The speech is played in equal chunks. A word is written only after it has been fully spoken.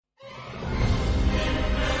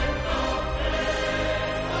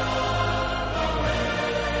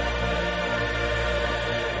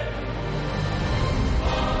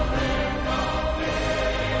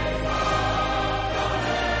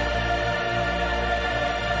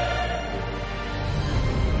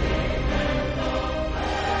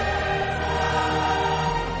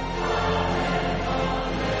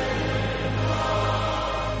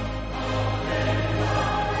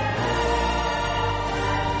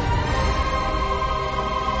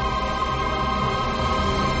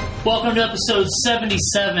Welcome to episode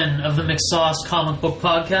 77 of the McSauce Comic Book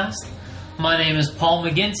Podcast. My name is Paul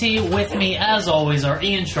McGinty. With me, as always, are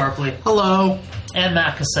Ian Sharpley. Hello. And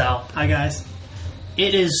Matt Cassell. Hi, guys.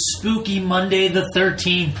 It is Spooky Monday the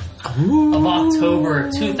 13th of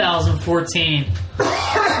October 2014.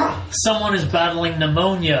 Someone is battling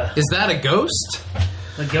pneumonia. Is that a ghost?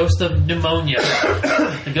 The ghost of pneumonia.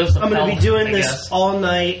 The ghost of I'm going to be doing I this guess. all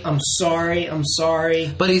night. I'm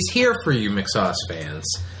sorry. But he's here for you, McSauce fans.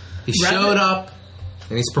 He showed up,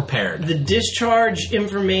 and he's prepared. The discharge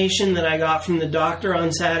information that I got from the doctor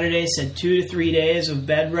on Saturday said 2 to 3 days of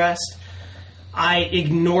bed rest. I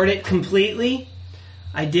ignored it completely.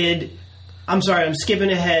 I'm sorry, I'm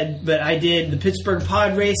skipping ahead, but I did the Pittsburgh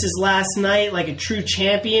pod races last night like a true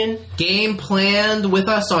champion. Game planned with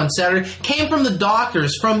us on Saturday. Came from the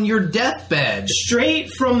doctors, from your deathbed.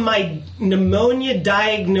 Straight from my pneumonia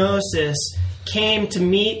diagnosis, came to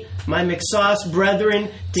meet my McSauce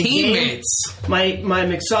brethren. Teammates. My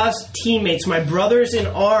McSauce teammates, my brothers in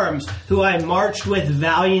arms, who I marched with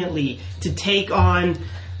valiantly to take on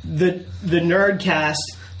the Nerdcast.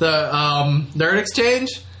 The Nerd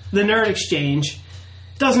Exchange? The Nerd Exchange.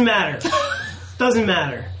 Doesn't matter. Doesn't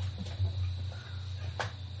matter.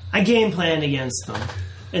 I game planned against them.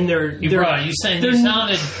 And you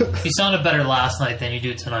sounded better last night than you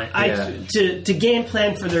do tonight. To game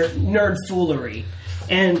plan for their nerd foolery.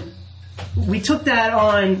 And we took that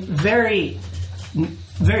on very,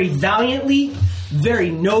 very valiantly, very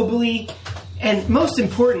nobly, and most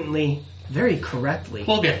importantly, very correctly.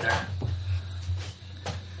 We'll get there.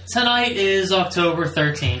 Tonight is October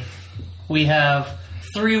 13th. We have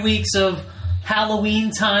 3 weeks of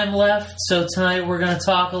Halloween time left, so tonight we're going to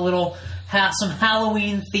talk some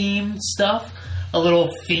Halloween-themed stuff. A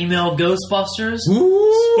little female Ghostbusters.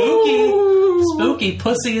 Ooh. Spooky.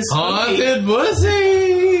 Pussy is spooky. Haunted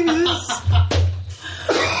pussies!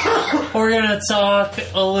 We're going to talk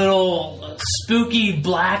a little spooky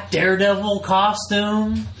black Daredevil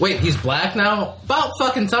costume. Wait, he's black now? About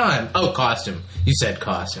fucking time. Oh, costume. You said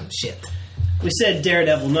costume. Shit. We said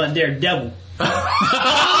Daredevil, not Daredevil.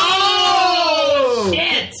 Oh!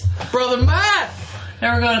 Shit! Brother Matt!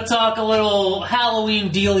 And we're going to talk a little Halloween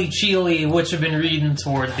dealy-cheely, which I've been reading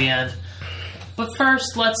towards the end. But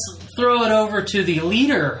first, let's throw it over to the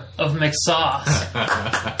leader of McSauce,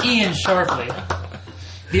 Ian Sharpley,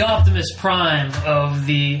 the Optimus Prime of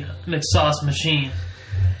the McSauce machine.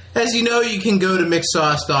 As you know, you can go to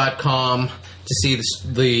McSauce.com to see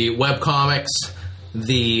the webcomics,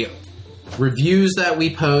 the reviews that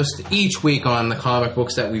we post each week on the comic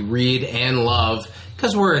books that we read and love,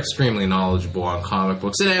 because we're extremely knowledgeable on comic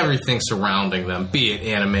books and everything surrounding them, be it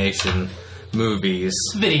animation, movies,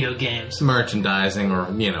 video games, merchandising, or,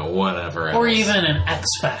 whatever else. Or even an X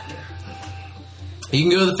Factor. You can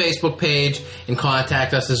go to the Facebook page and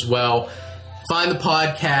contact us as well. Find the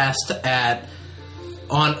podcast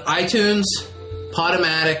on iTunes,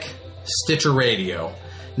 Podomatic, Stitcher Radio.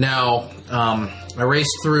 Now, I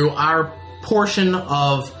raced through our portion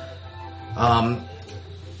of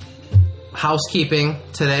housekeeping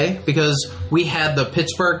today because we had the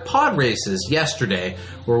Pittsburgh pod races yesterday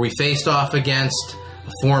where we faced off against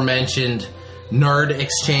aforementioned Nerd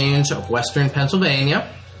Exchange of Western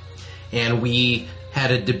Pennsylvania, and we had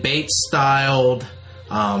a debate-styled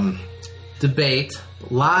live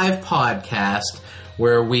podcast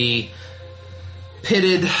where we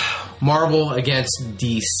pitted Marvel against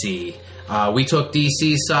DC. We took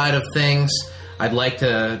DC's side of things. I'd like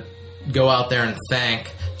to go out there and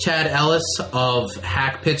thank Chad Ellis of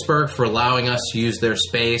Hack Pittsburgh for allowing us to use their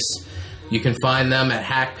space. You can find them at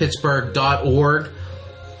hackpittsburgh.org.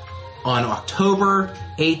 On October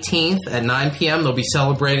 18th at 9 p.m., they'll be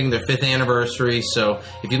celebrating their 5th anniversary. So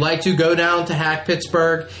if you'd like to, go down to Hack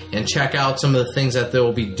Pittsburgh and check out some of the things that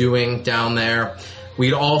they'll be doing down there.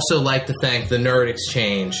 We'd also like to thank the Nerd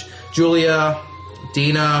Exchange. Julia,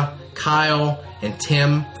 Dina, Kyle, and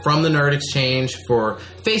Tim from the Nerd Exchange for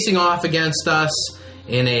facing off against us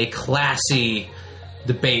in a classy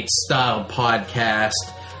debate-styled podcast.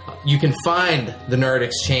 You can find the Nerd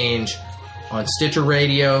Exchange on Stitcher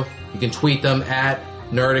Radio. You can tweet them at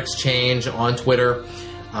Nerd Exchange on Twitter.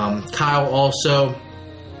 Kyle also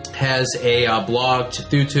has a blog,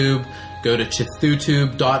 ChithuTube. Go to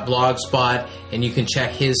chithutube.blogspot and you can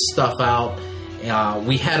check his stuff out.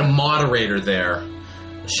 We had a moderator there,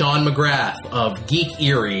 Sean McGrath of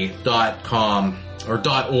geekerie.com or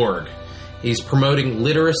 .org. He's promoting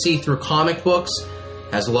literacy through comic books.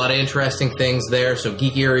 Has a lot of interesting things there. So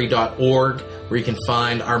geekerie.org, where you can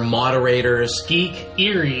find our moderators. Geek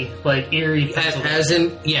Erie, like Erie,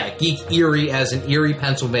 Pennsylvania. Geek Erie as in Erie,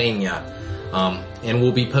 Pennsylvania. And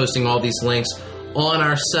we'll be posting all these links on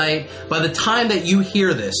our site. By the time that you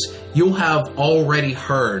hear this, you'll have already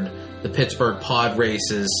heard the Pittsburgh pod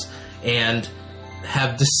races and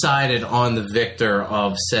have decided on the victor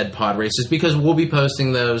of said pod races, because we'll be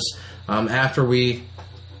posting those after we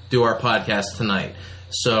do our podcast tonight.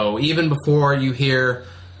 So even before you hear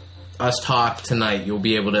us talk tonight, you'll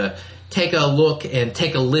be able to take a look and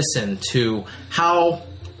take a listen to how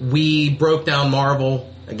we broke down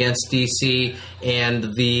Marvel against DC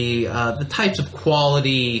and the types of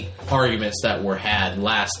quality arguments that were had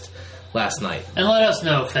last night. And let us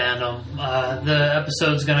know, fandom. The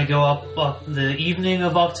episode's going to go up the evening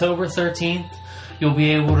of October 13th. You'll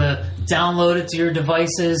be able to download it to your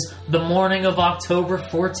devices the morning of October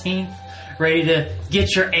 14th. Ready to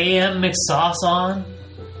get your AM McSauce on?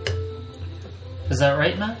 Is that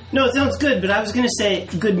right, Matt? No, it sounds good, but I was going to say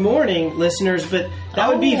good morning, listeners, but that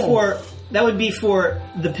would be for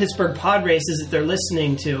the Pittsburgh pod races that they're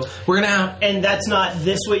listening to. We're going to have... And that's not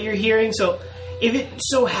what you're hearing. So if it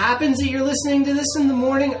so happens that you're listening to this in the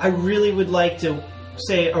morning, I really would like to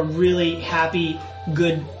say a really happy,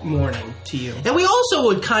 good morning to you. And we also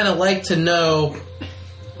would kind of like to know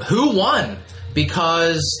who won,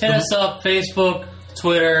 because... Hit us up, Facebook,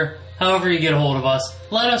 Twitter, however you get a hold of us.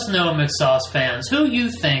 Let us know, McSauce fans, who you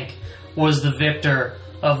think was the victor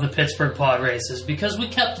of the Pittsburgh pod races, because we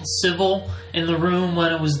kept it civil in the room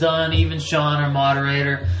when it was done. Even Sean, our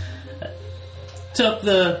moderator, took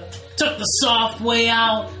the soft way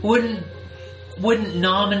out. Wouldn't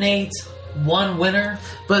nominate one winner.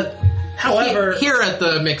 But however, here at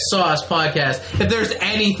the McSauce podcast, if there's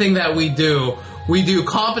anything that we do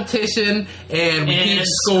competition and we keep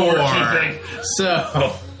score.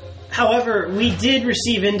 So, however, we did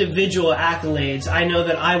receive individual accolades. I know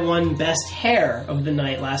that I won best hair of the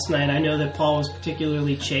night last night. I know that Paul was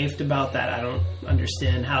particularly chafed about that. I don't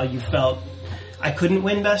understand how you felt I couldn't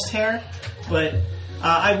win best hair, but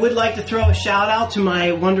I would like to throw a shout out to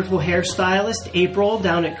my wonderful hairstylist, April,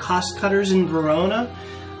 down at Cost Cutters in Verona.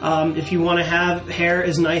 If you want to have hair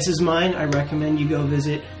as nice as mine, I recommend you go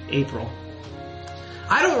visit April.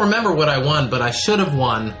 I don't remember what I won, but I should have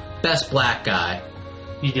won best black guy.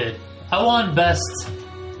 You did. I won best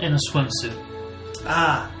in a swimsuit.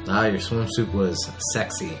 Ah, your swimsuit was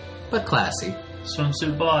sexy, but classy.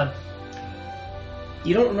 Swimsuit bod.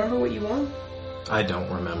 You don't remember what you won? I don't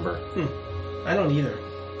remember. I don't either.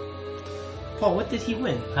 Paul, what did he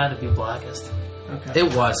win? Had to be blackest. Okay.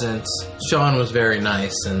 It wasn't. Sean was very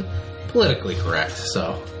nice and politically correct,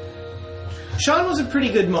 so... Sean was a pretty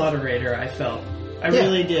good moderator, I felt. I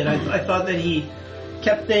really did. I thought that he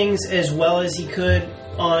kept things as well as he could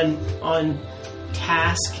on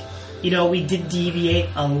task. You know, we did deviate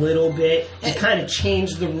a little bit. He kind of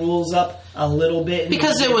changed the rules up a little bit.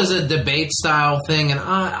 Because it was a debate style thing, and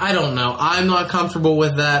I don't know. I'm not comfortable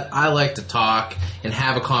with that. I like to talk and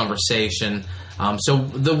have a conversation. So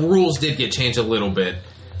the rules did get changed a little bit.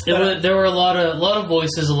 There were a lot of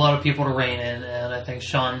voices, a lot of people to rein in, and I think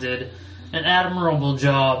Sean did an admirable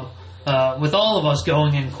job with all of us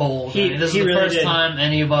going in cold. This is the really first time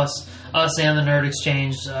any of us and the Nerd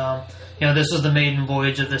Exchange, this was the maiden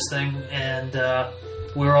voyage of this thing, and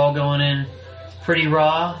we were all going in pretty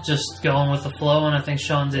raw, just going with the flow, and I think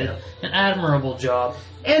Sean did an admirable job.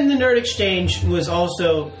 And the Nerd Exchange was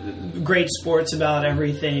also great sports about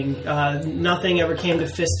everything. Nothing ever came to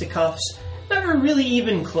fisticuffs. Never really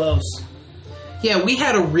even close. Yeah, we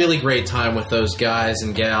had a really great time with those guys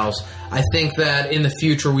and gals. I think that in the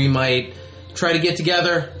future we might try to get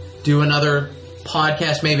together, do another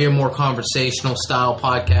podcast, maybe a more conversational style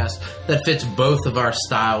podcast that fits both of our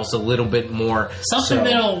styles a little bit more. Something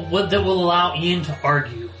that will allow Ian to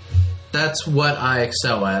argue. That's what I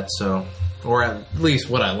excel at, or at least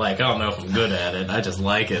what I like. I don't know if I'm good at it. I just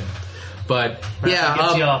like it. But yeah,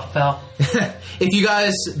 gets you off, pal. If you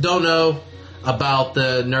guys don't know about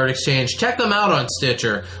the Nerd Exchange, check them out on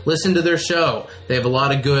Stitcher. Listen to their show. They have a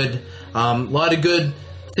lot of good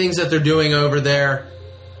things that they're doing over there.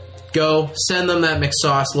 Go send them that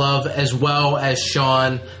McSauce love, as well as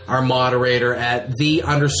Sean, our moderator, at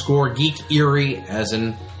 _Geek Erie, as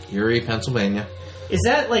in Erie, Pennsylvania. Is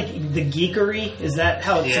that like the geekery? Is that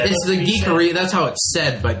how it's It's the geekery. That's how it's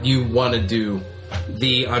said, but you want to do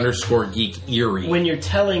the _Geek Erie. When you're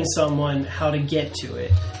telling someone how to get to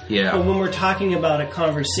it. Yeah. But when we're talking about a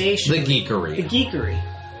conversation... The geekery. The geekery.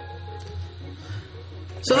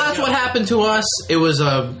 So that's what happened to us. It was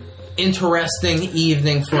a interesting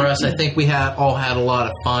evening for us. I think we all had a lot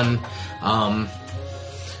of fun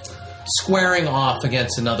squaring off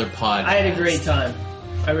against another podcast. I had a great time.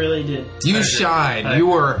 I really did. You shine. You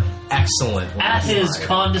were excellent. At his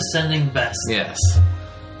condescending best. Yes.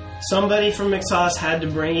 Somebody from McSauce had to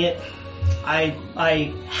bring it.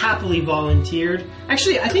 I happily volunteered.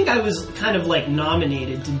 Actually, I think I was kind of like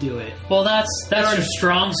nominated to do it. Well, that's your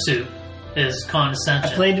strong suit, is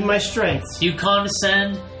condescension. I played to my strengths. You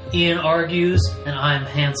condescend, Ian argues, and I'm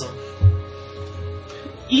handsome.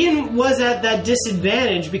 Ian was at that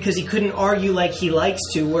disadvantage because he couldn't argue like he likes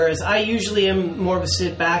to, whereas I usually am more of a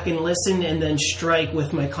sit back and listen and then strike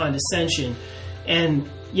with my condescension. And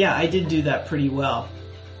yeah, I did do that pretty well.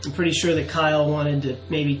 I'm pretty sure that Kyle wanted to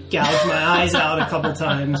maybe gouge my eyes out a couple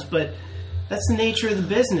times, but that's the nature of the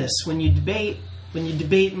business when you debate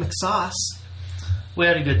McSauce. We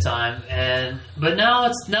had a good time, but now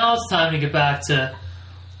it's time to get back to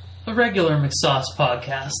a regular McSauce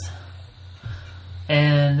podcast.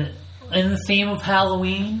 And in the theme of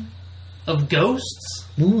Halloween, of ghosts,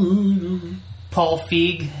 Paul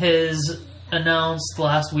Feig has announced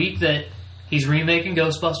last week that he's remaking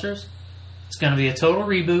Ghostbusters. It's going to be a total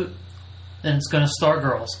reboot, and it's going to star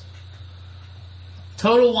girls.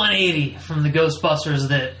 Total 180 from the Ghostbusters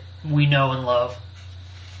that we know and love.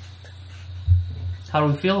 How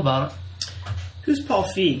do we feel about it? Who's Paul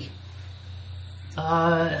Feig?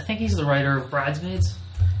 I think he's the writer of Bridesmaids.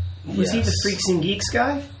 Was he the Freaks and Geeks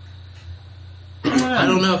guy? I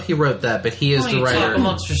don't know if he wrote that, but he is the writer. Talk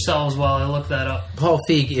amongst yourselves while I look that up. Paul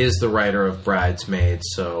Feig is the writer of Bridesmaids,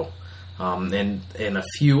 so and a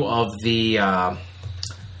few of the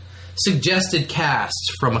suggested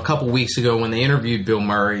casts from a couple weeks ago when they interviewed Bill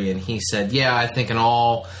Murray, and he said, "Yeah, I think an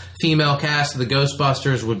all-female cast of the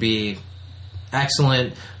Ghostbusters would be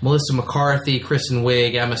excellent. Melissa McCarthy, Kristen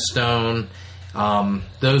Wiig, Emma Stone,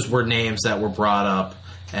 those were names that were brought up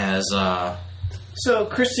as." So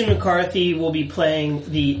Kristen McCarthy will be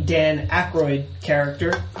playing the Dan Aykroyd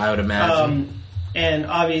character. I would imagine. And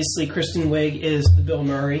obviously Kristen Wiig is the Bill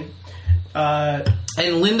Murray. And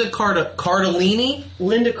Linda Cardellini?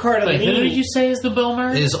 Linda Cardellini. Wait, who did you say is the Bill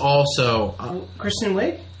Murray? Is also... Kristen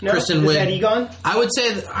Wiig? No? Kristen Wiig. Is that Egon? I would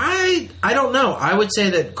say that... I don't know. I would say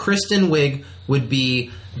that Kristen Wiig would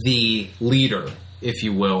be the leader, if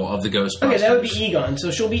you will, of the Ghostbusters. Okay, that would be Egon. So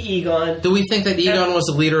she'll be Egon. Do we think that Egon was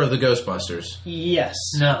the leader of the Ghostbusters? Yes.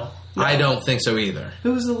 No. I don't think so either.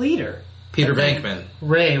 Who was the leader? Peter Venkman.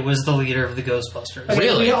 Ray was the leader of the Ghostbusters. Okay,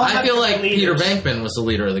 Really? we all I have feel like different Peter leaders. Venkman was the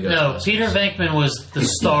leader of the Ghostbusters. No, Peter Venkman was the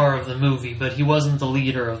star of the movie, but he wasn't the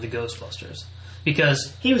leader of the Ghostbusters.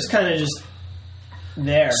 Because He was kind of just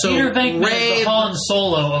there. So Peter Venkman Ray- is the Han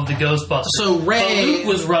Solo of the Ghostbusters. So Ray- But Luke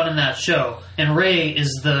was running that show, and Ray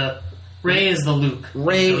is the Luke.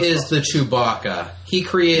 Ray of the is the Ghostbusters. Chewbacca. He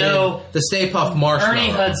created No. the Stay Puft Marshmallow. Ernie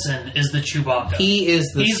Hudson is the Chewbacca. He is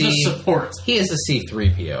the He's the support. He is the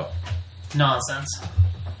C-3PO. Nonsense.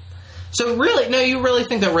 So really, no, you really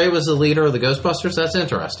think that Ray was the leader of the Ghostbusters? That's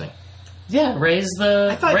interesting. Yeah, Ray's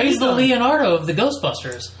the thought Egon- Leonardo of the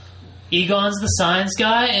Ghostbusters. Egon's the science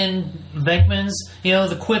guy, and Venkman's,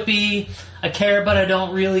 the quippy, I care but I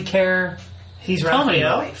don't really care. He's comedy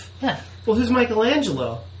Raphael? relief. Yeah. Well, who's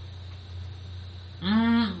Michelangelo?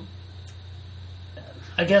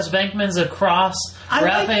 I guess Venkman's a cross I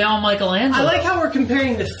like- Raphael Michelangelo. I like how we're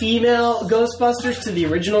comparing the female Ghostbusters to the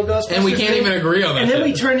original Ghostbusters. And we can't even agree on that And then shit.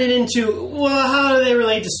 we turn it into, well, how do they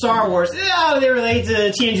relate to Star Wars? How do they relate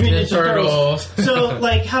to Teenage Mutant Ninja Turtles? So,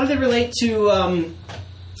 how do they relate to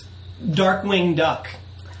Darkwing Duck?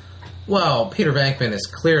 Well, Peter Venkman is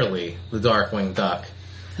clearly the Darkwing Duck.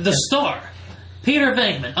 The star. Peter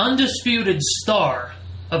Venkman, undisputed star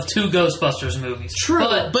of 2 Ghostbusters movies. True.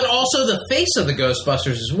 But also the face of the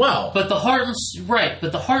Ghostbusters as well. But the heart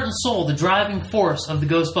and soul, the driving force of the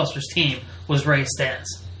Ghostbusters team was Ray Stantz.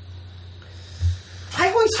 I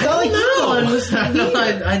always felt like Egon was the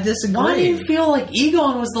leader. I disagree. Why do you feel like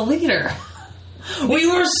Egon was the leader? We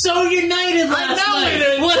were so united last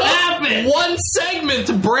night. What happened? One segment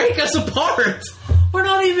to break us apart. We're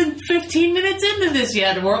not even 15 minutes into this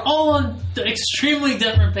yet. We're all on extremely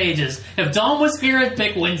different pages. If Dom was here, I'd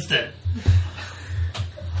pick Winston.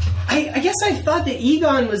 I guess I thought that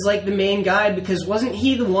Egon was like the main guy because wasn't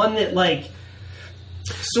he the one that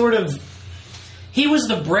sort of... He was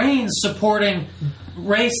the brains supporting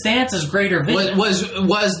Ray Stantz's greater vision. Was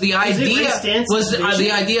the idea Ray Stantz's vision?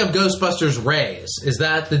 the idea of Ghostbusters Rays? Is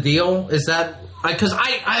that the deal? Is that because I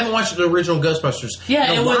haven't watched the original Ghostbusters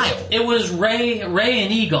Yeah, in a while. it was Ray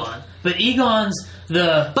and Egon, but Egon's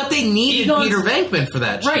the But they needed Egon's- Peter Venkman for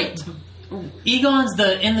that shit. right. Egon's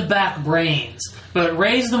the in the back brains, but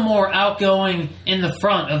Ray's the more outgoing in the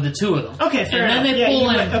front of the 2 of them. Okay, fair and then enough. they Yeah, pull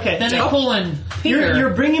you're in. right. Okay. Then they pull in Peter.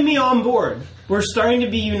 You're bringing me on board. We're starting to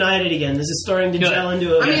be united again. This is starting to Good. gel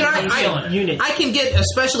into a I mean, I'm feeling it. unit. I can get,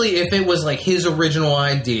 especially if it was his original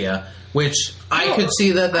idea, which I could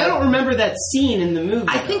see that. I don't remember that scene in the movie.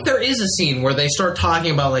 I think there is a scene where they start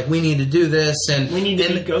talking about, like, we need to do this, and we need to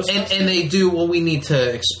beat Ghostbusters. and they do, well, we need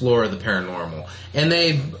to explore the paranormal. And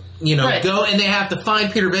they, go, and they have to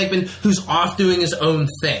find Peter Venkman, who's off doing his own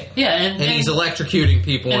thing. Yeah, and he's electrocuting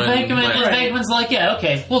people. And Venkman's like, yeah,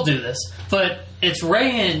 okay, we'll do this. But it's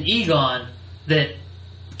Ray and Egon that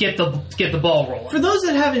get the ball rolling. For those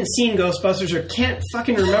that haven't seen Ghostbusters or can't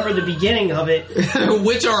fucking remember the beginning of it,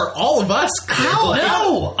 which are all of us.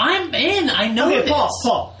 No, I'm in. I know okay, this.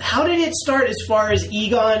 Paul, how did it start as far as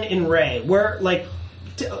Egon and Ray? Where, like,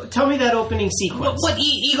 tell me that opening sequence. What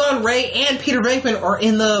Egon, Ray, and Peter Venkman are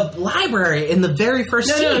in the library in the very first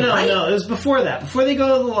scene, right? No, it was before that. Before they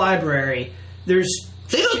go to the library, they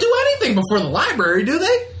don't do anything before the library, do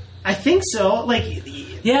they? I think so. Like,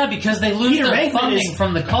 yeah, because they lose Peter their Venkman funding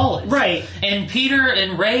from the college, right? And Peter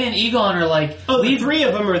and Ray and Egon are like, the three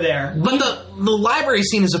of them are there. But the library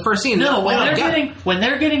scene is the first scene. No, when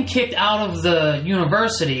they're getting kicked out of the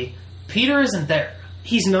university, Peter isn't there.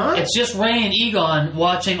 He's not? It's just Ray and Egon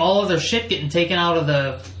watching all of their shit getting taken out of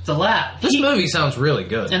the lab. This movie sounds really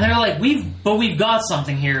good. And they're like, we've got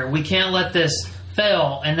something here. We can't let this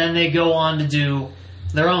fail. And then they go on to do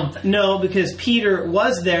their own thing. No, because Peter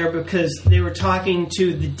was there because they were talking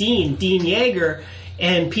to the Dean Yeager,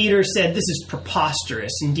 and Peter said, this is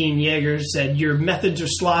preposterous. And Dean Yeager said, your methods are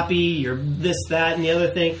sloppy, you're this, that, and the other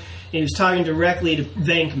thing. And he was talking directly to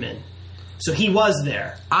Venkman. So he was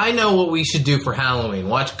there. I know what we should do for Halloween.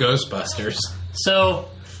 Watch Ghostbusters. So,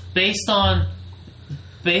 based on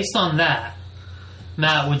that,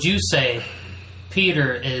 Matt, would you say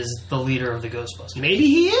Peter is the leader of the Ghostbusters? Maybe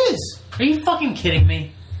he is. Are you fucking kidding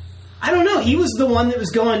me? I don't know. He was the one that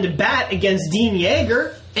was going to bat against Dean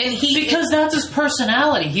Yeager. Because that's his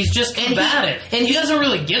personality. He's just combative. And he doesn't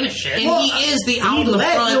really give a shit. And he is the out in the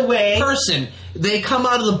front person. They come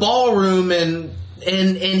out of the ballroom and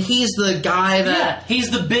he's the guy that... Yeah,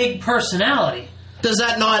 he's the big personality. Does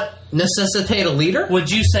that not necessitate a leader?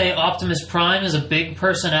 Would you say Optimus Prime is a big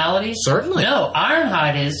personality? Certainly. No,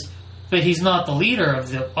 Ironhide is, but he's not the leader of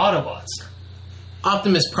the Autobots.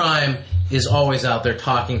 Optimus Prime is always out there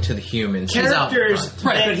talking to the humans. Characters,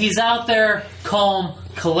 right? But he's out there, calm,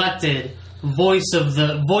 collected, voice of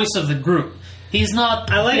the group. He's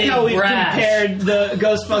not. I like how we've compared the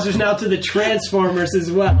Ghostbusters now to the Transformers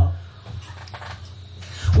as well.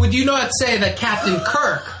 Would you not say that Captain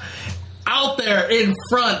Kirk, out there in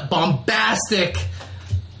front, bombastic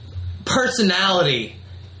personality?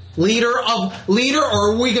 Leader, or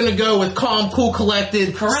are we going to go with calm, cool,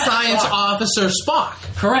 collected science officer Spock?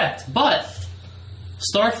 Correct. But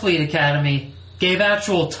Starfleet Academy gave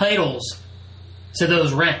actual titles to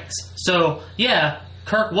those ranks. So, yeah,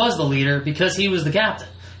 Kirk was the leader because he was the captain.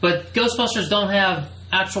 But Ghostbusters don't have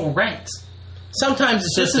actual ranks. Sometimes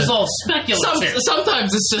it's just... This is all speculative.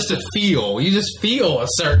 Sometimes it's just a feel. You just feel a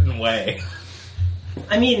certain way.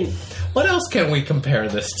 I mean... What else can we compare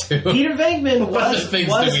this to? Peter Venkman was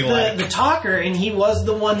the talker, and he was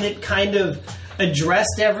the one that kind of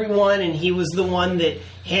addressed everyone, and he was the one that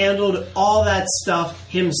handled all that stuff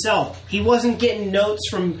himself. He wasn't getting notes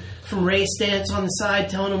from Ray Stantz on the side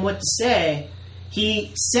telling him what to say.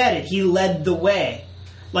 He said it. He led the way.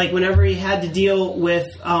 Like whenever he had to deal with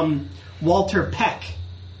Walter Peck.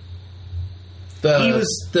 He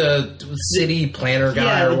was the city planner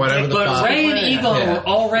guy or whatever the fuck. But Ray and Egon were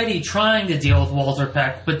already trying to deal with Walter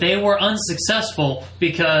Peck, but they were unsuccessful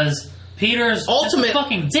because Peter's just a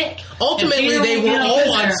fucking dick. Ultimately, they were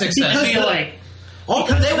all unsuccessful.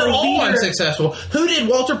 They were all unsuccessful. Who did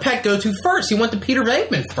Walter Peck go to first? He went to Peter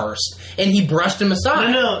Venkman first, and he brushed him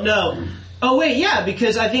aside. No. Oh, wait, yeah,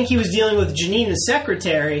 because I think he was dealing with Janine, the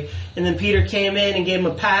secretary, and then Peter came in and gave him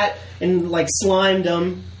a pat and, like, slimed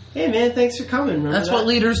him. Hey, man, thanks for coming. Remember That's what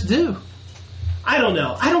leaders do. I don't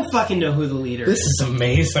know. I don't fucking know who the leader is. This is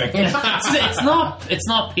amazing. It's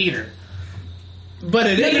not Peter. But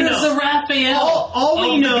it is. Peter's the Raphael all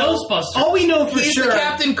we know, Ghostbusters. All we know for He's sure... the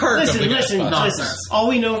Captain Kirk of the Listen. All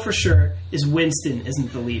we know for sure is Winston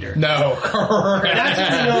isn't the leader. No, correct. That's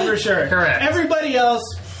what we know for sure. Correct. Everybody else...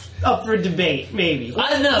 up for debate, maybe. I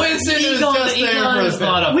don't know. Winston is just Egon is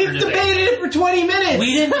not up for debate. We've debated it for 20 minutes.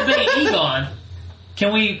 We didn't debate Egon.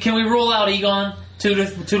 Can we rule out Egon? 2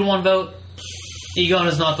 to 1 vote. Egon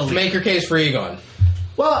is not the leader. Make your case for Egon.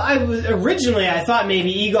 Well, originally I thought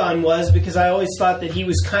maybe Egon was because I always thought that he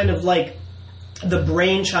was kind of like the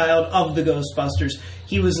brainchild of the Ghostbusters.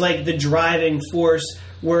 He was like the driving force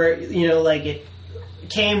where like it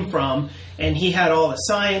came from, and he had all the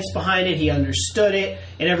science behind it. He understood it,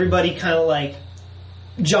 and everybody kind of like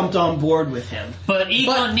jumped on board with him. But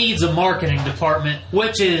Egon needs a marketing department,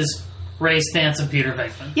 which is Ray Stantz and Peter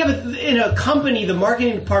Venkman. Yeah, but in a company, the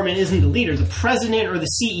marketing department isn't the leader. The president or the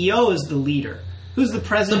CEO is the leader. Who's the The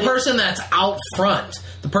president? person that's out front.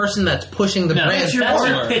 The person that's pushing the No, brand that's your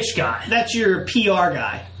forward. pitch guy. That's your PR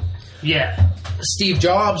guy. Yeah. Steve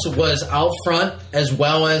Jobs was out front as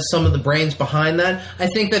well as some of the brains behind that. I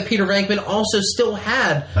think that Peter Venkman also still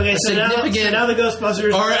had Okay, a so significant... now the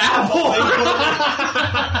Ghostbusters Or Apple.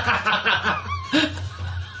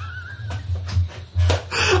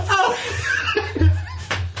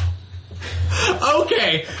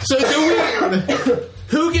 Okay, so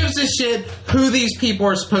who gives a shit who these people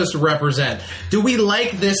are supposed to represent? Do we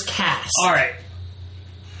like this cast? All right.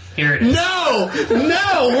 Here it is. No,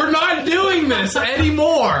 we're not doing this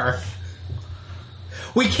anymore.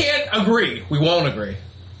 We can't agree. We won't agree.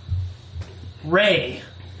 Ray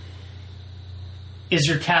is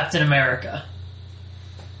your Captain America.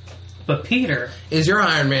 But Peter Is your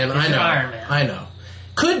Iron Man? I your know. Iron Man. I know.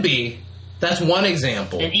 Could be. That's one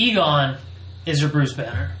example. and Egon is your Bruce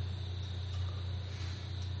Banner.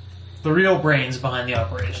 The real brains behind the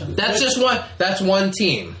operation. That's just one. That's one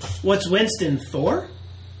team. What's Winston? Thor?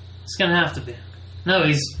 It's gonna have to be. No,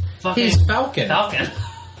 he's fucking He's Falcon. Falcon.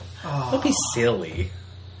 Don't be silly.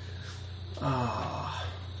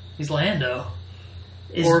 He's Lando.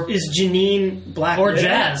 Is Janine Black Or Widow?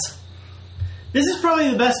 Jazz. This is probably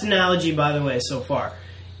the best analogy, by the way, so far.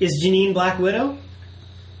 Is Janine Black Widow?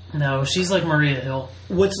 No, she's like Maria Hill.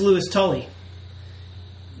 What's Louis Tully?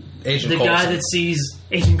 Agent The Coulson. guy that sees...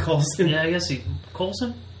 Agent Coulson. Yeah, I guess he...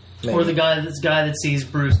 Coulson? Maybe. Or the guy that sees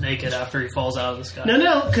Bruce naked after he falls out of the sky.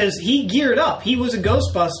 No, because he geared up. He was a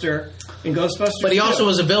Ghostbuster in Ghostbusters. But he 2. also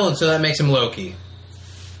was a villain, so that makes him Loki.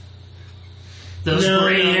 Those No,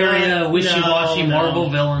 gray no, area, no, wishy-washy no. Marvel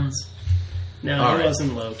villains. No, All he right.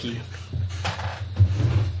 wasn't Loki.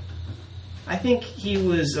 I think he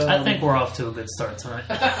was... I think we're off to a good start tonight.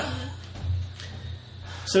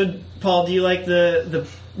 So, Paul, do you like the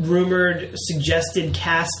rumored, suggested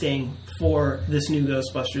casting for this new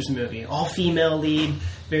Ghostbusters movie? All-female lead,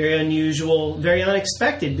 very unusual, very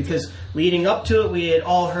unexpected, because leading up to it, we had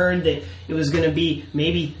all heard that it was going to be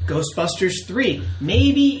maybe Ghostbusters 3,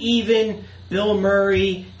 maybe even Bill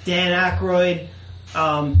Murray, Dan Aykroyd,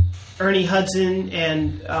 Ernie Hudson,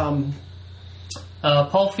 and...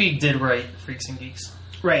 Paul Feig did write Freaks and Geeks.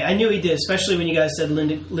 Right, I knew he did, especially when you guys said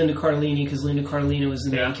Linda Cardellini, because Linda Cardellini was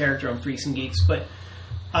the main Yeah. character on Freaks and Geeks. But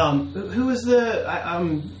who was the...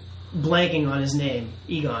 I'm blanking on his name.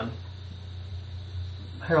 Egon.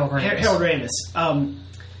 Harold Ramis. Harold Ramis.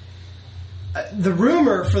 The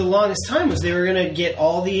rumor for the longest time was they were going to get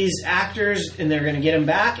all these actors, and they were going to get them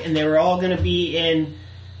back, and they were all going to be in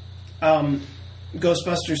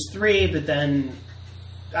Ghostbusters 3, but then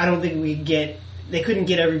I don't think they couldn't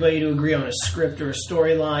get everybody to agree on a script or a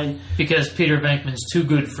storyline. Because Peter Venkman's too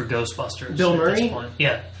good for Ghostbusters. Bill at Murray? this point.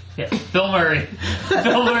 Yeah. Bill Murray.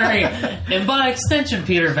 Bill Murray. And by extension,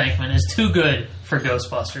 Peter Venkman is too good for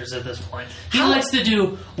Ghostbusters at this point. He likes to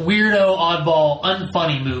do weirdo, oddball,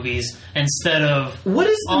 unfunny movies instead of What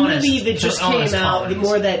is the honest, movie that just came honest out, comedies.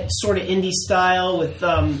 more that sort of indie style with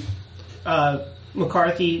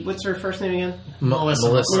McCarthy? What's her first name again? Melissa.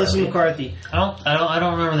 Melissa McCarthy. I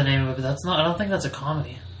don't remember the name of it, but I don't think that's a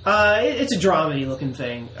comedy. It's a dramedy looking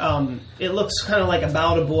thing. It looks kind of like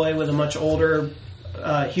About a Boy with a much older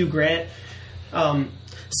Hugh Grant.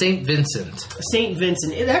 St. Vincent. St.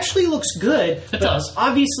 Vincent. It actually looks good. It does.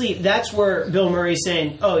 Obviously, that's where Bill Murray's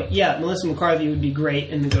saying, "Oh yeah, Melissa McCarthy would be great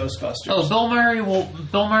in the Ghostbusters." Oh, Bill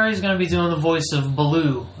Murray's going to be doing the voice of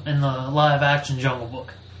Baloo in the live-action Jungle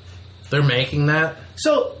Book. They're making that.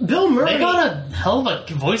 So Bill Murray. They got a hell of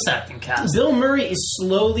a voice acting cast. Bill Murray is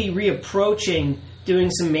slowly reapproaching doing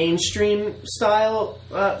some mainstream style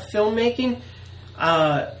filmmaking.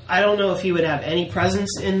 I don't know if he would have any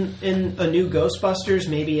presence in a new Ghostbusters,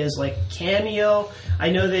 maybe as like cameo. I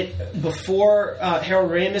know that before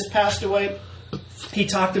Harold Ramis passed away, he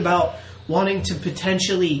talked about wanting to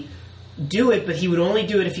potentially do it, but he would only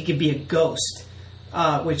do it if he could be a ghost,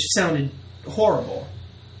 which sounded horrible.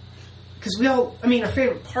 Because our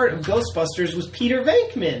favorite part of Ghostbusters was Peter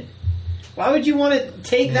Venkman. Why would you want to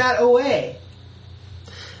take that away?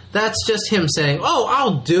 That's just him saying, "Oh,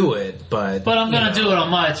 I'll do it," but I'm going to do it on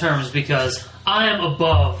my terms because I am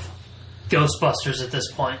above Ghostbusters at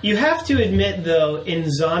this point. You have to admit, though, in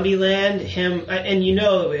Zombieland, him, and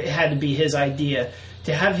it had to be his idea,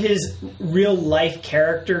 to have his real-life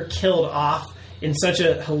character killed off in such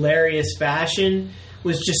a hilarious fashion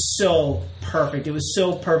was just so perfect. It was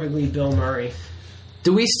so perfectly Bill Murray.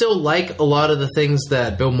 do we still like a lot of the things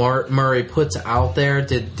that Bill Murray puts out there?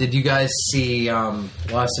 Did you guys see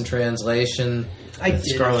Lost in Translation?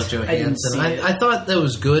 Scarlett Johansson. I I thought that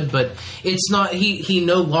was good, but it's not. He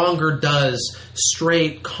no longer does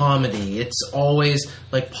straight comedy. It's always,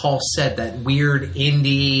 like Paul said, that weird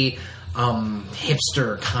indie,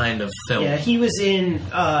 hipster kind of film. Yeah, he was in.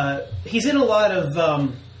 He's in a lot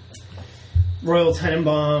of Royal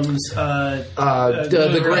Tenenbaums,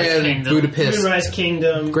 the Grand Kingdom. Budapest, Moonrise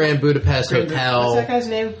Kingdom, Grand Budapest Hotel. What's that guy's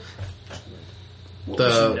name? You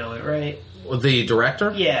know it, right? The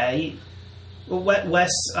director, Wes.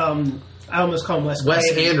 I almost call him Wes.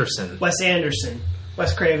 Wes Craven. Anderson. Wes Anderson.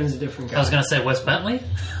 Wes Craven's a different guy. I was going to say Wes Bentley?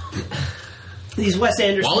 These Wes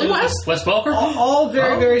Anderson. Wally West? Wes Welker? All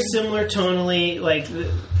very, very similar tonally. Like,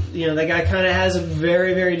 that guy kind of has a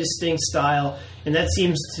very, very distinct style, and that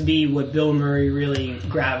seems to be what Bill Murray really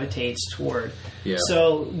gravitates toward. Yeah.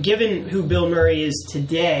 So, given who Bill Murray is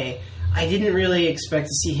today, I didn't really expect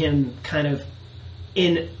to see him kind of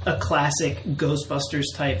in a classic Ghostbusters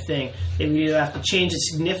type thing. They would either have to change it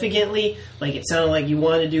significantly, like it sounded like you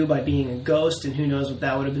wanted to do by being a ghost, and who knows what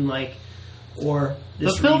that would have been like, or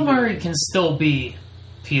this But Bill reboot. Murray can still be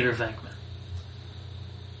Peter Venkman.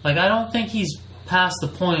 Like, I don't think he's past the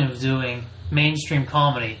point of doing mainstream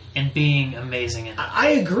comedy and being amazing in it.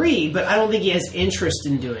 I agree, but I don't think he has interest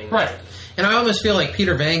in doing it. Right. And I almost feel like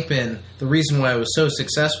Peter Venkman, the reason why it was so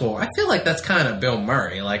successful, I feel like that's kind of Bill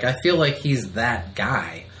Murray. Like, I feel like he's that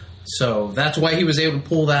guy. So that's why he was able to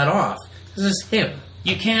pull that off. This is him.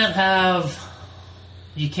 You can't have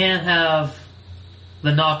the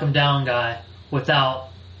knock him down guy without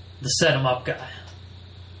the set him up guy.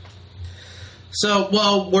 So,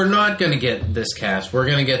 well, we're not going to get this cast. We're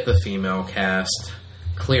going to get the female cast,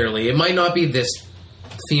 clearly. It might not be this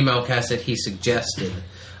female cast that he suggested.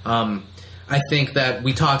 I think that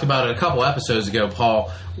we talked about it a couple episodes ago,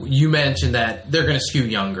 Paul. You mentioned that they're going to skew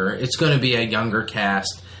younger. It's going to be a younger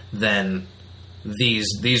cast than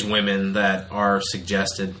these women that are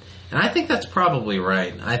suggested. And I think that's probably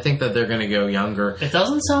right. I think that they're going to go younger. It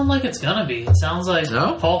doesn't sound like it's going to be. It sounds like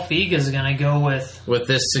No? Paul Feig is going to go with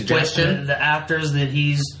This suggestion? the actors that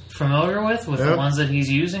he's familiar with the Yep. ones that he's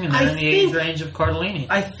using, and I they're in the age think- range of Cardellini.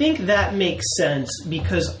 I think that makes sense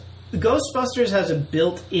because Ghostbusters has a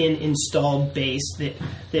built-in installed base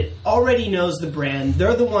that already knows the brand.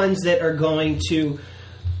 They're the ones that are going to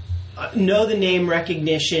know the name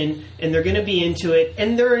recognition, and they're going to be into it,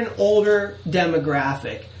 and they're an older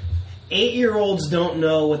demographic. 8-year-olds don't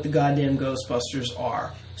know what the goddamn Ghostbusters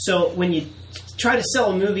are. So when you try to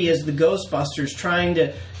sell a movie as the Ghostbusters, trying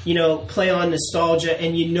to, play on nostalgia,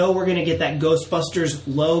 and we're going to get that Ghostbusters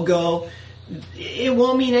logo, it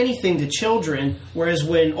won't mean anything to children. Whereas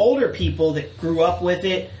when older people that grew up with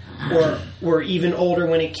it, or were even older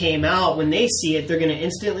when it came out, when they see it, they're going to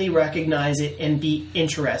instantly recognize it and be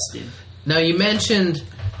interested. Now, you mentioned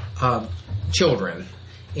children,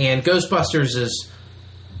 and Ghostbusters is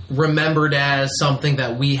remembered as something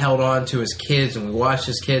that we held on to as kids and we watched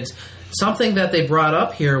as kids. Something that they brought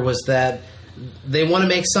up here was that they want to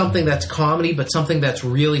make something that's comedy, but something that's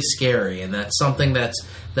really scary, and that's something that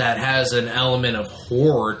has an element of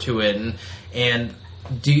horror to it. And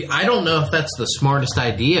I don't know if that's the smartest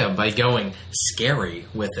idea by going scary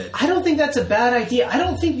with it. I don't think that's a bad idea. I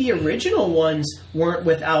don't think the original ones weren't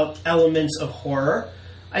without elements of horror.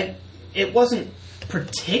 It wasn't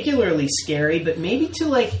particularly scary, but maybe to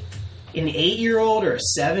like an 8-year-old or a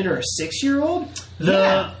 7 or a 6-year-old,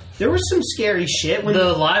 there was some scary shit. When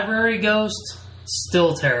the library ghost,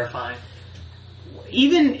 still terrifying.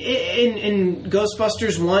 Even in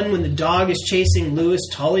Ghostbusters 1, when the dog is chasing Louis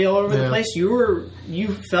Tully all over the place, you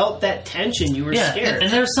felt that tension. You were scared.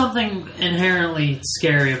 And there's something inherently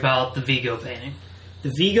scary about the Vigo painting.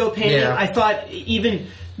 The Vigo painting, Yeah. I thought even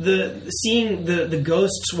seeing the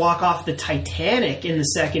ghosts walk off the Titanic in the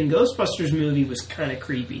second Ghostbusters movie was kind of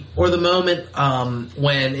creepy. Or the moment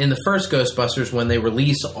when in the first Ghostbusters, when they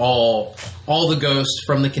release all the ghosts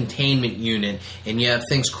from the containment unit, and you have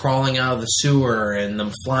things crawling out of the sewer and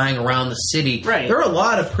them flying around the city. Right. There are a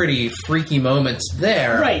lot of pretty freaky moments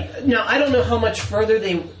there. Right. Now, I don't know how much further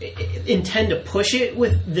they intend to push it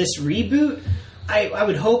with this reboot. I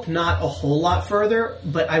would hope not a whole lot further,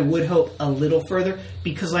 but I would hope a little further,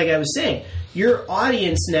 because like I was saying, your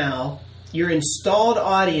audience now, your installed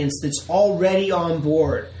audience that's already on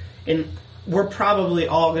board, and we're probably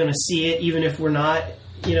all going to see it, even if we're not,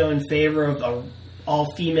 in favor of a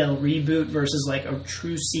all-female reboot versus like a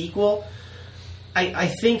true sequel. I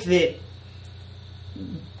think that,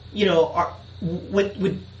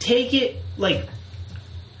 would take it, like,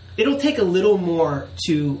 it'll take a little more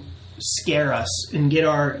to scare us and get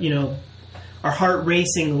our heart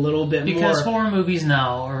racing a little bit more. Because horror movies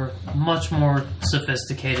now are much more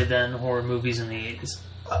sophisticated than horror movies in the 80s.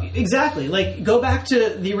 Exactly. Like, go back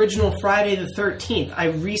to the original Friday the 13th. I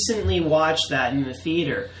recently watched that in the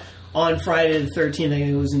theater on Friday the 13th. I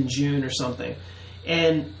think it was in June or something.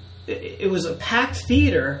 And it was a packed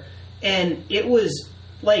theater, and it was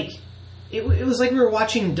like... It was like we were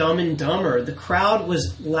watching Dumb and Dumber. The crowd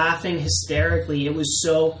was laughing hysterically. It was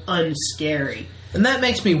so unscary. And that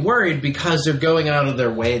makes me worried because they're going out of their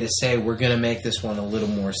way to say we're going to make this one a little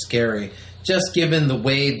more scary. Just given the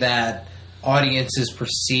way that audiences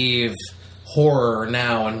perceive horror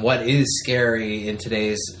now and what is scary in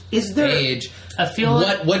today's age. I feel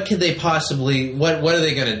what could they possibly... What are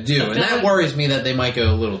they going to do? And that worries me that they might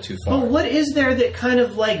go a little too far. Well, what is there that kind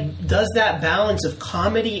of like does that balance of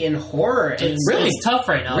comedy and horror? It's tough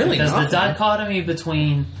right now because the dichotomy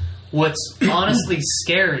between what's honestly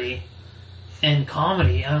scary and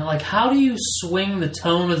comedy. And like, how do you swing the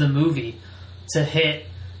tone of the movie to hit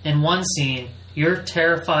in one scene? You're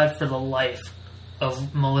terrified for the life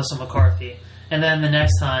of Melissa McCarthy, and then the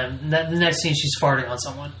next scene she's farting on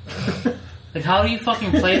someone. Like, how do you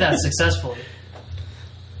fucking play that successfully?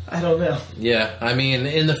 I don't know. Yeah, I mean,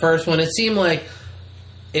 in the first one, it seemed like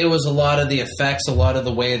it was a lot of the effects, a lot of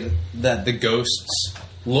the way that the ghosts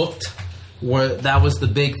looked. That was the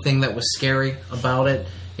big thing that was scary about it.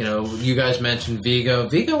 You know, you guys mentioned Vigo.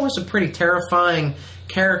 Vigo was a pretty terrifying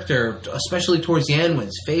character, especially towards the end when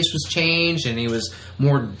his face was changed and he was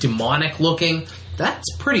more demonic looking.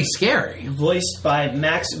 That's pretty scary. Voiced by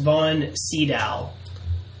Max von Sydow.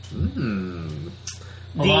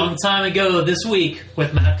 A long time ago this week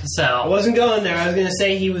with Matt Cassell. I wasn't going there. I was going to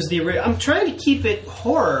say he was the original. I'm trying to keep it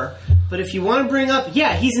horror, but if you want to bring up,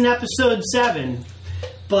 yeah, he's in episode 7,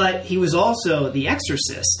 but he was also the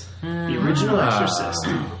Exorcist, the original Exorcist.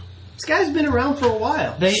 This guy's been around for a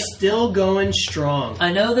while. They're still going strong.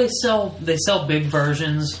 I know they sell big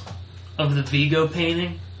versions of the Vigo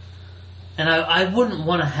painting, and I wouldn't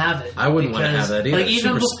want to have it. I wouldn't want to have that either. Like,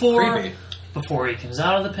 even before he comes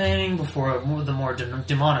out of the painting, before the more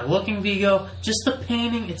demonic looking Vigo, just the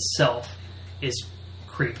painting itself is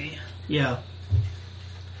creepy. Yeah.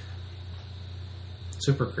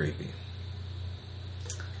 Super creepy.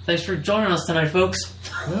 Thanks for joining us tonight, folks.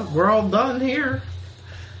 Well, we're all done here.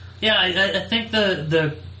 Yeah, I think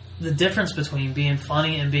the difference between being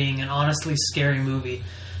funny and being an honestly scary movie,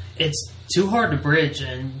 it's too hard to bridge,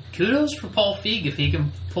 and kudos for Paul Feig if he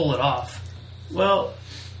can pull it off. Well...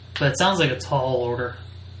 But it sounds like a tall order.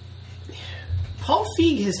 Paul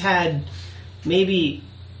Feig has had maybe...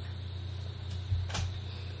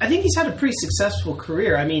 I think he's had a pretty successful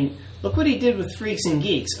career. I mean, look what he did with Freaks and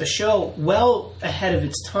Geeks, a show well ahead of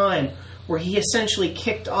its time where he essentially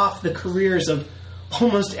kicked off the careers of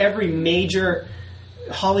almost every major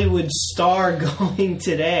Hollywood star going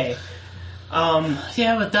today.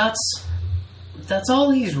 Yeah, but that's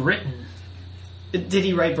all he's written. Did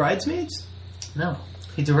he write Bridesmaids? No.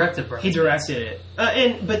 He directed Bridesmaids. He directed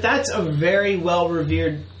it. But that's a very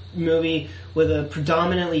well-revered movie with a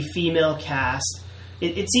predominantly female cast.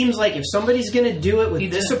 It seems like if somebody's going to do it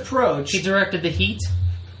with this approach... He directed The Heat.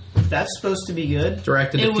 That's supposed to be good.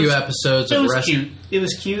 Directed a few episodes of Arrested... Cute. It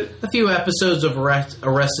was cute. A few episodes of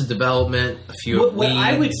Arrested Development. A few of what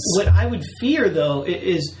I would fear, though,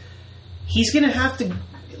 is he's going to have to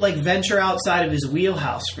like venture outside of his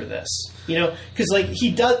wheelhouse for this. You know? Because like,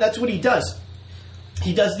 that's what he does.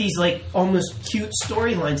 He does these like almost cute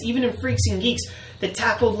storylines, even in Freaks and Geeks, that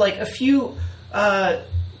tackled like a few kind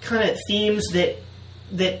of themes that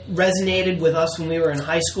resonated with us when we were in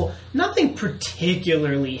high school. Nothing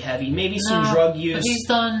particularly heavy. Maybe some drug use.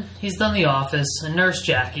 But he's done The Office and Nurse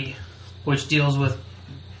Jackie, which deals with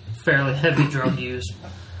fairly heavy drug use.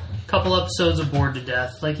 A couple episodes of Bored to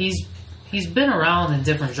Death. Like he's been around in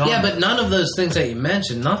different genres. Yeah, but none of those things that you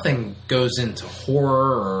mentioned, nothing goes into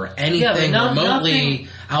horror or anything remotely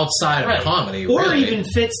outside of comedy. Or really. even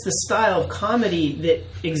fits the style of comedy that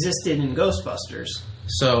existed in Ghostbusters.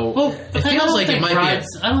 So, it feels like it might be...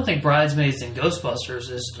 I don't think Bridesmaids and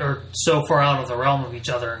Ghostbusters are so far out of the realm of each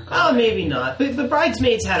other. Oh, maybe not. But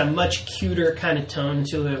Bridesmaids had a much cuter kind of tone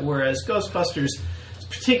to it, whereas Ghostbusters...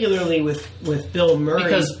 Particularly with Bill Murray's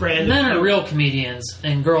because brand. Men are real comedians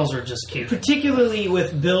and girls are just cute. Particularly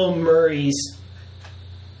with Bill Murray's.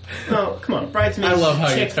 Oh, come on, Bridesmaids. I love how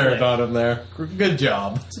you turned flick. On him there. Good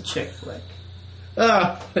job. It's a chick flick.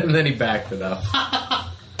 And then he backed it up.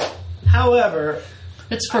 However,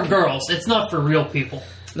 it's for girls. It's not for real people.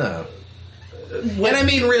 No. And I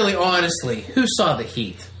mean, really, honestly, who saw The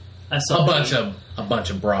Heat? I saw a bunch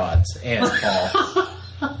of broads and Paul.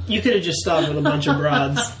 You could have just stopped with a bunch of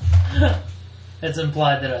broads. It's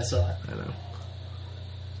implied that I saw it. I know.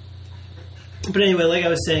 But anyway, like I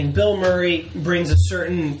was saying, Bill Murray brings a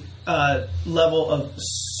certain level of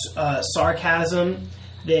sarcasm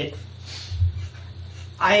that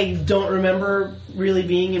I don't remember really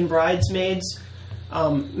being in Bridesmaids.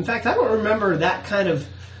 In fact, I don't remember that kind of,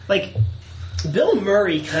 like, Bill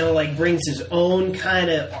Murray kind of like brings his own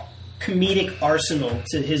kind of comedic arsenal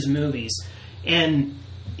to his movies, and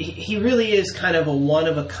he really is kind of a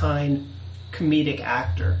one-of-a-kind comedic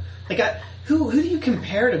actor. Like, who do you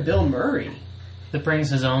compare to Bill Murray? That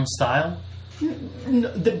brings his own style?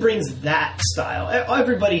 That brings that style.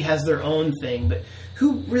 Everybody has their own thing, but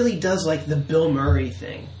who really does, like, the Bill Murray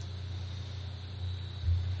thing?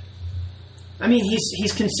 I mean,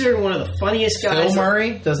 he's considered one of the funniest guys. Bill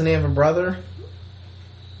Murray? Doesn't he have a brother?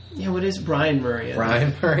 Yeah, what is Brian Murray?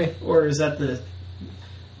 Brian Murray? Or is that the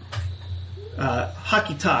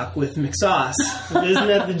Hockey Talk with McSauce? Isn't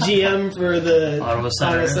that the GM for the Ottawa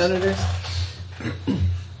Senators?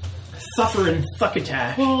 Suffering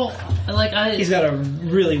Thuckatash. Well, He's got a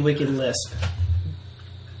really wicked lisp.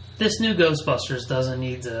 This new Ghostbusters doesn't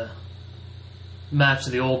need to match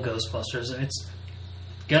the old Ghostbusters. It's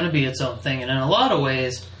going to be its own thing. And in a lot of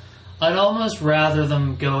ways, I'd almost rather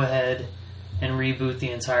them go ahead and reboot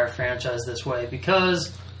the entire franchise this way,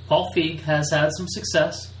 because Paul Feig has had some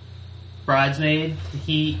success. Bridesmaid, The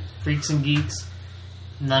Heat, Freaks and Geeks,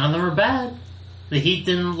 none of them are bad. The Heat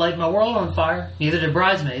didn't light my world on fire, neither did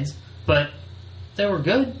Bridesmaids, but they were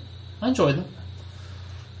good. I enjoyed them.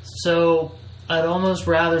 So I'd almost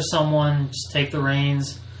rather someone just take the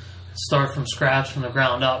reins, start from scratch, from the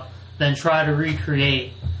ground up, than try to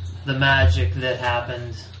recreate the magic that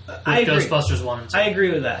happened with Ghostbusters 1 and 2. I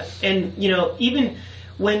agree with that. And, even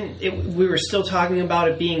when we were still talking about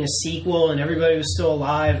it being a sequel and everybody was still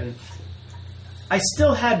alive, and I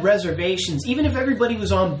still had reservations. Even if everybody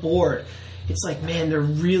was on board, it's like, man, they're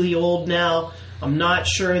really old now. I'm not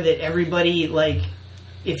sure that everybody, like,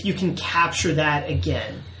 if you can capture that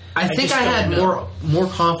again. I think I had more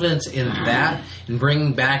confidence in that, in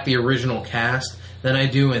bringing back the original cast, than I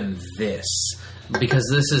do in this. Because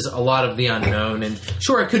this is a lot of the unknown, and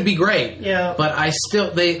sure, it could be great. Yeah. But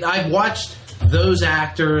I've watched those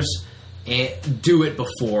actors do it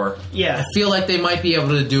before. Yeah. I feel like they might be able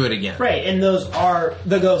to do it again. Right, and those are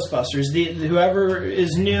the Ghostbusters. Whoever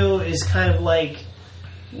is new is kind of like,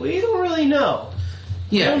 we don't really know.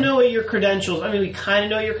 Yeah. We don't know what your credentials. I mean, we kind of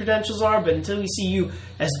know what your credentials are, but until we see you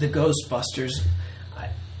as the Ghostbusters,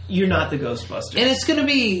 you're not the Ghostbusters. And it's going to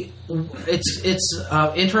be... It's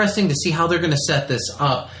interesting to see how they're going to set this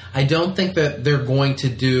up. I don't think that they're going to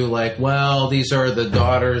do, like, well, these are the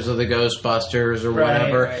daughters of the Ghostbusters or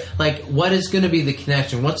whatever. Right. Like, what is going to be the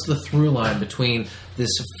connection? What's the through line between this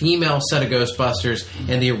female set of Ghostbusters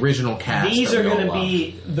and the original cast? These are going to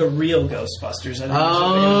be the real Ghostbusters. I think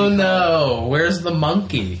Oh, no. Where's the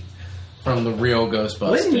monkey from the real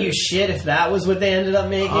Ghostbusters? Wouldn't you shit if that was what they ended up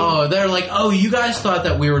making? Oh, they're like, oh, you guys thought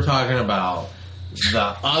that we were talking about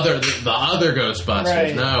the other Ghostbusters.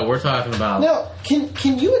 Right. No, we're talking about... No,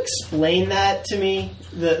 can you explain that to me?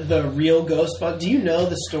 The real Ghostbusters? Do you know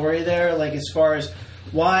the story there? Like, as far as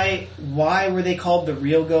why were they called the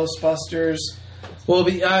real Ghostbusters? Well,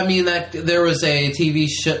 I mean, that there was a TV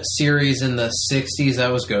series in the 60s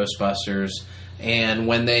that was Ghostbusters, and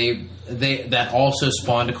when they that also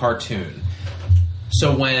spawned a cartoon.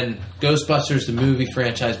 So when Ghostbusters, the movie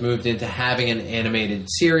franchise, moved into having an animated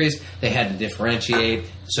series, they had to differentiate,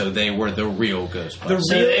 so they were the real Ghostbusters.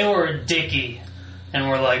 So they were Dickie, and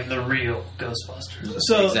we're like the real Ghostbusters.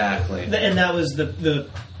 So exactly. And that was the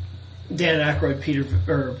Dan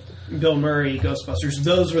Aykroyd, Bill Murray Ghostbusters.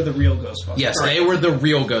 Those were the real Ghostbusters. Yes, they were the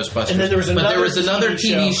real Ghostbusters. And then there was another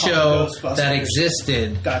TV show Ghostbusters that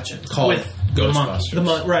existed called with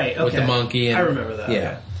Ghostbusters. Right, okay. With the monkey. And, I remember that. Yeah.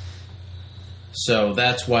 Okay. So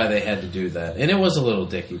that's why they had to do that. And it was a little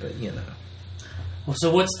dicky, but you know. Well, so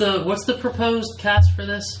what's the proposed cast for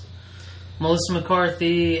this? Melissa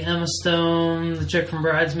McCarthy, Emma Stone, the chick from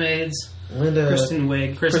Bridesmaids, Kristen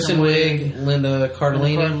Wiig. Kristen Wiig, Linda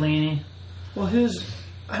Cardellini. Well,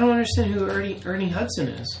 I don't understand who Ernie Hudson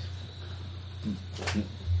is.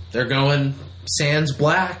 They're going Sans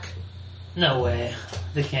Black. No way.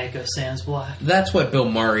 They can't go Sans Black. That's what Bill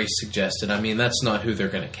Murray suggested. I mean, that's not who they're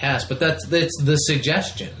going to cast, but that's the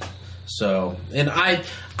suggestion. So, and I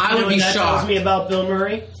would be that shocked. Tells me about Bill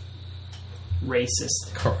Murray.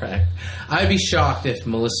 Racist. Correct. I'd be shocked if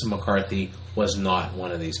Melissa McCarthy was not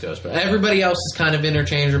one of these Ghostbusters. Everybody else is kind of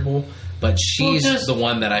interchangeable, but she's the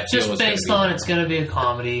one that I feel just was based gonna be on it's going to be a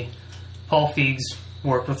comedy. Paul Feig's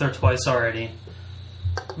worked with her twice already.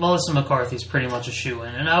 Melissa McCarthy's pretty much a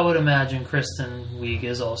shoo-in, and I would imagine Kristen Wiig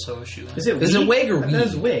is also a shoo-in. Is it Wiig or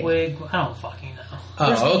Wiig? Wiig? Wiig? I don't fucking know.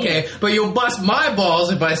 Where's Oh, the okay. But you'll bust my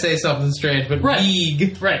balls if I say something strange, but Right.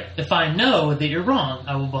 wig. Right. If I know that you're wrong,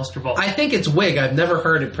 I will bust your balls. I think it's wig. I've never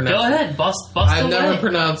heard it pronounced. Go ahead, bust I've away. never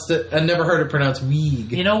pronounced it. I've never heard it pronounced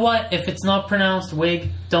wig. You know what? If it's not pronounced wig,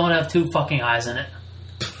 don't have two fucking eyes in it.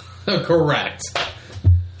 Correct.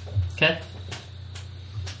 Okay?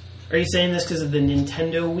 Are you saying this because of the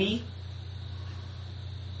Nintendo Wii?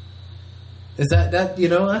 Is that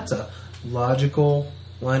that's a logical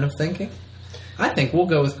line of thinking? I think we'll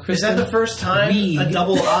go with Is Kristen. that the first time Wii. a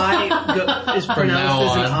double I is now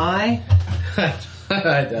pronounced as an on. I?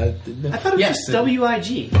 I thought it was Yes, just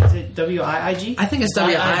W-I-G. Is it W-I-I-G? I think it's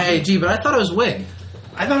W-I-I-G, but I thought it was wig.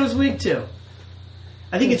 I thought it was wig too.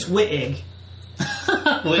 I think it's Wittig.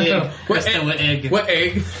 Wig. Kristen Wittig. What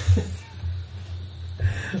egg?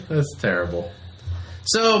 That's terrible.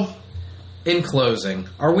 So, in closing,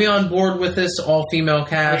 are we on board with this all-female Are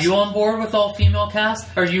cast? you on board with all female cast?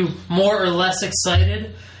 Are you more or less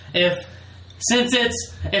excited? If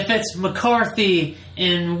it's McCarthy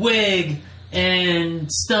and Wig and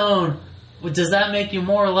Stone, does that make you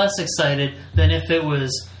more or less excited than if it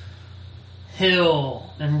was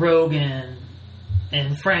Hill and Rogan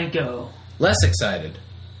and Franco? Less excited.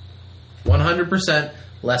 100%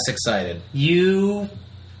 less excited. You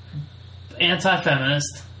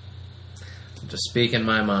anti-feminist. Just speaking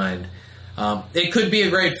my mind. It could be a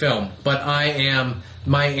great film, but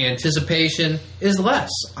my anticipation is less.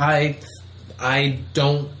 I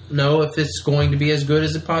don't know if it's going to be as good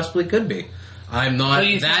as it possibly could be. I'm not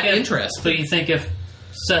that interested. So you think if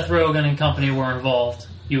Seth Rogen and company were involved,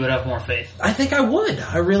 you would have more faith? I think I would.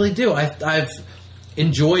 I really do. I've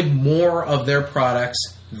enjoyed more of their products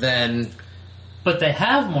than... But they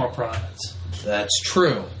have more products. That's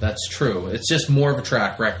true. That's true. It's just more of a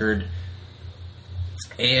track record.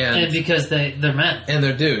 And because they're men. And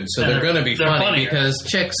they're dudes, so And they're going to be they're funny funnier. because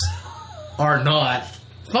chicks are not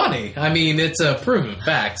funny. I mean, it's a proven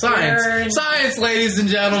fact. Science, ladies and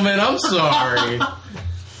gentlemen. I'm sorry.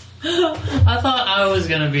 I thought I was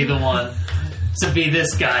going to be the one to be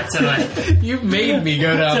this guy tonight. You made me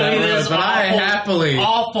go down To that be road, this but I happily...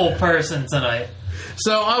 awful person tonight.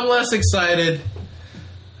 So I'm less excited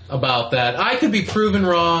about that. I could be proven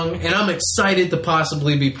wrong, and I'm excited to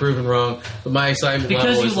possibly be proven wrong, but my excitement Because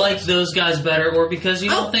level you is like less. those guys better, or because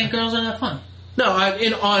you Oh. don't think girls are that fun? No,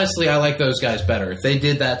 and honestly, I like those guys better. If they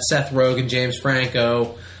did that Seth Rogen, James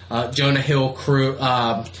Franco, Jonah Hill crew,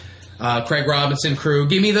 Craig Robinson crew,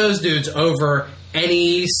 give me those dudes over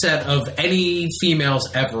any set of any females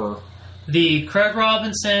ever. The Craig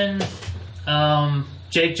Robinson,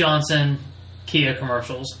 Jake Johnson, Kia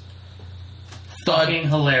commercials. Fucking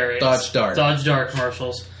hilarious. Dodge Dart. Dodge Dart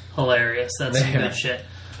commercials. Hilarious. That's some Yeah. good shit.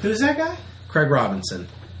 Who's that guy? Craig Robinson.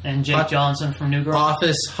 And Jake Johnson from New Girl.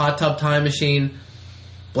 Office, Hot Tub Time Machine,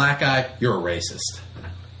 Black Guy, you're a racist.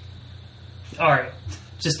 Alright.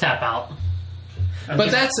 Just tap out. But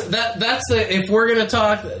that's the, if we're gonna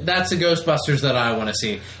talk, that's the Ghostbusters that I want to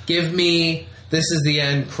see. Give me This Is the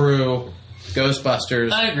End crew,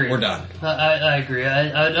 Ghostbusters. I agree. We're done. I agree.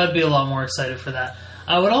 I'd be a lot more excited for that.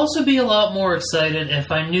 I would also be a lot more excited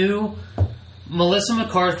if I knew Melissa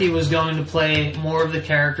McCarthy was going to play more of the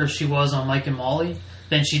character she was on Mike and Molly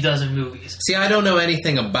than she does in movies. See, I don't know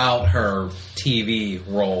anything about her TV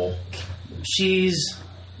role. She's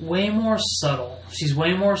way more subtle. She's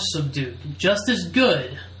way more subdued. Just as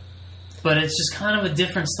good, but it's just kind of a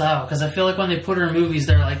different style. Because I feel like when they put her in movies,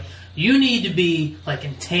 they're like, you need to be like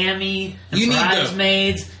in Tammy and You need to-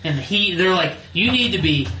 Bridesmaids and the Heat. They're like, you need to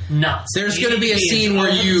be nuts. There's You going to need be a scene over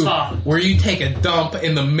where the top. you take a dump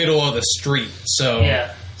in the middle of the street. So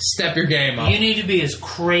Yeah. step your game up. You need to be as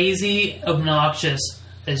crazy obnoxious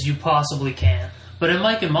as you possibly can. But in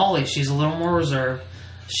Mike and Molly, she's a little more reserved.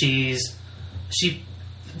 She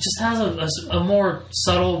just has a more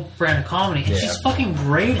subtle brand of comedy, and Yeah. she's fucking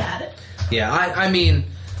great at it. Yeah, I mean,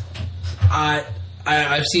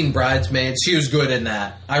 I've seen Bridesmaids. She was good in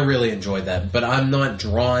that. I really enjoyed that. But I'm not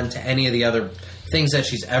drawn to any of the other things that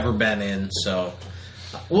she's ever been in. So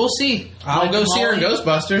we'll see. I'll Mike go and see her in Molly,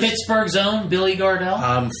 Ghostbusters. Pittsburgh's own Billy Gardell.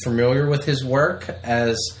 I'm familiar with his work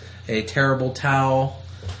as a terrible towel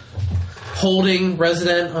holding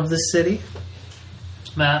resident of the city.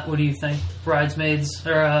 Matt, what do you think? Bridesmaids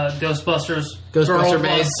or Ghostbusters? Ghostbuster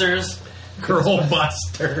maids. Girlbusters?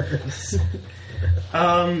 Girlbusters.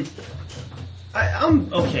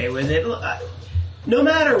 I'm okay with it. No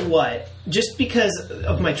matter what, just because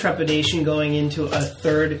of my trepidation going into a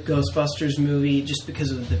third Ghostbusters movie, just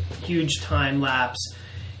because of the huge time lapse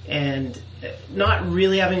and not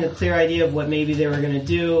really having a clear idea of what maybe they were going to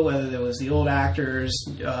do, whether there was the old actors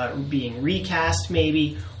being recast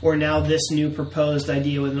maybe, or now this new proposed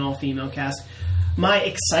idea with an all-female cast, my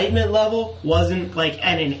excitement level wasn't like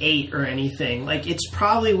at an 8 or anything. Like, it's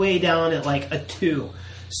probably way down at like a 2.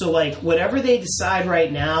 So like whatever they decide right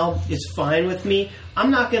now is fine with me.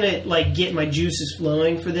 I'm not gonna like get my juices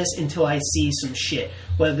flowing for this until I see some shit.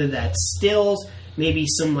 Whether that's stills, maybe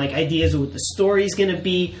some like ideas of what the story's gonna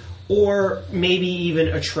be, or maybe even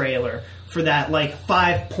a trailer for that like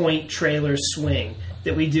 5-point trailer swing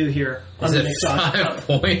that we do here on Is the it Mixoff 5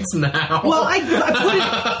 points now? Well,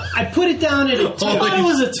 I put it down at a 2. I thought it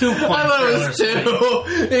was a 2-point. I thought it was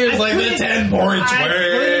 2. It was like the 10 points. I put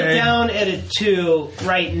it down at a 2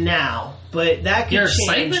 right now, but that could Your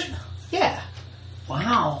change. excitement? Yeah,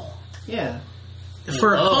 Wow. yeah.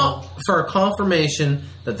 For Whoa. a confirmation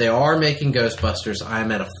that they are making Ghostbusters,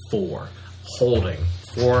 I'm at a 4. Holding.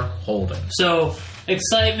 4 holding. So,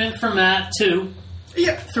 excitement for Matt, 2.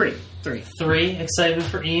 Yeah, 3. 3. Excitement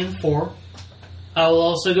for Ian, 4. I will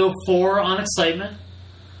also go 4 on excitement.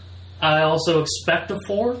 I also expect a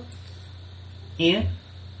 4. Ian?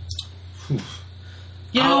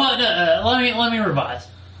 You know what? Let me revise.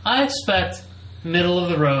 I expect middle of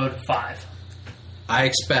the road 5. I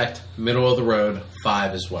expect middle of the road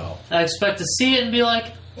 5 as well. I expect to see it and be like,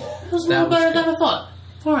 it was a That little was better good. than I thought.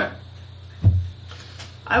 Alright.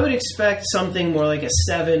 I would expect something more like a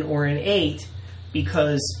 7 or an 8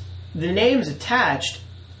 because the names attached,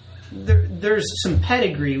 there's some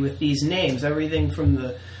pedigree with these names. Everything from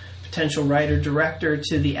the potential writer-director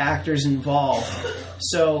to the actors involved.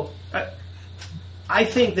 So I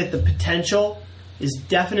think that the potential is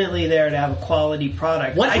definitely there to have a quality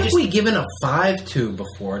product. What have we given a 5 to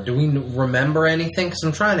before? Do we remember anything? Because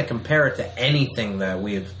I'm trying to compare it to anything that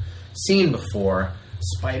we've seen before.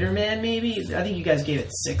 Spider-Man, maybe? I think you guys gave it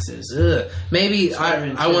 6s. Ugh. Maybe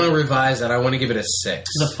Spider-Man I 2. want to revise that. I want to give it a 6.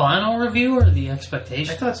 The final review or the I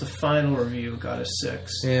expectation? thought the final review got a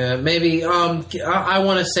 6. Yeah, maybe. I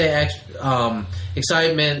want to say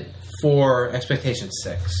excitement for expectation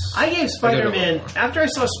 6. I gave Spider-Man, more. after I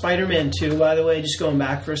saw Spider-Man 2, by the way, just going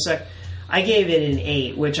back for a sec, I gave it an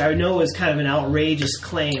 8, which I know is kind of an outrageous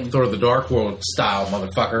claim. Thor the Dark World style,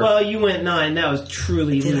 motherfucker. Well, you went 9. That was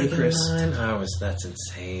truly Did ludicrous. I go 9? That's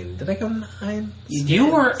insane. Did I go 9?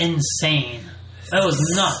 You were insane. That was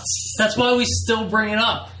nuts. That's why we still bring it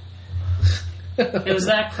up. It was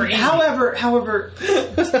that crazy. However,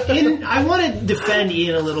 I want to defend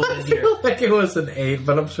Ian a little bit here. Like it was an 8,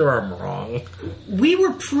 but I'm sure I'm wrong. We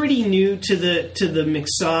were pretty new to the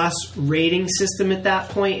McSauce rating system at that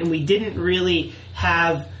point, and we didn't really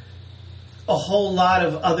have a whole lot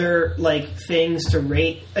of other like things to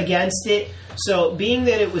rate against it. So, being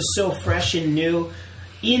that it was so fresh and new,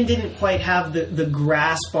 Ian didn't quite have the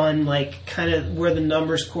grasp on like kind of where the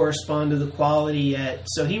numbers correspond to the quality yet.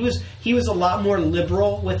 So he was a lot more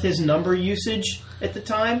liberal with his number usage at the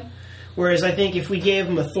time. Whereas I think if we gave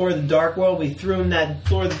him a Thor the Dark World, we threw him that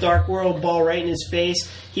Thor the Dark World ball right in his face,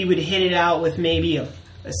 he would hit it out with maybe a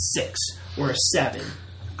 6 or a 7.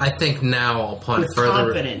 I think now, upon With further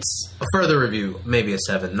confidence. a further review, maybe a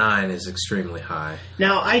 7. 9 is extremely high.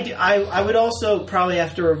 Now, I would also probably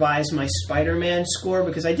have to revise my Spider-Man score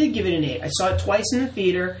because I did give it an 8. I saw it twice in the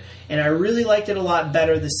theater, and I really liked it a lot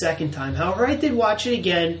better the second time. However, I did watch it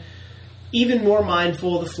again, even more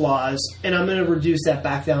mindful of the flaws, and I'm going to reduce that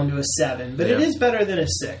back down to a 7. But it Yeah. is better than a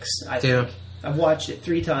 6, I Yeah. think. I've watched it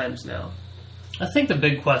 3 times now. I think the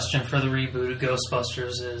big question for the reboot of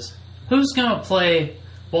Ghostbusters is, who's going to play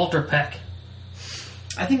Walter Peck?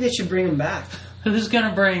 I think they should bring him back. Who's going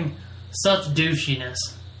to bring such douchiness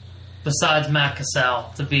besides Matt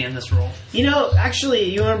Cassell to be in this role? You know, actually,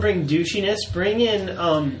 you want to bring douchiness? Bring in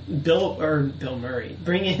Bill Murray.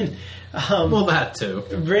 Bring in Well, that too.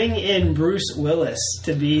 bring in Bruce Willis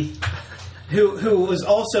to be who was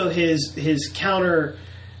also his counter.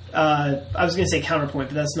 I was going to say counterpoint,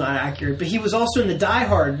 but that's not accurate. But he was also in the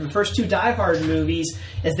the first 2 Die Hard movies,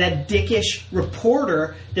 as that dickish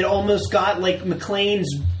reporter that almost got like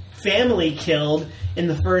McClane's family killed in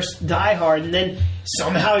the first Die Hard, and then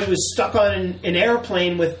somehow he was stuck on an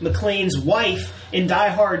airplane with McClane's wife in Die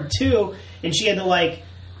Hard 2, and she had to like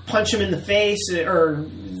punch him in the face or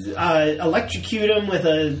electrocute him with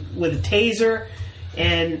a taser,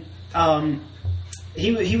 and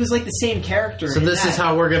he was like the same character. So this is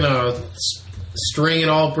how we're gonna string it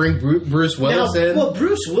all. Bring Bruce Willis in. Well,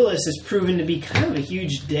 Bruce Willis has proven to be kind of a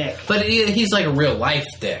huge dick. But he's like a real life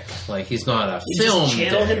dick. Like he's not a He film just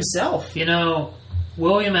channeled dick. himself. You know,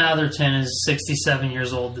 William Atherton is 67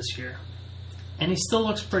 years old this year, and he still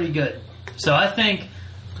looks pretty good. So I think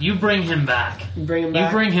you bring him back. Bring him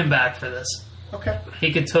back. You bring him back for this. Okay.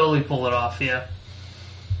 He could totally pull it off, yeah.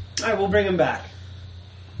 All right, we'll bring him back.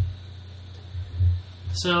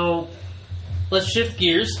 So, let's shift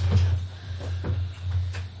gears.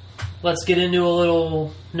 let's get into a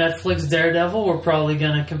little Netflix Daredevil. We're probably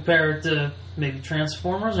going to compare it to maybe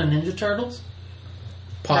Transformers or Ninja Turtles.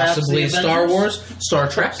 Possibly Perhaps the Star Avengers? Wars, Star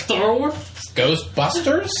Trek, Star Wars?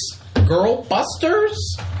 Ghostbusters, Girl Busters.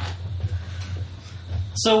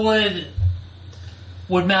 So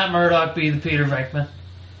would Matt Murdock be the Peter Venkman?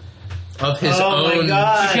 Of his Oh my own.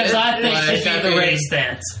 God. Because I think Like, he'd be I the mean- Ray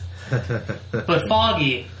Stance. But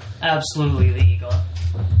Foggy, absolutely the Egon.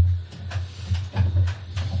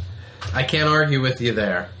 I can't argue with you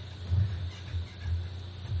there.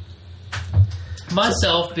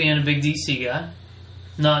 Myself, being a big DC guy,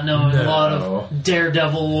 not knowing a lot No. of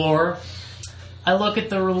Daredevil lore, I look at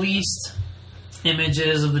the released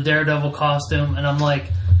images of the Daredevil costume, and I'm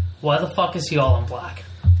like, why the fuck is he all in black?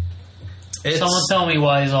 Someone tell me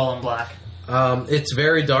why he's all in black. It's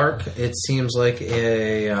very dark. It seems like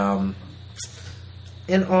an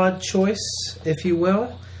odd choice, if you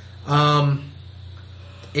will. And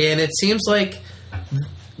it seems like,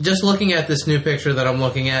 just looking at this new picture that I'm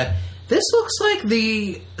looking at, this looks like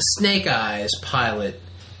the Snake Eyes pilot.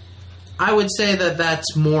 I would say that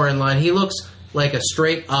that's more in line. He looks like a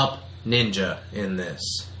straight up ninja in this.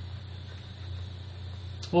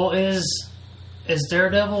 Well, is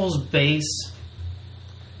Daredevil's base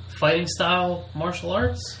fighting style martial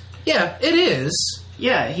arts? Yeah, it is.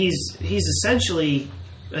 Yeah, he's essentially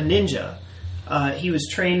a ninja. He was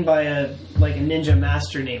trained by a ninja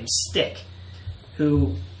master named Stick,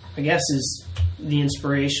 who I guess is the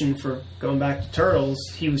inspiration for going back to Turtles.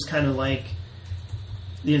 He was kind of like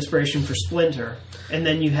the inspiration for Splinter. And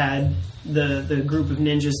then you had the group of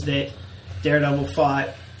ninjas that Daredevil fought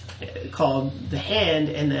called the Hand,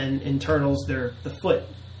 and then in Turtles they're the Foot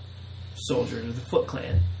Soldiers, or the Foot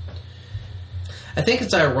Clan. I think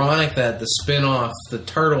it's ironic that the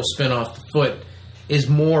Turtle spin-off, The Foot, is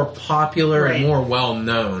more popular and Right. more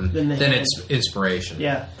well-known Than the than Hand. its inspiration.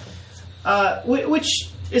 Yeah. Which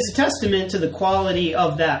is a testament to the quality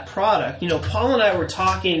of that product. You know, Paul and I were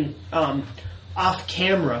talking off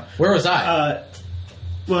camera. Where was I?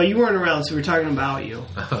 Well, you weren't around, so we were talking about you.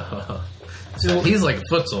 So He's like a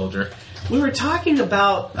foot soldier. we were talking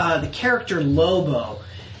about the character Lobo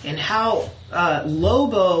and how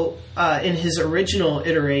Lobo, in his original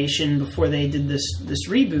iteration before they did this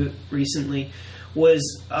reboot recently, was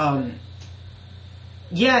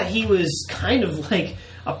he was kind of like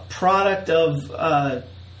a product of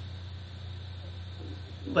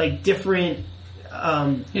different.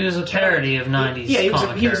 He was a parody of 90s Yeah,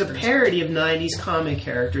 comic he was a characters. parody of 90s comic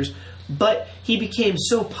characters, but he became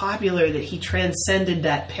so popular that he transcended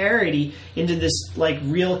that parody into this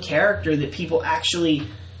real character that people actually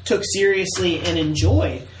took seriously and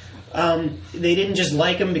enjoyed. They didn't just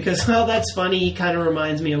like him because, oh, that's funny. He kind of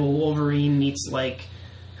reminds me of a Wolverine meets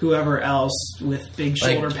whoever else with big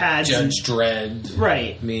shoulder pads. Judge Dredd.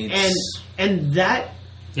 Right. Meets And that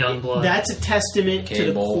Youngblood. that's a testament to the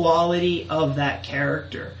Cable. quality of that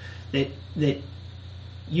character. That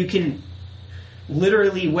you can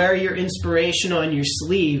literally wear your inspiration on your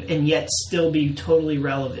sleeve and yet still be totally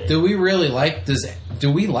relevant. Do we really like?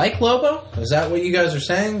 Do we like Lobo? Is that what you guys are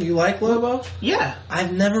saying? You like Lobo? Yeah.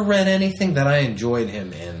 I've never read anything that I enjoyed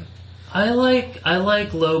him in. I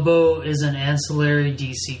like Lobo as an ancillary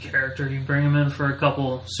DC character. You bring him in for a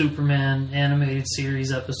couple Superman animated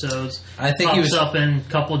series episodes. I think Pops he was up in a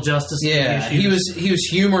couple Justice League Yeah, issues. he was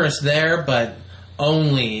humorous there, but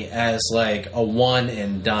only as a one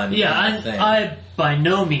and done. Yeah, kind of thing. I by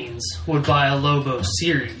no means would buy a Lobo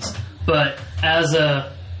series, but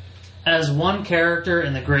as one character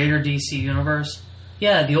in the greater DC universe,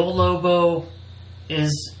 yeah, the old Lobo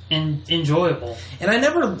is enjoyable. And I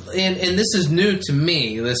never, and this is new to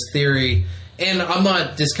me, this theory, and I'm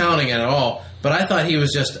not discounting it at all, but I thought he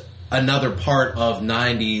was just another part of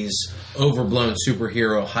 90s overblown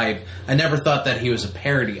superhero hype. I never thought that he was a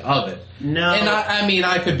parody of it. No. And I mean,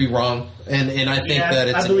 I could be wrong, and I think that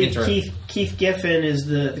it's I believe an Keith Giffen is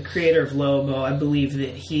the creator of Lobo. I believe that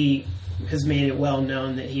he has made it well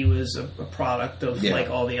known that he was a product of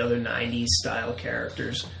all the other 90s style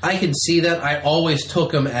characters. I can see that. I always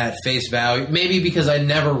took him at face value, maybe because I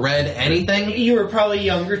never read anything. You were probably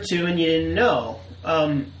younger too and you didn't know.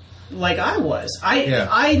 Like I was. Yeah.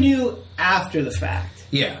 I knew after the fact.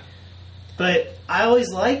 Yeah. But I always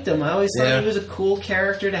liked him. I always thought Yeah. he was a cool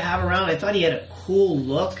character to have around. I thought he had a cool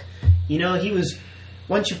look. You know, he was...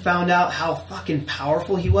 Once you found out how fucking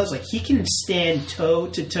powerful he was, he can stand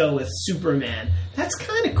toe-to-toe with Superman. That's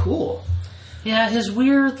kind of cool. Yeah, his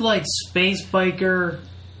weird space biker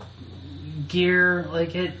gear,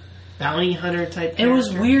 Bounty hunter type it was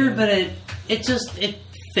character. weird, but it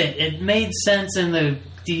fit. It made sense in the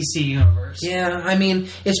DC universe. Yeah, I mean,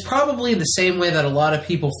 it's probably the same way that a lot of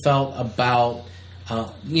people felt about,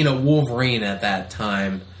 Wolverine at that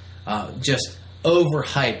time. Just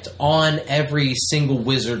overhyped on every single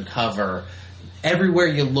Wizard cover. Everywhere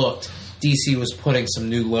you looked, DC was putting some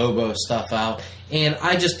new Lobo stuff out. And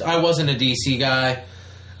I wasn't a DC guy.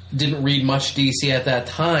 Didn't read much DC at that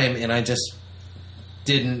time, and I just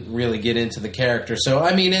didn't really get into the character. So,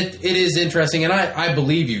 I mean, it is interesting, and I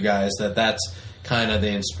believe you guys that that's kind of the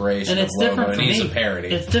inspiration And it's of Lobo, different for and he's me. a parody.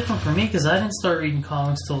 It's different for me because I didn't start reading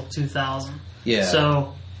comics till 2000. Yeah.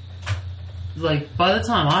 So, like, by the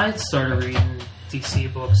time I started reading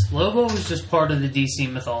DC books, Lobo was just part of the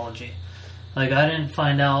DC mythology. Like, I didn't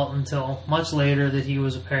find out until much later that he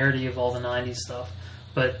was a parody of all the 90s stuff.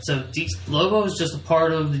 But, so, Lobo is just a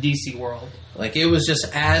part of the DC world. Like, it was just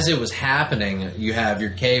as it was happening, you have your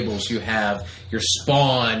Cables, you have your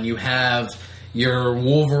Spawn, you have your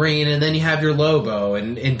Wolverine, and then you have your Lobo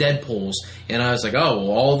and Deadpools. And I was like, oh,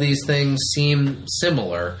 well, all these things seem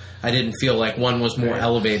similar. I didn't feel like one was more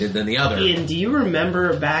elevated than the other. Ian, do you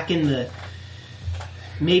remember back in the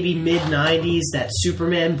maybe mid-90s that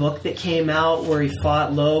Superman book that came out where he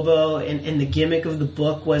fought Lobo, and the gimmick of the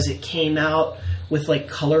book was it came out with like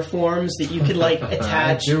color forms that you could like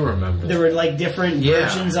attach. I do remember. There were like different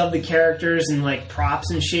versions of the characters and like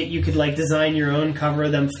props and shit. You could like design your own cover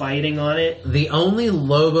of them fighting on it. The only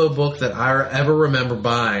Lobo book that I ever remember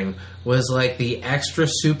buying was like the extra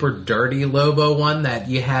super dirty Lobo one that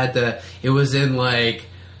you had to. It was in like.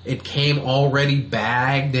 It came already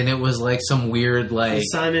bagged, and it was like some weird like The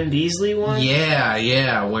Simon Beasley one.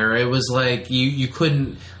 Yeah, where it was like you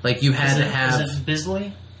couldn't like you had to have. Is it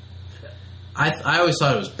Bisley? I always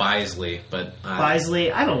thought it was Bisley, but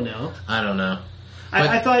Bisley, I don't know. I don't know.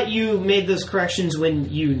 I thought you made those corrections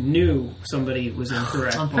when you knew somebody was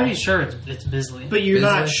incorrect. I'm pretty sure it's Bisley. But you're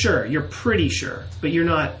not Bisley? sure. You're pretty sure, but you're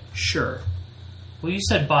not sure. Well, you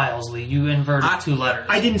said Bilesley. You inverted 2 letters.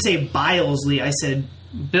 I didn't say Bilesley. I said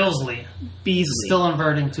Billsley. Beasley. Still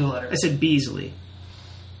inverting 2 letters. I said Beasley.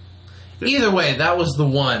 Either way, that was the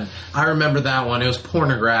one. I remember that one. It was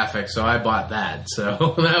pornographic, so I bought that.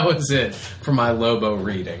 So that was it for my Lobo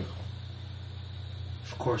reading.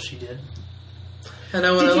 Of course you did. I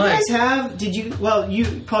know what Did I you like. guys have? Did you? Well,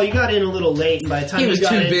 Paul, you got in a little late, and by the time He was you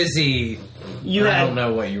got too in, busy. I don't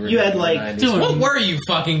know what you were you doing had, in the like, 90s. What were you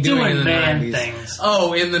fucking doing in the man 90s? things.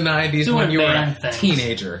 Oh, in the 90s when Doing you were a man things.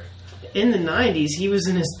 teenager. In the 90s, he was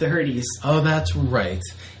in his 30s. Oh, that's right.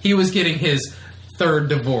 He was getting his 3rd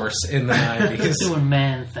divorce in the 90s. Doing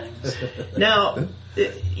man things. Now,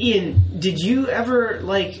 Ian, did you ever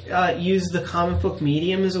use the comic book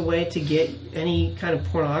medium as a way to get any kind of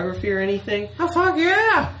pornography or anything? Oh, fuck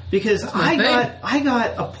yeah. Because my I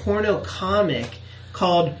got a porno comic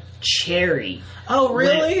called Cherry. Oh,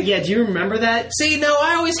 really? Yeah, do you remember that? See, no,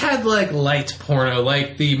 I always had, like, light porno,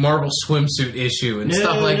 like the Marvel swimsuit issue and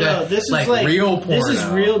stuff like that. This is like This real porno. is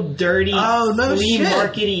real dirty, flea shit.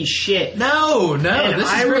 markety shit. No, And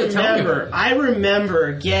this is great. Tell me about it. I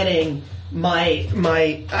remember getting I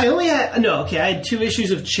had 2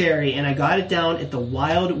 issues of Cherry, and I got it down at the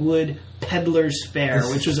Wildwood Peddlers Fair,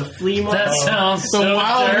 which was a flea market. That sounds The so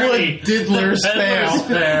Wildwood dirty. Diddlers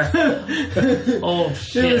Fair. Oh,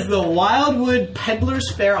 shit. It was the Wildwood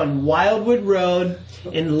Peddlers Fair on Wildwood Road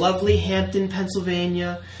in lovely Hampton,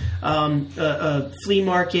 Pennsylvania. A flea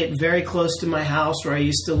market very close to my house where I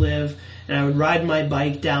used to live. And I would ride my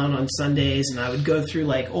bike down on Sundays, and I would go through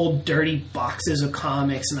like old dirty boxes of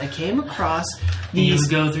comics, and I came across You these.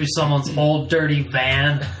 would go through someone's old dirty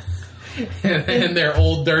van, And their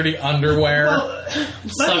old dirty underwear. Well,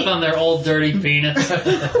 suck on their old dirty penis.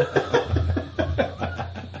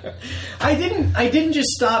 I didn't just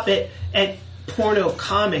stop at porno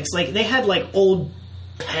comics. Like they had like old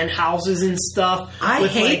penthouses and stuff. I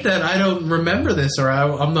with, hate like, that I don't remember this, or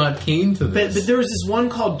I'm not keen to this. But there was this one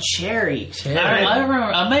called Cherry. I remember.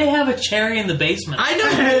 I may have a cherry in the basement. I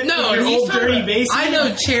know. No, Your he's old talking dirty about- basement? I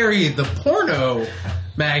know Cherry, the porno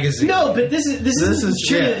magazine. No, but this is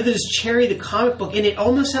Cherry. yeah. This is Cherry the comic book, and it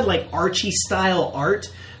almost had like Archie style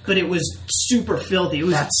art, but it was super filthy. It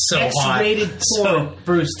was That's so hot. X-rated porn. So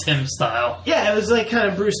Bruce Timm style. Yeah, it was like kind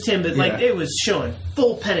of Bruce Timm, but like Yeah. it was showing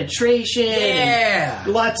full penetration. Yeah.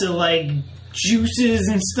 And lots of like juices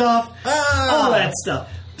and stuff. Ah. All that stuff.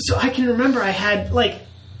 So I can remember I had like,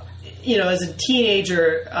 you know, as a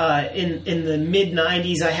teenager in the mid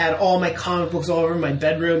 '90s, I had all my comic books all over my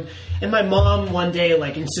bedroom. And my mom one day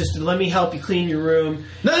like insisted, "Let me help you clean your room."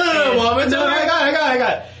 No, And- Mom, it's no, okay. I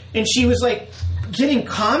got it. And she was like getting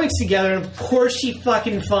comics together, and of course she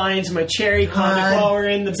fucking finds my Cherry comic God while we're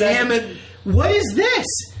in the damn bed. it. What is this?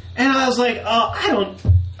 And I was like, I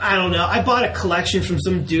I don't know. I bought a collection from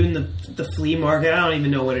some dude in the flea market. I don't even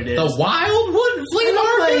know what it is. The Wildwood flea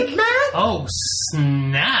market, like- Matt? Oh,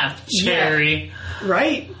 snap, Cherry.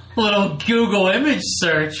 Right? Little Google image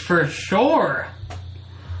search for sure.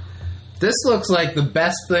 This looks like the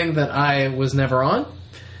best thing that I was never on.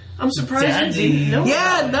 I'm surprised Daddy. you didn't know.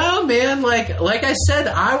 Yeah, about it. no, man. Like I said,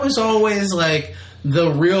 I was always like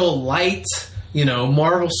the real light,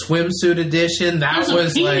 Marvel swimsuit edition. That There's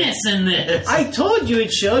was a like, penis in this. I told you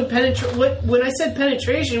it showed penetration. What when I said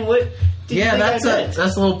penetration? What did you think that's I meant? a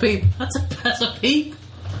little peep. That's a peep.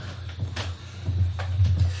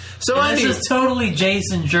 So And this is totally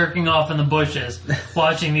Jason jerking off in the bushes,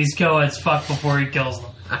 watching these co-eds fuck before he kills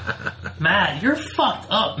them. Matt, you're fucked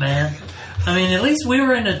up, man. I mean, at least we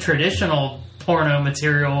were into traditional porno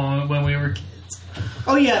material when we were kids.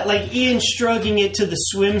 Oh yeah, like Ian struggling it to the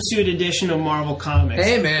swimsuit edition of Marvel Comics.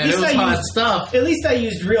 hey, man, At it least was I hot used- stuff. At least I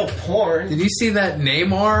used real porn. Did you see that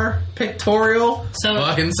Neymar pictorial? So,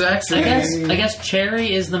 Fucking sexy. I guess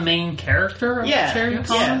Cherry is the main character of Yeah, Cherry yeah.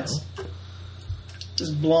 Comics. This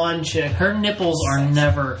blonde chick. Her nipples are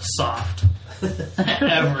never soft.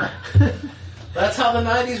 Ever. That's how the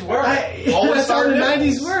 90s were. Always That's how the started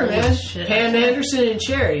 90s were, man. shit. Pam Anderson and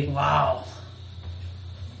Cherry. Wow.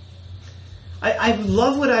 I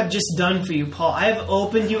love what I've just done for you, Paul. I've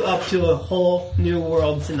opened you up to a whole new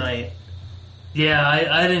world tonight. Yeah,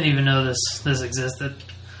 I didn't even know this existed.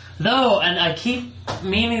 Though, and I keep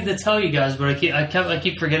meaning to tell you guys, but I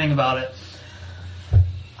keep forgetting about it.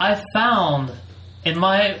 I found in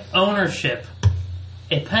my ownership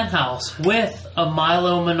a penthouse with a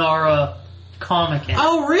Milo Manara comic in it.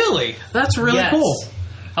 Oh, really? That's really Yes. cool.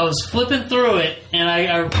 I was flipping through it, and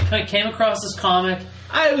I came across this comic.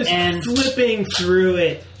 I was And- flipping through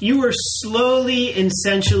it. You were slowly and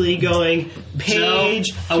sensually going page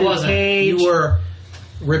No, I through wasn't. page. You were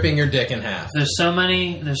ripping your dick in half. There's so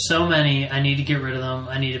many. I need to get rid of them.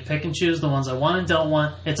 I need to pick and choose the ones I want and don't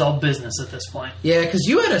want. It's all business at this point. Yeah, because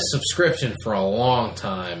you had a subscription for a long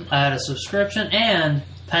time I had a subscription, and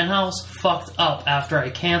Penthouse fucked up after I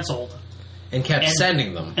canceled, and kept And-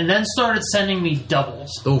 sending them. and then started sending me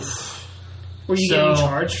doubles. Oof. Were you So- getting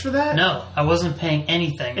charged for that? No, I wasn't paying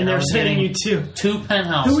anything, And they I were was sending getting you two. 2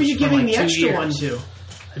 Penthouses. Who were you for giving like the 2 extra years. one to?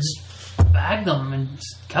 I just bagged them and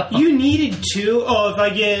just kept them. You needed two. Oh, if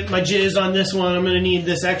I get my jizz on this one, I'm going to need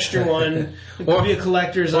this extra one. It could be a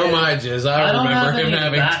collector's Or item. my jizz. I I don't have remember him any of the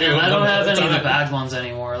having bag- two. I don't of them have all any of the time. bagged ones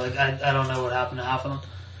anymore. Like I don't know what happened to half of them.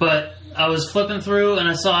 But I was flipping through and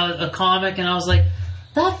I saw a comic and I was like,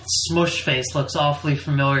 that smush face looks awfully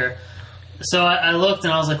familiar. So I looked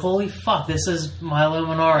and I was like, holy fuck, this is Milo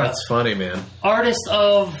Manara. That's funny, man. Artist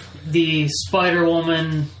of the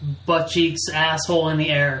Spider-Woman butt cheeks asshole in the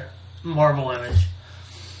air Marvel image.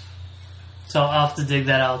 So I'll have to dig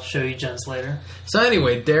that out, show you gents later. So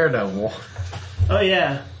anyway, Daredevil. Oh,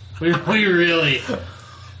 yeah. We really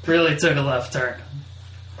took a left turn.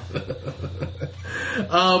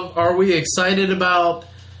 Are we excited about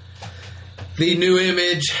the new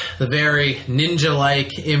image, the very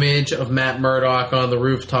ninja-like image of Matt Murdock on the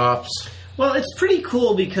rooftops? Well, it's pretty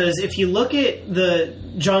cool because if you look at the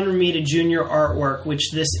John Romita Jr. artwork,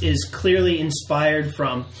 which this is clearly inspired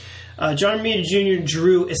from, John Romita Jr.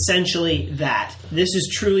 drew essentially that. This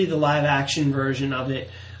is truly the live-action version of it.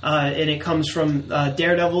 And it comes from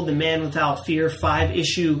Daredevil, The Man Without Fear,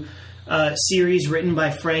 5-issue series written by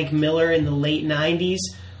Frank Miller in the late 90s.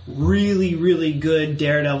 Really, really good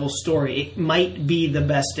Daredevil story. It might be the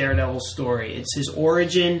best Daredevil story. It's his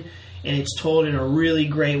origin, and it's told in a really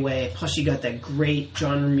great way. Plus, you got that great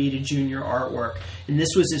John Romita Jr. artwork. And this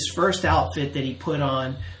was his first outfit that he put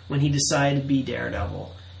on when he decided to be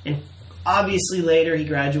Daredevil. And obviously, later he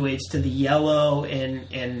graduates to the yellow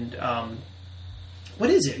and what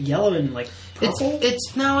is it? Yellow and like purple? It's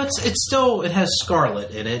still, it has scarlet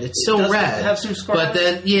in it. It's still Does it red. have some scarlet? But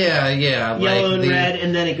then, yeah. Yellow like and the, red,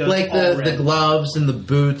 and then it goes like all the red. gloves and the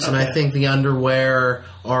boots, and I Okay. think the underwear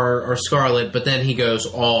are scarlet. But then he goes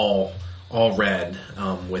all red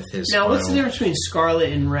with his. Now, what's the final- difference between scarlet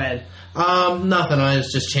and red? Nothing. I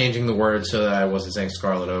was just changing the word so that I wasn't saying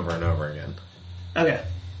scarlet over and over again. Okay.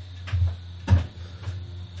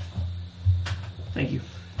 Thank you.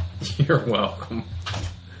 You're welcome.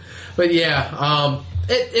 But yeah,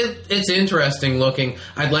 it's interesting looking.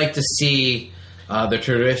 I'd like to see the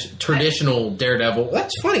traditional Daredevil.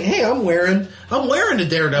 That's funny. Hey, I'm wearing a You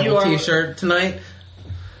Daredevil are- T-shirt tonight.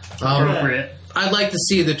 Appropriate. I'd like to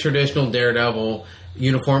see the traditional Daredevil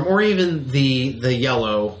uniform, or even the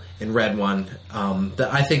yellow and red one.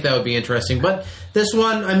 I think that would be interesting. But this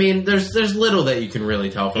one, I mean, there's little that you can really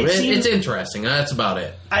tell from it. It's interesting. That's about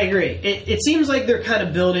it. I agree. It seems like they're kind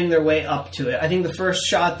of building their way up to it. I think the first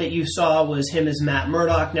shot that you saw was him as Matt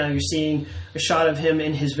Murdock. Now you're seeing a shot of him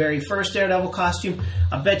in his very first Daredevil costume.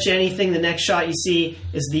 I bet you anything the next shot you see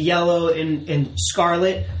is the yellow and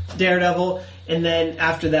scarlet Daredevil. And then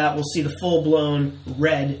after that, we'll see the full-blown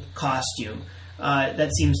red costume.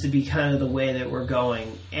 That seems to be kind of the way that we're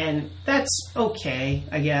going. And that's okay,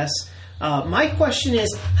 I guess. My question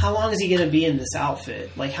is, how long is he going to be in this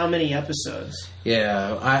outfit? Like, how many episodes?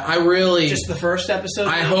 Yeah, I really... Just the first episode?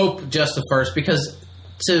 I hope just the first, because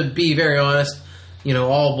to be very honest,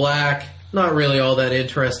 all black, not really all that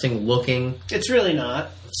interesting looking. It's really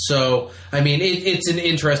not. So, I mean, it's an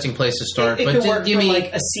interesting place to start. It but could work give for, me,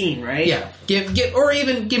 like, a scene, right? Yeah, or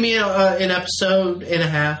even give me an episode and a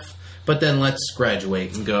half, but then let's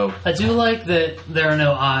graduate and go. I do like that there are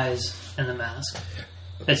no eyes in the mask.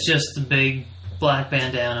 It's just a big black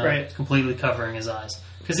bandana completely covering his eyes.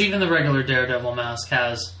 Because even the regular Daredevil mask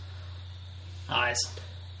has eyes.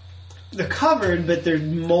 They're covered, but they're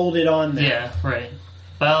molded on there. Yeah, right.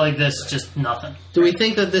 But I like this, just nothing. Do we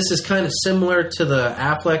think that this is kind of similar to the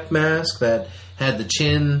Affleck mask that had the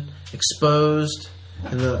chin exposed?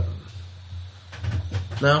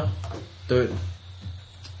 No?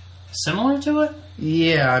 Similar to it?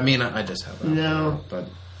 Yeah, I mean, I just have that. No. But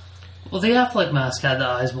Well, the Affleck mask had the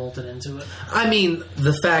eyes molded into it. I mean,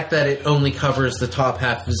 the fact that it only covers the top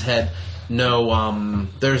half of his head. No,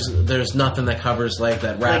 there's nothing that covers like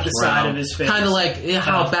that wraps like the around. side of his face. Kind of like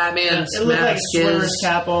how Batman's it looked like mask a swimmer's is.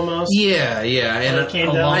 cap almost. Yeah, and it came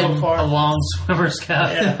down a little far. A long swimmer's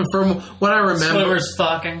cap. Yeah. From what I remember, Swimmer's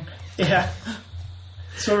stocking. Yeah.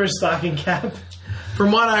 Swimmer's stocking cap.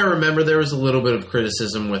 From what I remember, there was a little bit of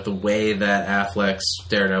criticism with the way that Affleck's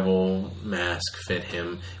Daredevil mask fit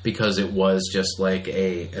him, because it was just like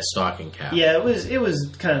a stocking cap. Yeah, it was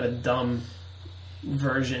kind of a dumb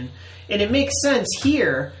version. And it makes sense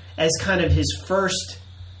here as kind of his first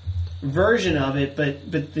version of it,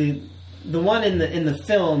 but the one in the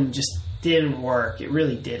film just didn't work. It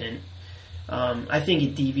really didn't. I think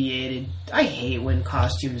it deviated. I hate when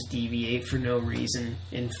costumes deviate for no reason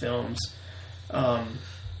in films.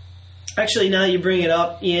 Actually, now you bring it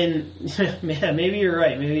up, Ian, man, maybe you're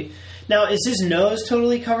right. Maybe now, is his nose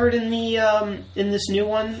totally covered in the in this new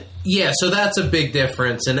one? Yeah, so that's a big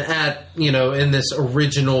difference. And in this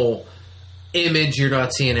original image, you're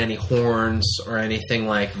not seeing any horns or anything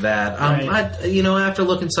like that. Right. After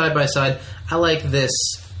looking side by side, I like this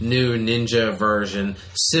new ninja version,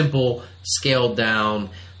 simple, scaled down.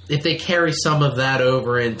 If they carry some of that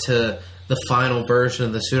over into the final version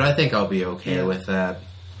of the suit, I think I'll be okay with that.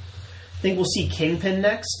 Think we'll see Kingpin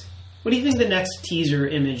next? What do you think the next teaser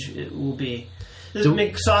image will be?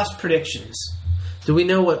 Make soft predictions. Do we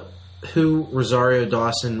know who Rosario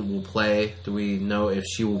Dawson will play? Do we know if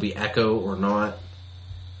she will be Echo or not?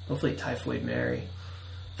 Hopefully Typhoid Mary.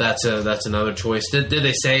 That's another choice. Did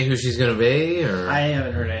they say who she's going to be? Or? I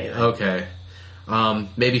haven't heard anything. Okay.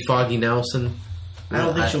 Maybe Foggy Nelson. I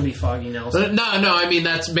don't think she'll be Foggy Nelson. No. I mean,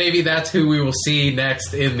 that's who we will see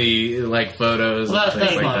next in the photos. Well, that's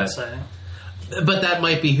like what I'm that. saying. But that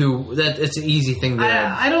might be who. That it's an easy thing to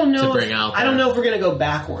I don't know. to bring out. I don't know if we're going to go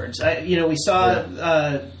backwards. We saw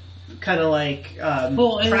kind of like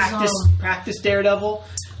practice Daredevil.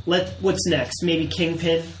 What's next? Maybe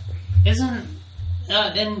Kingpin. Isn't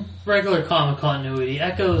in regular comic continuity,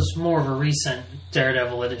 Echo's more of a recent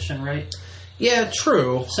Daredevil edition, right? Yeah,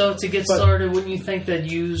 true. So to get started, wouldn't you think they'd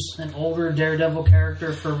use an older Daredevil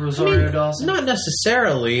character for Rosario Dawson? Not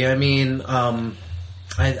necessarily. I mean,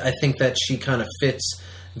 I think that she kind of fits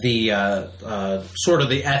the sort of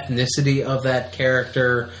the ethnicity of that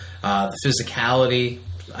character, the physicality.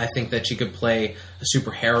 I think that she could play a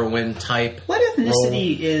superheroine type. What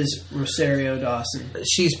ethnicity is Rosario Dawson?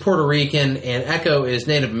 She's Puerto Rican, and Echo is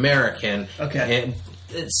Native American. Okay. And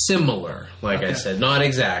it's similar, like I said. Not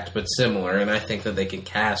exact, but similar. And I think that they can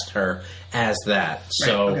cast her as that.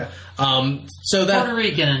 So, so that Puerto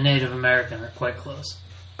Rican and Native American are quite close.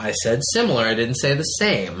 I said similar. I didn't say the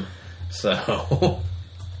same. So,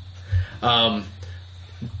 I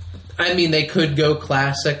mean, they could go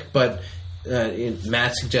classic, but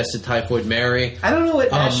Matt suggested Typhoid Mary. I don't know what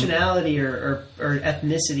nationality or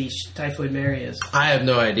ethnicity Typhoid Mary is. I have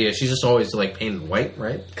no idea. She's just always like painted white,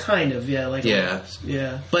 right? Kind of, yeah.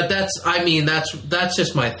 Yeah. But that's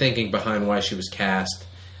just my thinking behind why she was cast,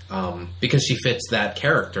 because she fits that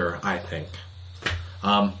character, I think.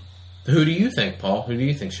 Who do you think, Paul? Who do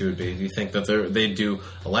you think she would be? Do you think that they'd do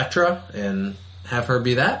Elektra and have her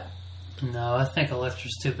be that? No, I think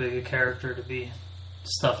Elektra's too big a character to be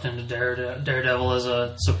stuffed into Daredevil as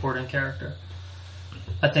a supporting character.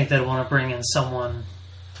 I think they'd want to bring in someone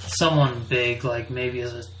big, like maybe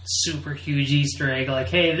as a super huge Easter egg, like,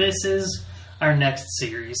 hey, this is our next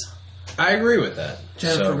series. I agree with that.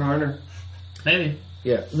 Jennifer Garner. Maybe.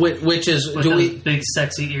 Yeah, which is With those big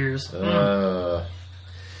sexy ears. But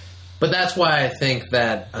that's why I think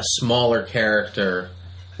that a smaller character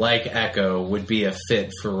like Echo would be a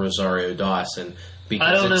fit for Rosario Dawson,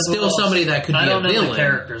 because it's still somebody that could be a villain. I don't know the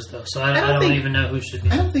characters though, so I don't even know who should be.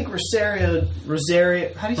 I don't think Rosario.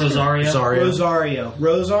 How do you say Rosario?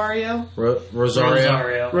 Rosario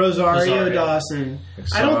Dawson.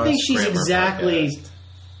 I don't think she's exactly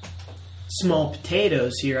small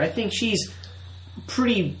potatoes here. I think she's a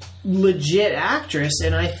pretty legit actress,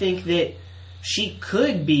 and I think that she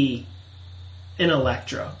could be an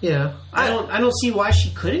Elektra. Yeah. I don't see why she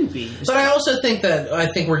couldn't be. But I also think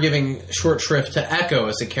we're giving short shrift to Echo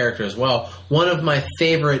as a character as well. One of my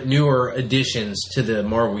favorite newer additions to the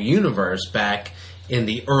Marvel Universe back in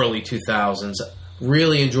the early 2000s.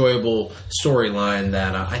 Really enjoyable storyline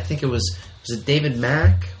that I think it was it David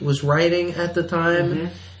Mack was writing at the time.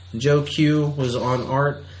 Mm-hmm. Joe Q was on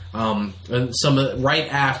art. And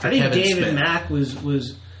right after Kevin Smith. I think David Mack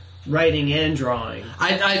was writing and drawing.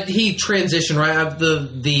 He transitioned right up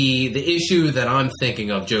the issue that I'm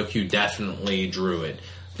thinking of. Joe Q definitely drew it.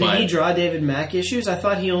 Did he draw David Mack issues? I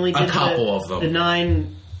thought he only did a couple of them. The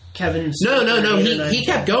 9 Kevin Smith. No. He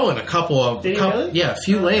kept going a couple of. Did he really? Yeah, a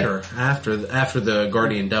few later after the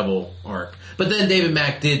Guardian Devil arc. But then David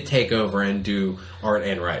Mack did take over and do art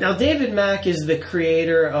and writing. Now David Mack is the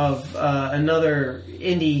creator of another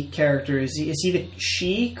indie character. Is he the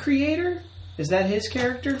She creator? Is that his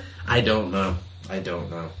character? I don't know.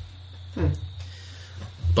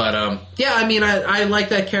 But, yeah, I mean, I like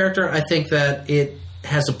that character. I think that it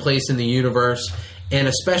has a place in the universe, and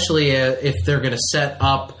especially if they're going to set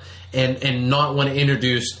up and not want to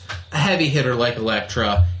introduce a heavy hitter like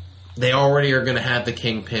Elektra. They already are going to have the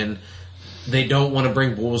Kingpin. They don't want to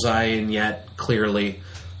bring Bullseye in yet, clearly.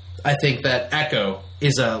 I think that Echo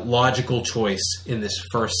is a logical choice in this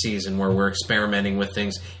first season where we're experimenting with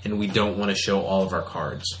things and we don't want to show all of our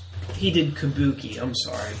cards. He did Kabuki. I'm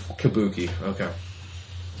sorry. Kabuki. Okay.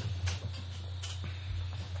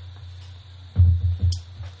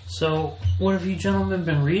 So, what have you gentlemen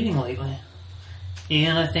been reading lately?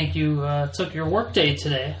 Ian, I think you took your work day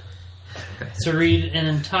today to read an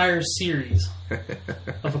entire series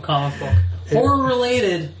of a comic book.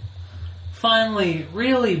 Horror-related, finally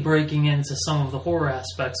really breaking into some of the horror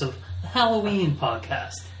aspects of the Halloween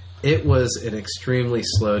podcast. It was an extremely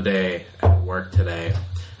slow day at work today.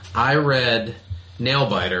 I read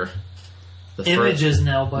Nailbiter. Image's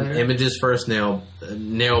Nailbiter. Image's first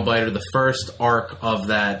Nailbiter, the first arc of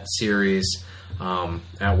that series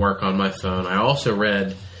at work on my phone. I also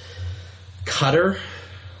read Cutter,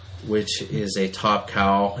 which is a Top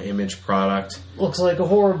Cow Image product. Looks like a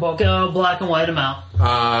horror book. Black and white amount.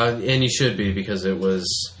 And you should be, because it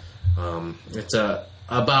was it's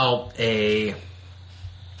about a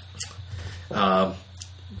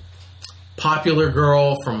popular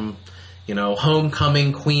girl from,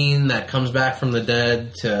 homecoming queen that comes back from the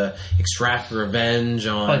dead to extract revenge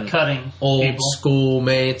on by cutting old people.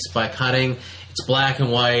 schoolmates by cutting. It's black and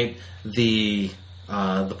white. The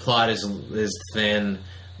plot is thin.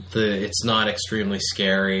 It's not extremely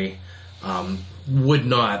scary. Would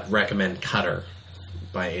not recommend Cutter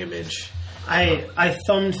by Image. I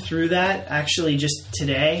thumbed through that actually just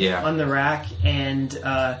today on the rack, and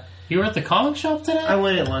you were at the comic shop today? I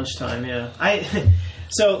went at lunchtime. Yeah,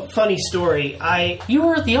 So, funny story. You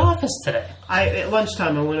were at the office today. At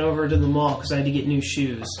lunchtime, I went over to the mall because I had to get new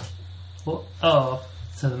shoes. Well,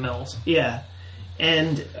 to the mills. Yeah,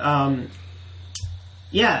 and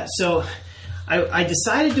so I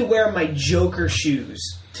decided to wear my Joker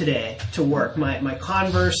shoes today to work. My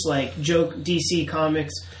Converse, DC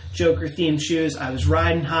Comics Joker themed shoes. I was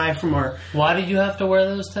riding high from our. Why did you have to wear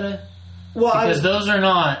those today? Well, because those are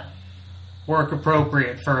not work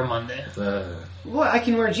appropriate for a Monday. Well, I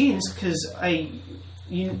can wear jeans because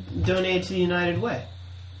you donated to the United Way,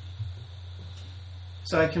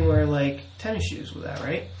 so I can wear tennis shoes with that,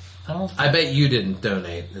 right? I bet you didn't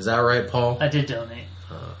donate. Is that right, Paul? I did donate.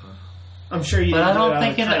 I'm sure you. But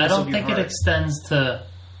I don't think it extends to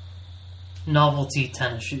novelty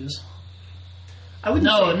tennis shoes.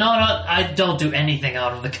 I don't do anything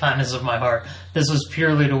out of the kindness of my heart. This was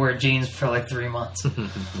purely to wear jeans for 3 months.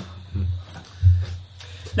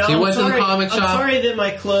 Now, so you went to the comic shop? I'm sorry that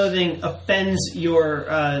my clothing offends your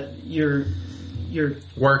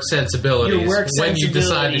work sensibilities when you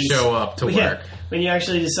decide to show up to work. when you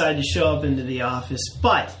actually decide to show up into the office.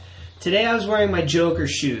 But today I was wearing my Joker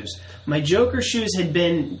shoes. My Joker shoes had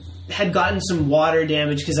gotten some water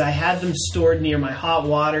damage because I had them stored near my hot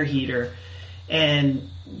water heater, and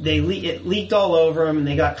it leaked all over them, and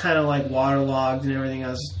they got kind of like waterlogged and everything. I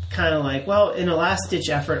was kind of like, well, in a last-ditch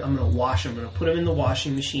effort, I'm going to wash them. I'm going to put them in the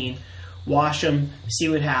washing machine, wash them, see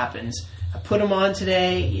what happens. I put them on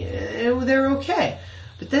today, they're okay.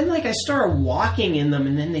 But then, like, I started walking in them,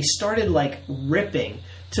 and then they started, like, ripping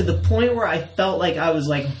to the point where I felt like I was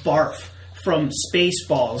like Barf from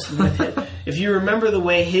Spaceballs. If you remember the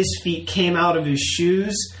way his feet came out of his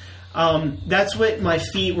shoes, that's what my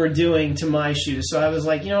feet were doing to my shoes. So I was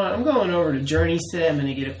like, you know what, I'm going over to Journeys today. I'm going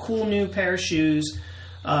to get a cool new pair of shoes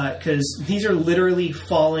because these are literally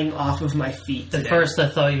falling off of my feet today. At first, I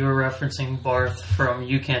thought you were referencing Barth from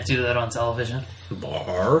You Can't Do That on Television.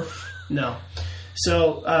 Barf? No.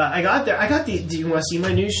 So I got there. Do you want to see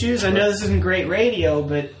my new shoes? I know this isn't great radio,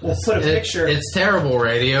 but we'll put a picture. It's terrible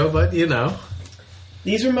radio, but you know.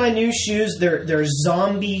 These are my new shoes. They're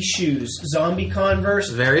zombie shoes, zombie Converse.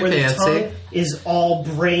 Very where fancy. The tongue is all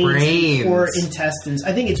brains or intestines.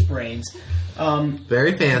 I think it's brains.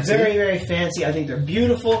 Very fancy. Very, very fancy. I think they're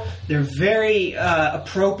beautiful. They're very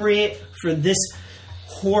appropriate for this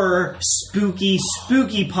horror, spooky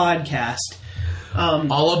podcast.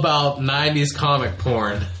 All about 90s comic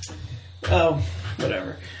porn. Oh,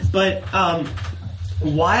 whatever. But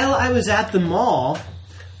while I was at the mall,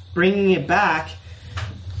 bringing it back,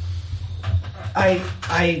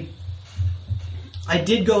 I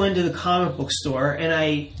did go into the comic book store, and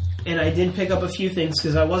I did pick up a few things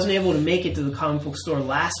because I wasn't able to make it to the comic book store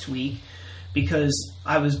last week because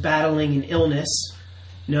I was battling an illness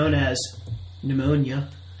known as pneumonia.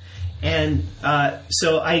 And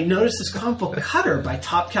so I noticed this comic book Cutter by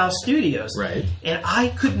Top Cow Studios. Right. And I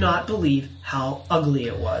could not believe how ugly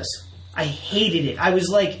it was. I hated it. I was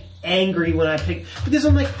like angry when I picked... Because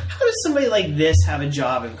I'm like, how does somebody like this have a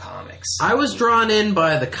job in comics? I was drawn in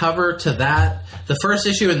by the cover to that. The first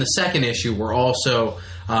issue and the second issue were also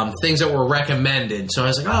things that were recommended. So I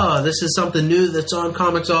was like, oh, this is something new that's on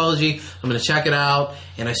Comixology. I'm going to check it out.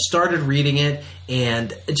 And I started reading it,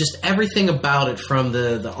 and just everything about it, from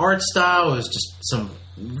the art style, it was just some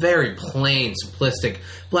very plain, simplistic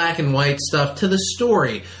black and white stuff, to the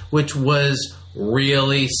story, which was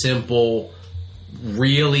really simple,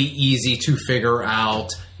 really easy to figure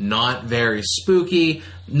out, not very spooky,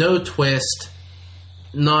 no twist,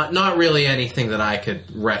 not really anything that I could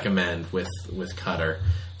recommend with Cutter.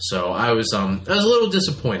 So I was a little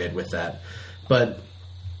disappointed with that. But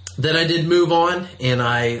then I did move on, and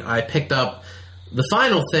I picked up the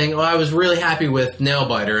final thing. Well, I was really happy with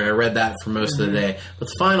Nailbiter, and I read that for most of the day. But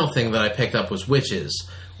the final thing that I picked up was Witches,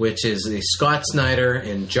 which is a Scott Snyder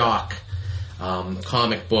and Jock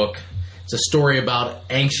comic book. It's a story about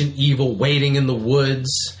ancient evil waiting in the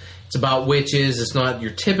woods. It's about witches. It's not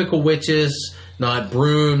your typical witches, not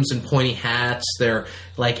brooms and pointy hats. They're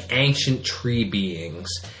like ancient tree beings,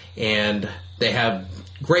 and they have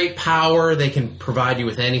great power. They can provide you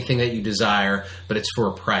with anything that you desire, but it's for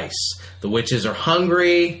a price. The witches are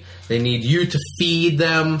hungry. They need you to feed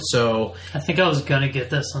them. So I think I was going to get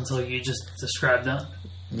this until you just described that.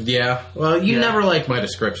 Yeah. Well, you never like my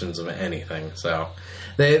descriptions of anything, so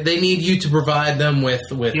they need you to provide them with...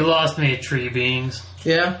 You lost me at tree beings.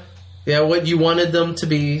 Yeah. Yeah, what you wanted them to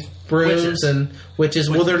be, brooms Witches. and witches.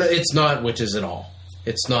 Well, it's not witches at all.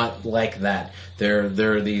 It's not like that.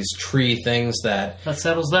 They're these tree things that... That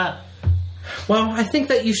settles that. Well, I think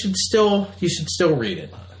that you should still read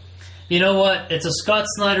it. You know what? It's a Scott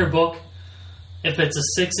Snyder book. If it's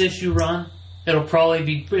a 6-issue run, it'll probably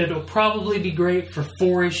be great for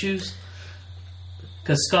 4 issues.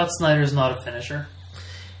 Because Scott Snyder's not a finisher.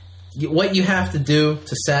 What you have to do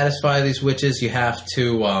to satisfy these witches, you have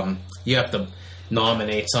to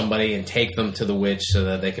nominate somebody and take them to the witch so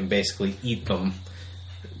that they can basically eat them.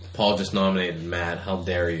 Paul just nominated Matt. How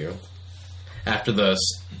dare you? After the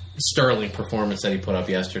sterling performance that he put up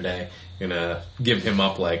yesterday, you're gonna give him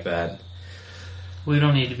up like that. We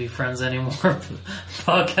don't need to be friends anymore.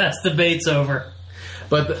 Podcast debate's over.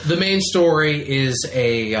 But the main story is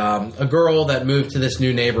a girl that moved to this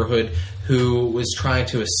new neighborhood who was trying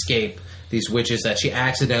to escape these witches that she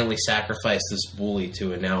accidentally sacrificed this bully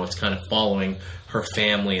to, and now it's kind of following her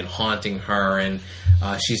family and haunting her. And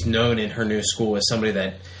she's known in her new school as somebody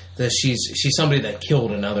that she's somebody that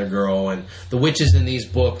killed another girl. And the witches in these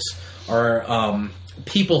books are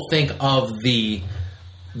people think of the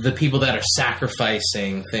people that are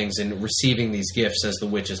sacrificing things and receiving these gifts as the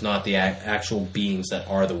witches, not the actual beings that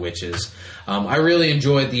are the witches. I really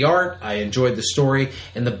enjoyed the art. I enjoyed the story.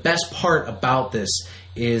 And the best part about this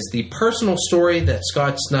is the personal story that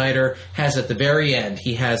Scott Snyder has at the very end.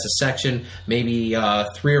 He has a section, maybe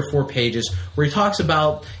 3 or 4 pages, where he talks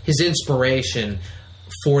about his inspiration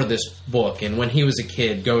for this book and when he was a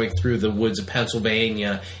kid going through the woods of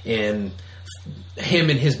Pennsylvania, and him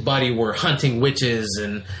and his buddy were hunting witches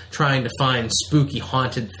and trying to find spooky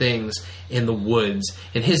haunted things in the woods,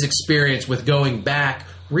 and his experience with going back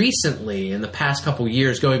recently in the past couple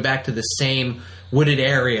years, going back to the same wooded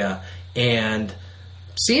area and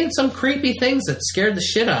seeing some creepy things that scared the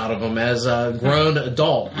shit out of him as a grown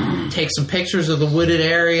adult. Take some pictures of the wooded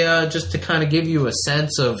area just to kind of give you a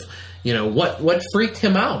sense of, you know, what freaked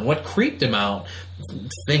him out, what creeped him out,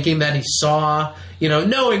 thinking that he saw, you know,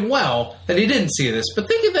 knowing well that he didn't see this, but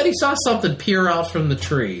thinking that he saw something peer out from the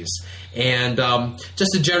trees. And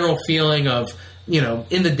just a general feeling of, you know,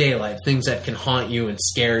 in the daylight, things that can haunt you and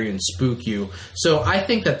scare you and spook you. So I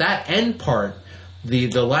think that end part, the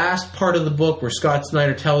last part of the book where Scott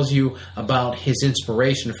Snyder tells you about his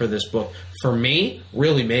inspiration for this book, for me,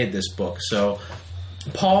 really made this book. So,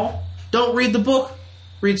 Paul, don't read the book.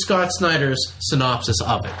 Read Scott Snyder's synopsis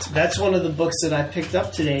of it. That's one of the books that I picked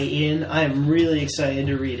up today, Ian. I am really excited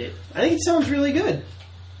to read it. I think it sounds really good.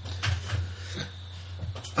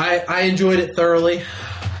 I enjoyed it thoroughly.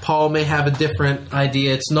 Paul may have a different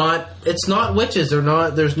idea. It's not witches.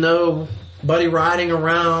 There's nobody riding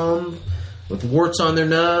around with warts on their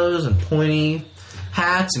nose and pointy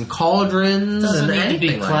hats and cauldrons. It doesn't and need to be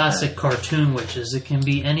anything classic like cartoon witches. It can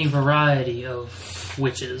be any variety of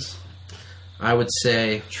witches. I would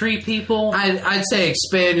say Tree people. I'd say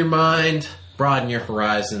expand your mind, broaden your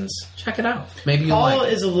horizons. Check it out. Maybe you'll Paul like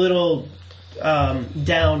it. is a little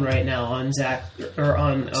down right now on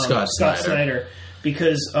Scott Snyder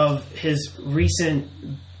because of his recent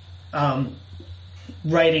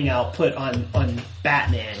writing output on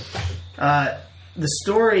Batman. The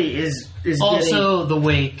story is also, The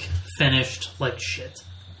Wake finished like shit.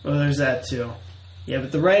 Oh, there's that too. Yeah,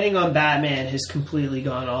 but the writing on Batman has completely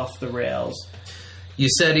gone off the rails. You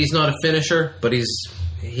said he's not a finisher, but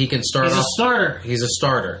he can start off. He's a starter. He's a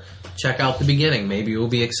starter. Check out the beginning. Maybe you'll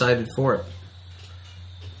be excited for it.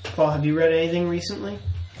 Paul, have you read anything recently?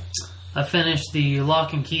 I finished the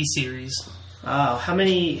Lock and Key series. How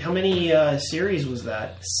many series was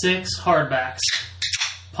that? 6 hardbacks,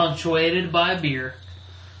 punctuated by beer.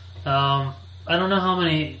 I don't know how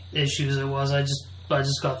many issues it was. I just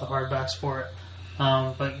got the hardbacks for it.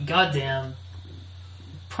 But goddamn,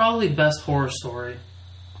 probably best horror story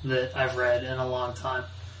that I've read in a long time.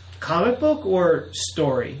 Comic book or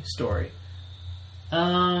story?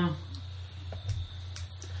 I'll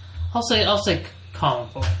say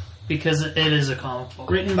comic book because it is a comic book.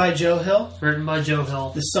 Written by Joe Hill,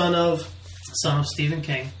 the son of Stephen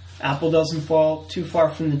King. Apple doesn't fall too far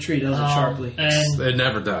from the tree, does it, Sharply? And It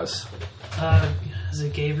never does. is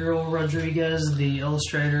it Gabriel Rodriguez, the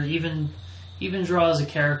illustrator, even draws a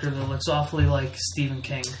character that looks awfully like Stephen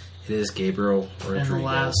King. It is Gabriel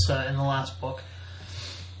Rodriguez. In the last book.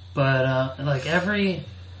 But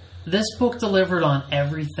this book delivered on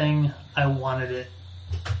everything I wanted it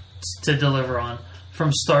to deliver on,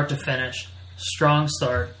 from start to finish. Strong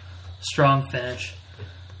start, strong finish.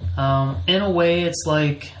 In a way, it's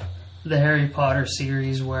like the Harry Potter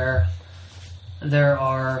series, where there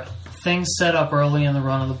are things set up early in the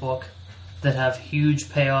run of the book that have huge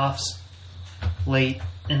payoffs late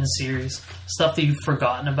in the series. Stuff that you've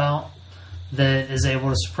forgotten about that is able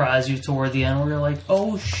to surprise you toward the end, where you're like,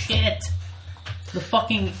 oh shit, the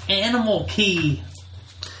fucking animal key.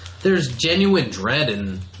 There's genuine dread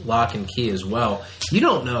in Lock and Key as well. You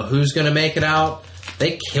don't know who's going to make it out.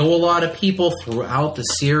 They kill a lot of people throughout the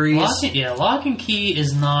series. Lock and Key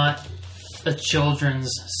is not a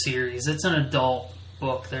children's series. It's an adult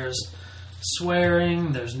book. There's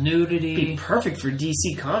swearing, there's nudity. It'd be perfect for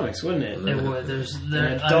DC Comics, wouldn't it? It would. There's An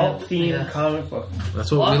adult-themed comic book.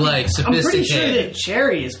 That's what we like, I'm pretty sophisticated. sure that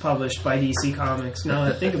Cherry is published by DC Comics, now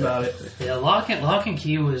that I think about it. Yeah, Lock and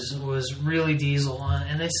Key was really Diesel on,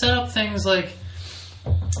 and they set up things like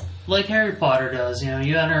Harry Potter does. You know,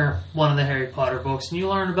 you enter one of the Harry Potter books and you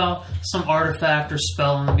learn about some artifact or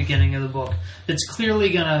spell in the beginning of the book that's clearly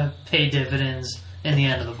going to pay dividends in the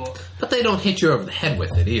end of the book. But they don't hit you over the head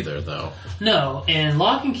with it either, though. No, and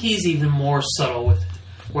Lock and Key is even more subtle with it,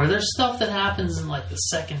 where there's stuff that happens in like the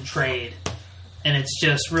second trade, and it's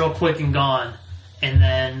just real quick and gone, and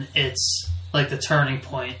then it's like the turning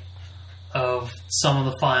point of some of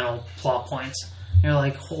the final plot points. You're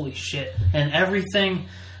like, holy shit. And everything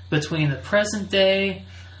between the present day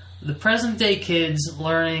kids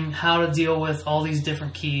learning how to deal with all these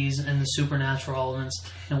different keys and the supernatural elements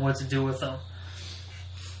and what to do with them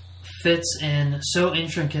fits in so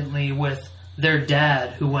intricately with their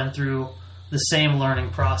dad, who went through the same learning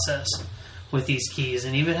process with these keys,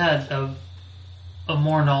 and even had a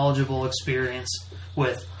more knowledgeable experience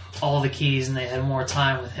with all the keys, and they had more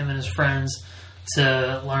time with him and his friends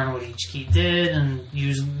to learn what each key did and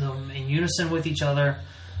use them in unison with each other.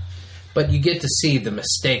 But you get to see the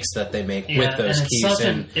mistakes that they make with those and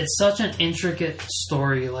keys. It's such an intricate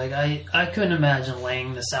story. Like, I couldn't imagine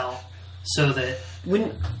laying this out so that...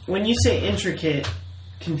 When you say intricate,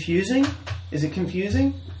 confusing? Is it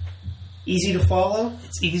confusing? Easy to follow?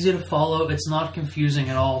 It's easy to follow. It's not confusing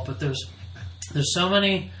at all. But there's so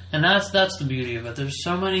many, and that's the beauty of it. There's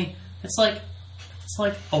so many. It's like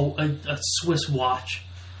a Swiss watch.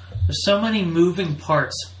 There's so many moving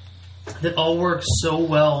parts that all work so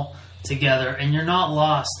well together, and you're not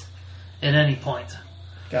lost at any point.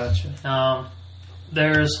 Gotcha.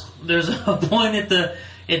 There's a point at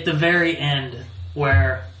the very end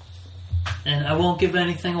where, and I won't give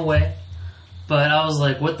anything away, but I was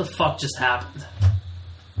like, "What the fuck just happened?"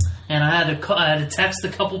 And I had to text a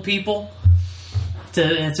couple people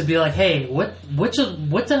to be like, "Hey, what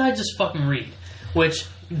did I just fucking read?" Which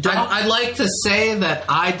I'd like to say that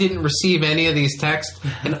I didn't receive any of these texts,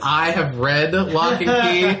 and I have read Lock and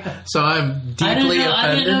Key, so I'm deeply offended.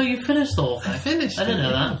 I didn't know you finished the whole thing. I finished. I didn't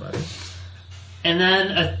know that. Buddy. And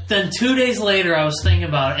then 2 days later, I was thinking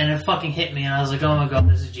about it, and it fucking hit me, and I was like, "Oh my god,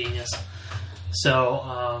 this is genius."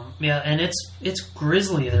 So and it's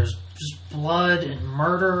grisly. There's just blood and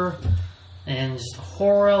murder, and just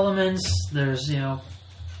horror elements. There's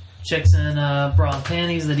chicks in bra and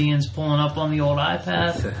panties that Ian's pulling up on the old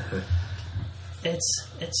iPad. It's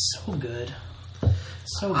so good.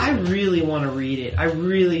 So good. I really want to read it. I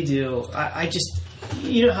really do. I just,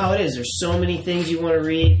 you know how it is. There's so many things you want to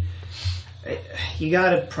read. You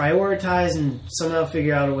got to prioritize and somehow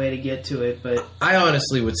figure out a way to get to it. But I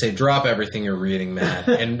honestly would say drop everything you're reading, Matt,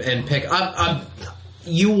 and pick up.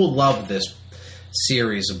 You will love this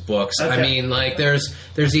series of books. Okay. I mean, like there's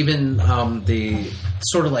even the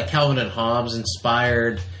sort of like Calvin and Hobbes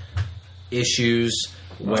inspired issues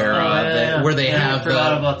where they have I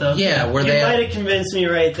forgot about those. where you they might have convinced me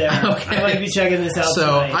right there. Okay. I might be checking this out.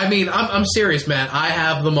 So tonight. I mean, I'm serious, Matt. I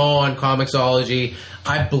have them all on Comixology.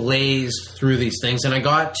 I blazed through these things, and I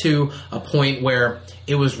got to a point where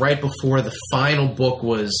it was right before the final book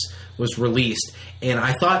was released, and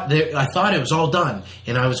I thought it was all done,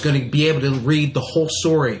 and I was going to be able to read the whole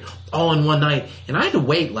story all in one night, and I had to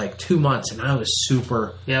wait like 2 months, and I was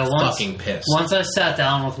super fucking pissed. Once I sat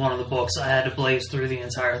down with one of the books, I had to blaze through the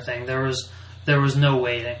entire thing. There was no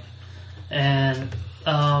waiting, and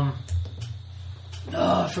I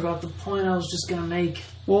forgot the point I was just going to make.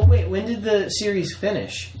 Well, wait. When did the series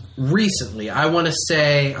finish? Recently, I want to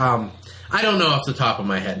say, I don't know off the top of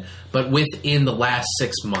my head, but within the last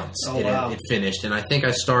 6 months, it finished. And I think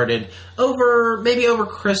I started over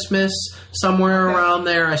Christmas, somewhere around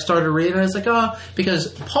there. I started reading. I was like, because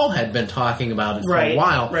Paul had been talking about it for a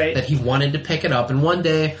while, that he wanted to pick it up. And one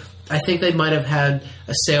day, I think they might have had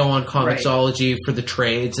a sale on Comixology for the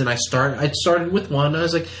trades, and I started with one. I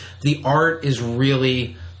was like, the art is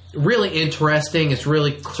really, really interesting. It's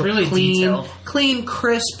really clean,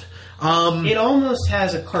 crisp. It almost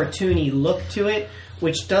has a cartoony look to it,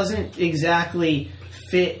 which doesn't exactly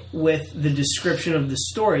fit with the description of the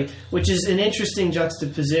story, which is an interesting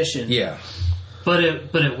juxtaposition. Yeah, but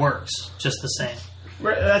it works just the same.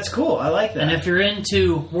 That's cool. I like that. And if you're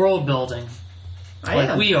into world building,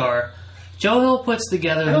 like we are, Joe Hill puts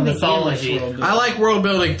together the mythology. I like world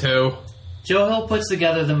building too. Joe Hill puts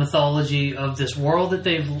together the mythology of this world that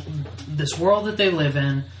they live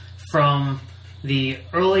in from the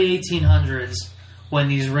early 1800s, when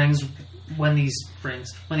these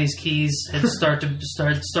keys had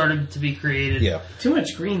started to be created. Yeah. Too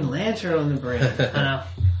much Green Lantern on the brain. I know.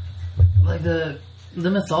 Like the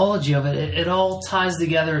mythology of it, it all ties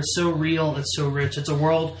together. It's so real. It's so rich. It's a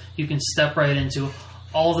world you can step right into.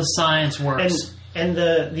 All the science works. And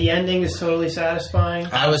the ending is totally satisfying.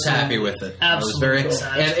 I was happy with it. Absolutely. I was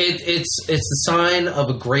very, and it's the sign of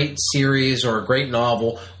a great series or a great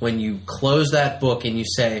novel when you close that book and you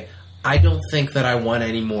say, I don't think that I want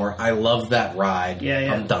any more. I love that ride.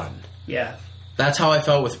 Yeah. I'm done. Yeah. That's how I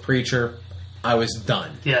felt with Preacher. I was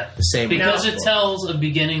done. Yeah. The same because it tells a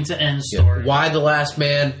beginning to end story. Yeah. Why the Last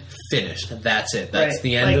Man? Finished. That's it. That's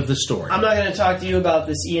the end of the story. I'm not going to talk to you about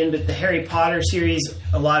this, Ian, but the Harry Potter series,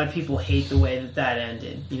 a lot of people hate the way that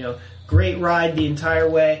ended. Great ride the entire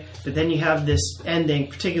way, but then you have this ending,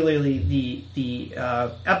 particularly the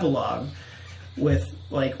epilogue, with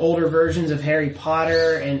like older versions of Harry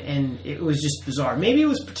Potter, and it was just bizarre. Maybe it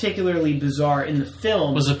was particularly bizarre in the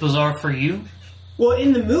film. Was it bizarre for you? Well,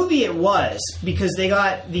 in the movie it was, because they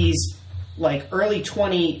got these like early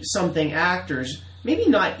 20-something actors, maybe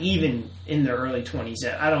not even in their early 20s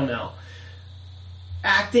yet, I don't know,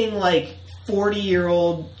 acting like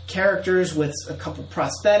 40-year-old characters with a couple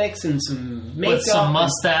prosthetics and some makeup. With some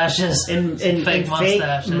mustaches. And fake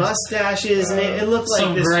mustaches. And it looked like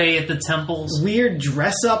some this gray at the temples. weird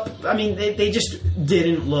dress-up. I mean, they just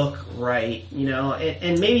didn't look right, you know?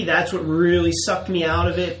 And maybe that's what really sucked me out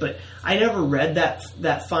of it, but I never read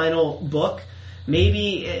that final book.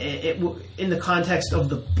 Maybe in the context of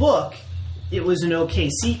the book, it was an okay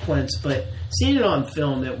sequence, but seeing it on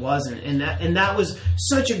film, it wasn't. And that was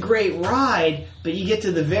such a great ride, but you get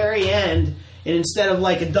to the very end, and instead of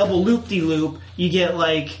like a double loop-de-loop, you get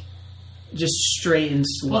like just straight and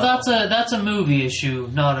slow. Well, that's a movie issue,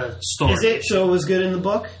 not a story. Is it? So it was good in the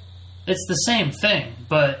book? It's the same thing,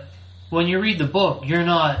 but when you read the book, you're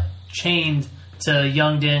not chained to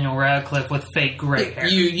young Daniel Radcliffe with fake gray hair.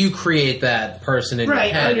 You create that person in your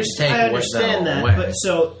head. I understand that. Away. But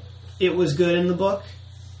so it was good in the book?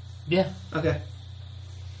 Yeah. Okay.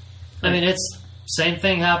 I mean, it's same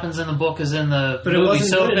thing happens in the book as in the But movie. it wasn't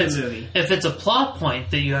So good in the movie. if it's a plot point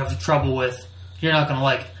that you have trouble with, you're not going to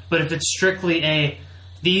like it. But if it's strictly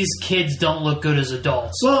these kids don't look good as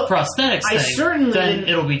adults, prosthetics thing, then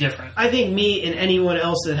it'll be different. I think me and anyone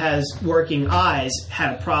else that has working eyes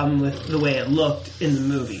had a problem with the way it looked in the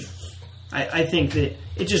movie. I think that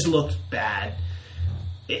it just looked bad.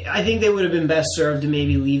 I think they would have been best served to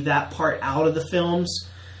maybe leave that part out of the films,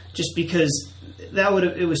 just because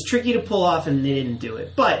it was tricky to pull off and they didn't do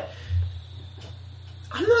it. But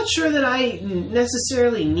I'm not sure that I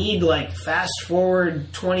necessarily need like fast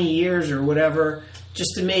forward 20 years or whatever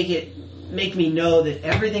just to make me know that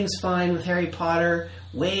everything's fine with Harry Potter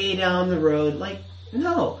way down the road. Like,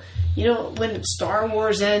 no. You know, when Star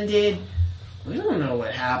Wars ended, we don't know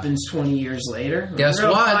what happens 20 years later. Guess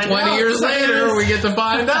what? 20 years later, we get to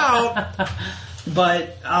find out.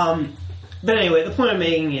 But anyway, the point I'm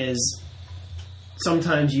making is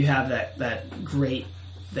sometimes you have that great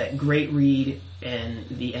read and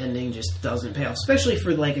the ending just doesn't pay off, especially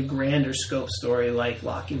for like a grander scope story like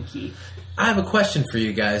Lock and Key. I have a question for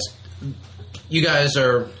you guys. You guys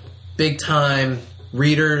are big time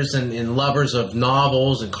readers and lovers of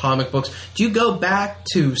novels and comic books. Do you go back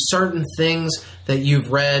to certain things that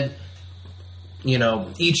you've read, you know,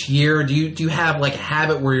 each year? Do you have like a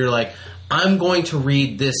habit where you're like, I'm going to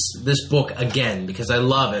read this book again because I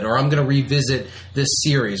love it, or I'm going to revisit this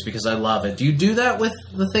series because I love it? Do you do that with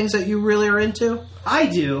the things that you really are into? I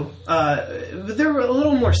do, but they're a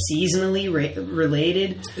little more seasonally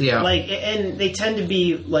related. Yeah, and they tend to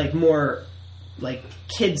be like more like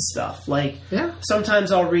kid stuff. Like, yeah.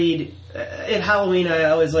 Sometimes I'll read at Halloween. I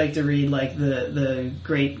always like to read like the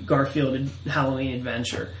Great Garfield Halloween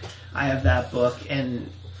Adventure. I have that book and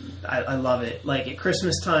I love it. Like at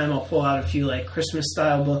Christmas time, I'll pull out a few like Christmas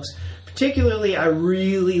style books. Particularly, I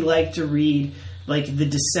really like to read like the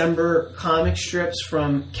December comic strips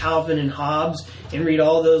from Calvin and Hobbes and read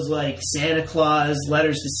all those like Santa Claus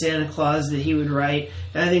letters to Santa Claus that he would write.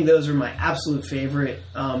 And I think those are my absolute favorite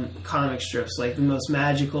comic strips, like the most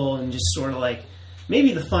magical and just sort of like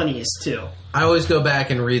maybe the funniest too. I always go back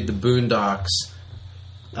and read the Boondocks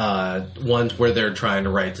ones where they're trying to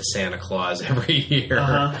write to Santa Claus every year.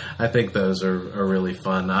 Uh-huh. I think those are really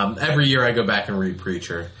fun. Every year I go back and read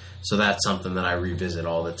Preacher. So that's something that I revisit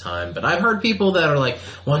all the time. But I've heard people that are like,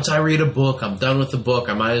 once I read a book, I'm done with the book.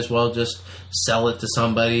 I might as well just sell it to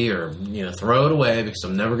somebody or, you know, throw it away because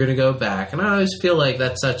I'm never going to go back. And I always feel like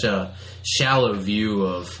that's such a shallow view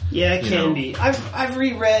of... Yeah, it can be. I've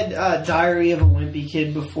reread Diary of a Wimpy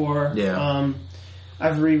Kid before. Yeah.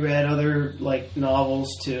 I've reread other like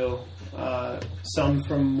novels too. Some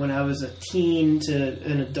from when I was a teen to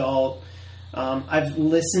an adult. I've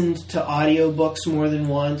listened to audiobooks more than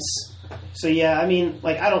once. So yeah, I mean,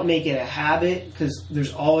 like I don't make it a habit because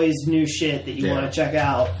there's always new shit that you want to check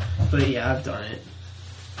out. But yeah, I've done it.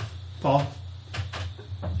 Paul?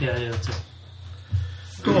 Yeah, I do too.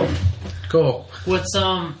 Cool.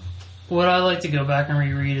 What I like to go back and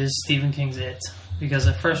reread is Stephen King's It, because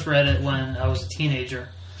I first read it when I was a teenager,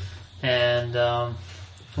 and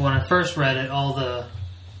when I first read it,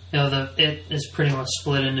 it is pretty much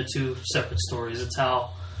split into two separate stories. It's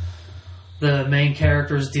how the main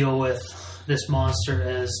characters deal with this monster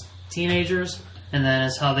as teenagers, and then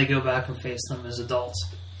it's how they go back and face them as adults.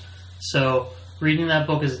 So reading that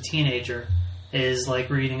book as a teenager is like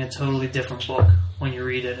reading a totally different book when you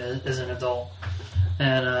read it as an adult.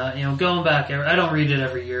 And going back, I don't read it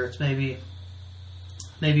every year. It's maybe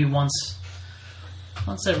once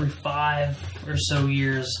every 5 or so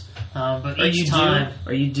years. But each time,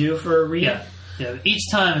 are you due for a read? Yeah. Each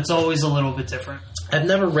time it's always a little bit different. I've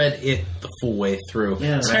never read it the full way through.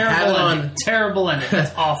 Yeah. I have it on. Terrible ending.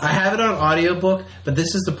 It's awful. I have it on audiobook, but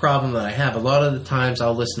this is the problem that I have. A lot of the times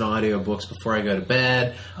I'll listen to audiobooks before I go to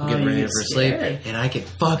bed, I'm getting ready for sleep, and I get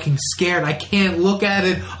fucking scared. I can't look at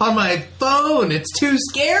it on my phone. It's too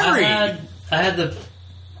scary. I had the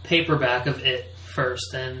paperback of it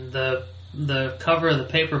first, and the cover of the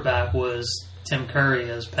paperback was Tim Curry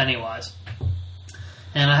as Pennywise.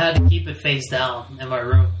 And I had to keep it face down in my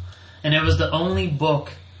room. And it was the only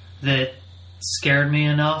book that scared me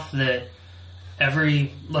enough that I'd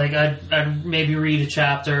maybe read a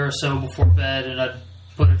chapter or so before bed, and I'd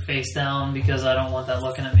put it face down because I don't want that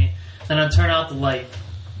looking at me. Then I'd turn out the light,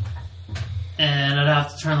 and I'd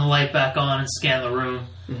have to turn the light back on and scan the room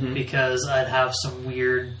because I'd have some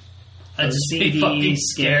weird... I'd just be fucking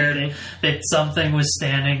scared that something was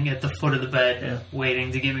standing at the foot of the bed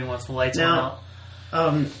waiting to get me once the lights went out.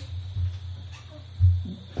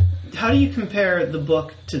 How do you compare the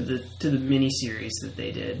book to the miniseries that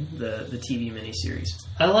they did, the TV miniseries?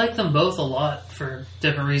 I like them both a lot for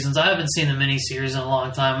different reasons. I haven't seen the miniseries in a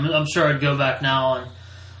long time. I'm sure I'd go back now, and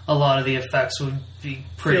a lot of the effects would be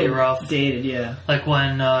pretty rough. Dated, yeah. Like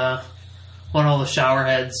when all the shower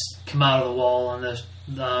heads come out of the wall in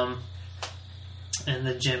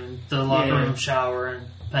the gym, the locker room shower, and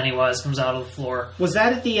Pennywise comes out of the floor. Was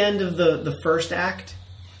that at the end of the first act?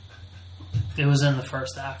 It was in the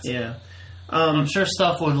first act. Yeah. I'm sure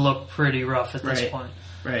stuff would look pretty rough at this point.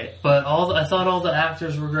 Right. But I thought all the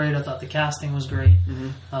actors were great. I thought the casting was great.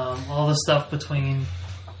 All the stuff between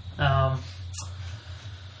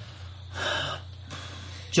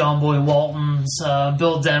John Boy Walton's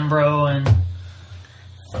Bill Denbrough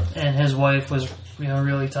and his wife was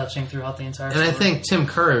really touching throughout the entire story. And I think Tim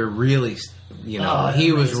Curry really,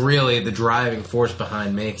 he was really the driving force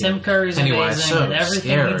behind making Tim Curry's amazing so in everything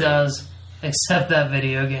scary. he does except that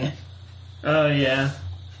video game. Oh, yeah.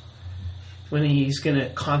 When he's going to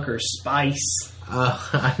conquer spice.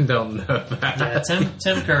 I don't know that. Yeah,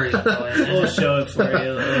 Tim Curry's brilliant. We'll show it for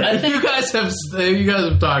you. I think you guys have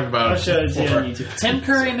talked about I'll it show it to you before. on YouTube. Tim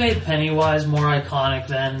Curry made Pennywise more iconic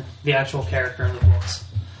than the actual character in the books.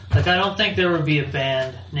 Like, I don't think there would be a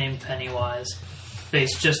band named Pennywise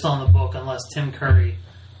based just on the book unless Tim Curry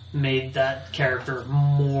made that character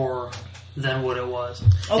more than what it was.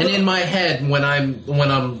 And in my head, when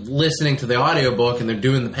I'm listening to the audiobook and they're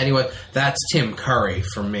doing the Pennywise, that's Tim Curry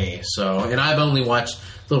for me. So, and I've only watched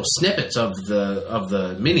little snippets of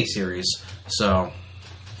the miniseries. So,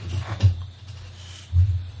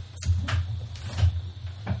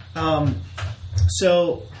 man,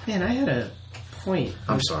 I had a point.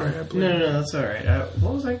 I'm sorry. No, that's all right.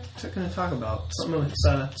 What was I going to talk about? Something with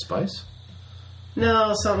Spice.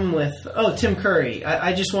 No, something with Tim Curry.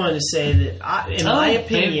 I just wanted to say that, in my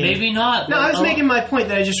opinion, maybe not. No, I was making my point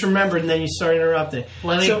that I just remembered, and then you started interrupting.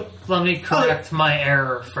 Let me correct my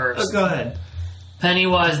error first. Go ahead.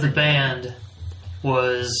 Pennywise the band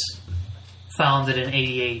was founded in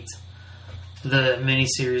 '88. The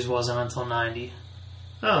miniseries wasn't until '90.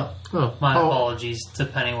 Oh, my apologies to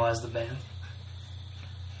Pennywise the band.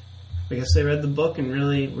 I guess they read the book and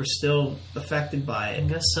really were still affected by it. I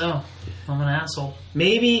guess so. I'm an asshole.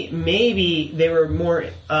 Maybe they were more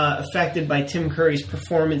affected by Tim Curry's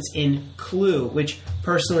performance in Clue, which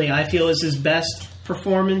personally I feel is his best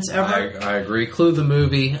performance ever. I agree. Clue the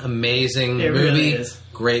movie, amazing It movie, really is.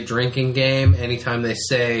 Great drinking game. Anytime they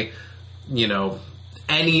say,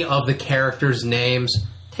 any of the characters' names,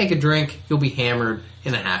 take a drink, you'll be hammered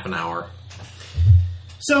in a half an hour.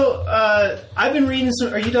 So, I've been reading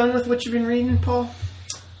some... Are you done with what you've been reading, Paul?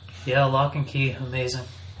 Yeah, Lock and Key, amazing.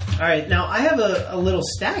 All right, now I have a little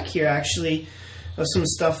stack here, actually, of some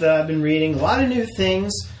stuff that I've been reading. A lot of new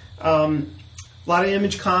things. A lot of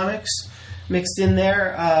Image Comics mixed in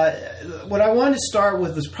there. What I wanted to start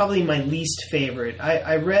with was probably my least favorite.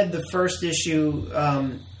 I read the first issue,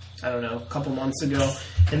 a couple months ago,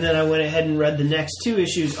 and then I went ahead and read the next two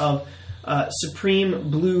issues of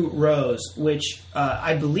Supreme Blue Rose, which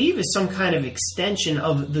I believe is some kind of extension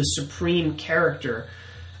of the Supreme character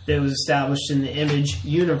that was established in the Image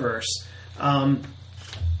universe. I'm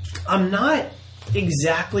not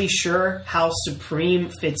exactly sure how Supreme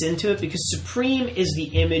fits into it, because Supreme is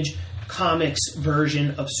the Image Comics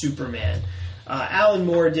version of Superman. Alan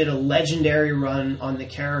Moore did a legendary run on the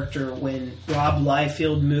character when Rob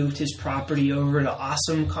Liefeld moved his property over to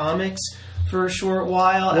Awesome Comics for a short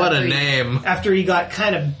while. What a name. After he got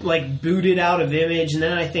kind of booted out of Image, and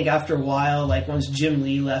then I think after a while, once Jim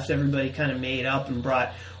Lee left, everybody kind of made up and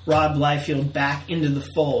brought Rob Liefeld back into the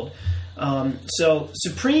fold. So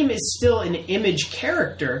Supreme is still an Image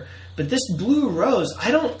character, but this Blue Rose,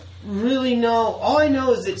 I don't really know. All I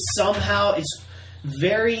know is that somehow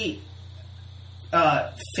very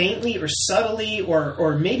faintly or subtly,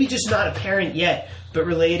 or maybe just not apparent yet, but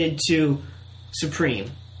related to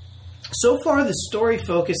Supreme. So far, the story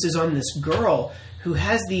focuses on this girl who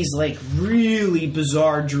has these like really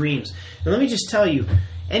bizarre dreams. And let me just tell you,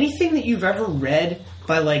 anything that you've ever read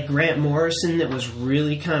by like Grant Morrison that was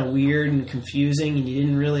really kind of weird and confusing and you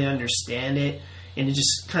didn't really understand it and it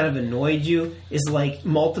just kind of annoyed you is like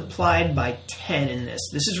multiplied by 10 in this.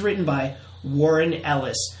 This is written by Warren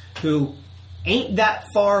Ellis, who ain't that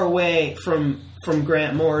far away from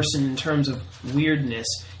Grant Morrison in terms of weirdness.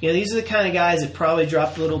 You know, these are the kind of guys that probably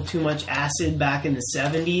dropped a little too much acid back in the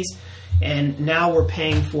 70s, and now we're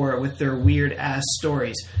paying for it with their weird-ass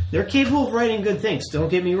stories. They're capable of writing good things, don't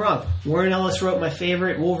get me wrong. Warren Ellis wrote my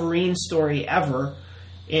favorite Wolverine story ever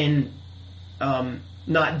in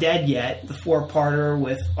Not Dead Yet, the 4-parter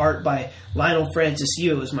with art by Lionel Francis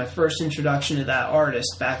Yu. It was my first introduction to that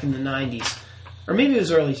artist back in the 90s. Or maybe it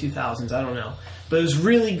was early 2000s, I don't know. But it was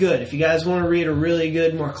really good. If you guys want to read a really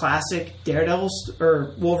good, more classic Daredevil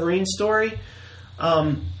or Wolverine story,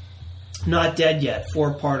 Not Dead Yet,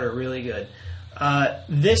 4-parter, really good.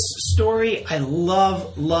 This story, I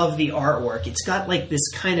love the artwork. It's got like this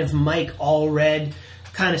kind of Mike Allred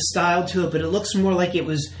kind of style to it, but it looks more like it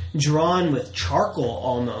was drawn with charcoal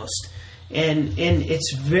almost. And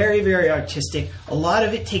it's very, very artistic. A lot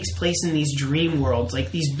of it takes place in these dream worlds,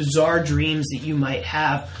 like these bizarre dreams that you might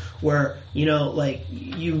have where, you know, like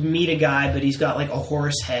you meet a guy, but he's got like a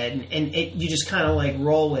horse head, and you just kind of like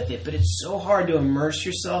roll with it. But it's so hard to immerse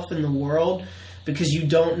yourself in the world because you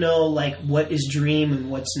don't know like what is dream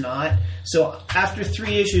and what's not. So after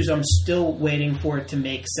 3 issues, I'm still waiting for it to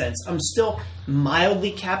make sense. I'm still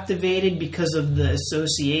mildly captivated because of the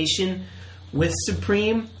association with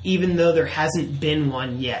Supreme, even though there hasn't been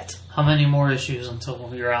one yet. How many more issues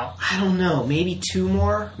until you're out? I don't know. Maybe 2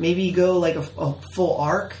 more. Maybe you go like a full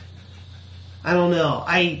arc. I don't know.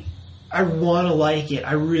 I want to like it.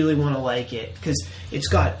 I really want to like it because it's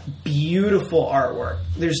got beautiful artwork.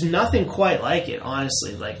 There's nothing quite like it,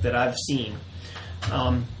 honestly, like that I've seen.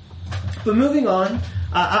 But moving on,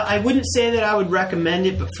 I wouldn't say that I would recommend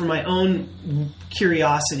it, but for my own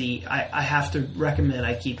curiosity, I have to recommend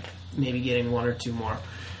I keep maybe getting 1 or 2 more.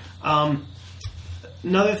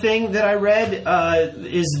 Another thing that I read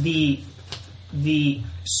is the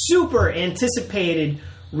super anticipated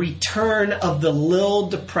return of the Lil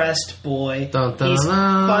Depressed Boy. Dun, dun, He's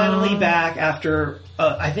dun. finally back after,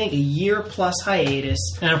 I think, a year-plus hiatus.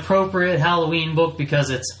 An appropriate Halloween book because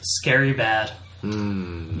it's scary bad.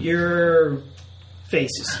 Your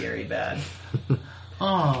face is scary bad.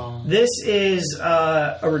 Oh. This is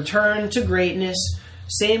a return to greatness.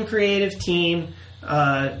 Same creative team.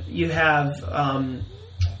 You have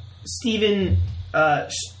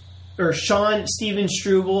Sean Steven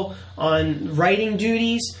Struble on writing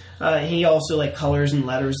duties. He also like colors and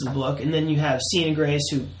letters the book, and then you have Sienna Grace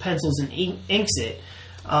who pencils and inks it.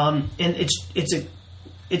 And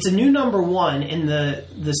it's a new number 1, and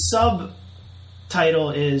the subtitle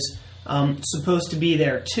is supposed to be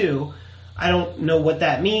there too. I don't know what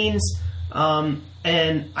that means.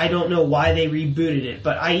 And I don't know why they rebooted it,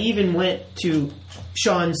 but I even went to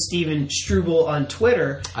Sean Steven Struble on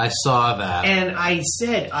Twitter. I saw that. And I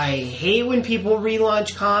said, I hate when people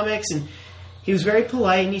relaunch comics, and he was very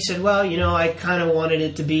polite, and he said, well, you know, I kind of wanted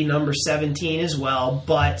it to be number 17 as well,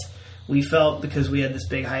 but we felt because we had this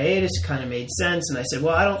big hiatus, it kind of made sense. And I said,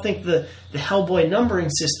 well, I don't think the Hellboy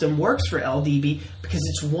numbering system works for LDB because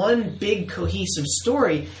it's one big cohesive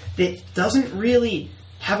story that doesn't really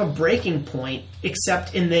have a breaking point,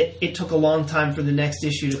 except in that it took a long time for the next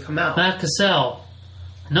issue to come out. Matt Cassell,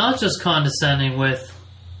 not just condescending with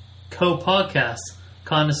co-podcasts,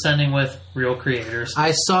 condescending with real creators.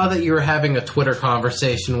 I saw that you were having a Twitter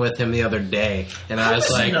conversation with him the other day, and I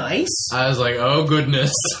was like, nice. I was like, oh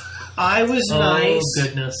goodness. I was nice. Oh,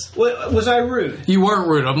 goodness. Was I rude? You weren't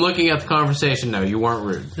rude. I'm looking at the conversation now. You weren't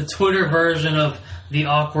rude. The Twitter version of the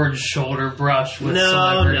awkward shoulder brush with No,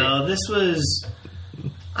 celebrity. no. This was...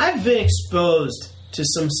 I've been exposed to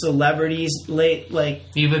some celebrities like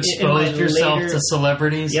You've exposed yourself to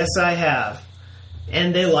celebrities? Yes, I have.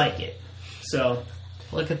 And they like it. So,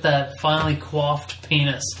 Look at that finely coiffed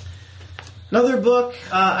penis. another book,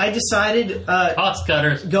 I decided... Cost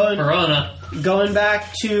cutters. Corona. Going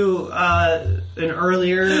back to an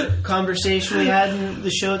earlier conversation we had in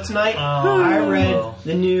the show tonight, I read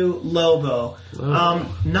the new Lobo.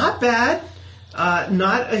 Not bad.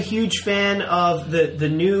 Not a huge fan of the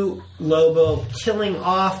new Lobo killing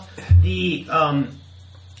off the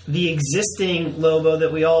existing Lobo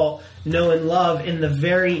that we all know and love in the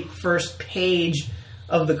very first page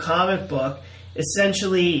of the comic book.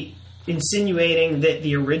 Essentially, insinuating that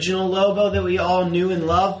the original Lobo that we all knew and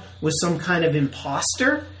loved was some kind of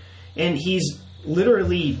imposter, and he's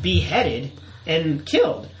literally beheaded and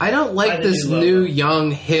killed. I don't like this new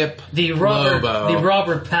young hip Lobo. The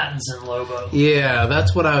Robert Pattinson Lobo. Yeah,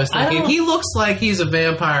 that's what I was thinking. He looks like he's a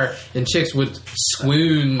vampire, and chicks would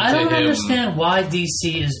swoon to him. I don't understand why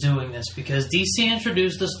DC is doing this, because DC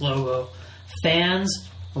introduced this Lobo. Fans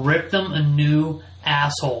ripped them a new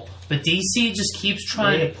asshole. But DC just keeps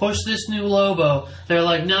trying to push this new Lobo. They're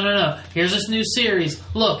like, no. Here's this new series.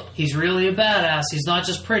 Look, he's really a badass. He's not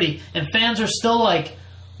just pretty. And fans are still like,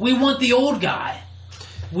 we want the old guy.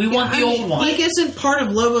 We want the old one. Like, isn't part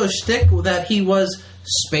of Lobo's shtick that he was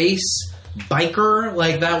space biker?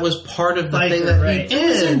 Like, that was part of the thing that he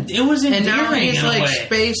did. It was endearing. And now he's like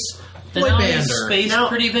space boy bander. Space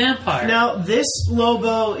pretty vampire. Now, this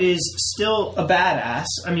Lobo is still a badass.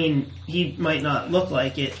 I mean, he might not look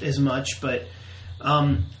like it as much, but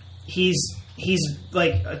he's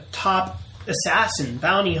like a top assassin,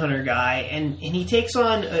 bounty hunter guy, and he takes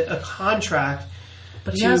on a contract.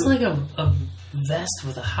 But he has like a vest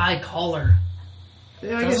with a high collar.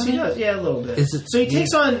 Yeah, I guess he does. Yeah, a little bit. So he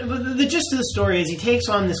takes on... The gist of the story is he takes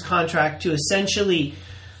on this contract to essentially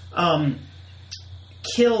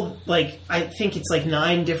kill, like, I think it's like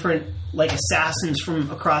 9 different like assassins from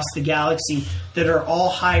across the galaxy that are all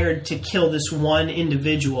hired to kill this one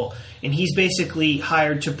individual. And he's basically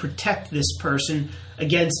hired to protect this person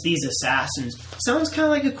against these assassins. Sounds kind of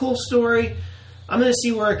like a cool story. I'm going to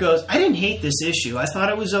see where it goes. I didn't hate this issue. I thought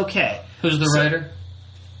it was okay. Who's the writer?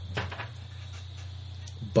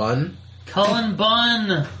 Bunn? Cullen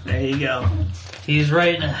Bunn. There you go. He's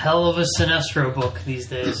writing a hell of a Sinestro book these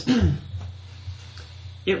days.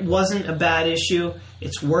 It wasn't a bad issue.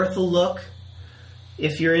 It's worth a look.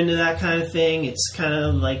 If you're into that kind of thing, it's kind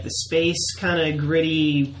of like the space kind of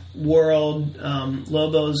gritty world.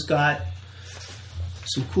 Lobo's got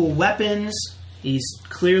some cool weapons. He's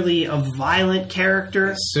clearly a violent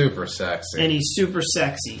character. Super sexy. And he's super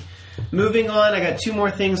sexy. Moving on, I got 2 more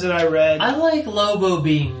things that I read. I like Lobo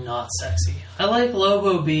being not sexy. I like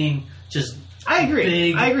Lobo being just I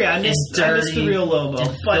agree. Big I missed the real Lobo.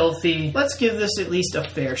 And but filthy. Let's give this at least a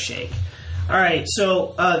fair shake. Alright,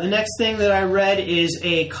 so the next thing that I read is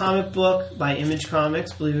a comic book by Image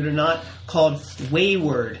Comics, believe it or not, called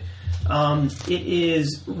Wayward. It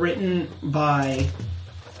is written by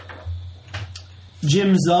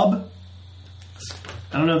Jim Zub.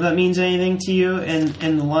 I don't know if that means anything to you,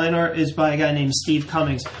 and the line art is by a guy named Steve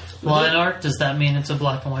Cummings. Line art? Does that mean it's a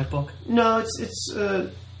black and white book? No, it's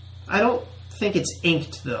I don't think it's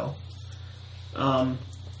inked though.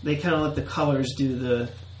 They kind of let the colors do the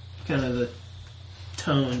kind of the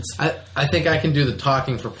tones. I think I can do the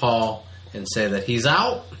talking for Paul and say that he's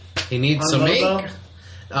out. He needs some Lobo? ink.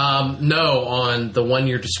 No, on the one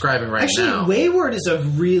you're describing now. Actually, Wayward is a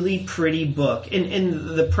really pretty book. And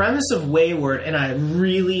the premise of Wayward, and I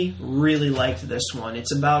really, really liked this one.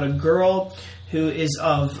 It's about a girl who is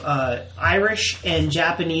of Irish and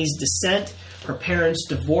Japanese descent. Her parents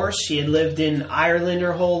divorced. She had lived in Ireland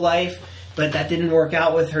her whole life, but that didn't work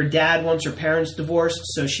out with her dad once her parents divorced.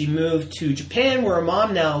 So she moved to Japan, where her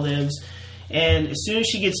mom now lives. And as soon as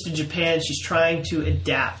she gets to Japan, she's trying to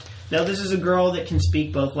adapt. Now, this is a girl that can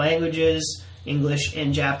speak both languages, English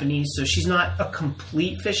and Japanese, so she's not a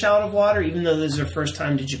complete fish out of water, even though this is her first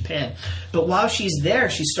time to Japan. But while she's there,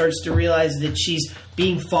 she starts to realize that she's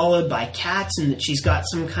being followed by cats and that she's got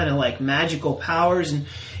some kind of like magical powers. And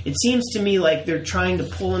it seems to me like they're trying to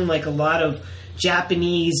pull in like a lot of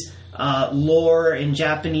Japanese lore and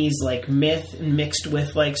Japanese like myth and mixed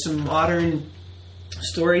with like some modern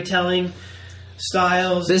storytelling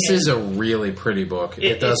styles. This is a really pretty book.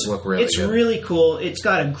 It does look really good. It's really cool. It's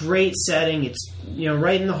got a great setting. It's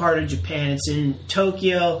right in the heart of Japan. It's in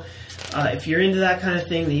Tokyo. If you're into that kind of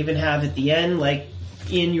thing, they even have at the end, like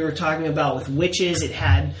Ian, you were talking about with witches, it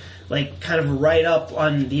had like kind of a write-up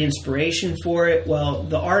on the inspiration for it. Well,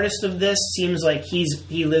 the artist of this seems like he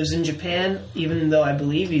lives in Japan, even though I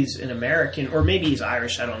believe he's an American, or maybe he's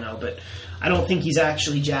Irish, I don't know, but I don't think he's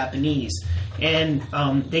actually Japanese. And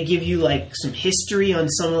they give you like some history on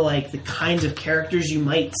some of like the kinds of characters you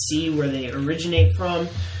might see where they originate from.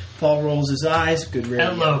 Paul rolls his eyes. Good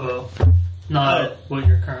radio. At Lobo, not what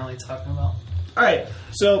you're currently talking about. All right,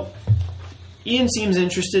 so Ian seems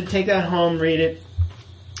interested. Take that home, read it,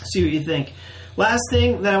 see what you think. Last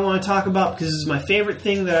thing that I want to talk about, because this is my favorite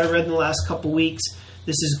thing that I read in the last couple weeks.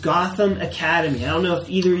 This is Gotham Academy. I don't know if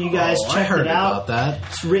either of you guys checked I heard it out. About that.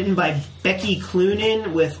 It's written by Becky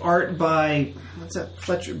Cloonan with art by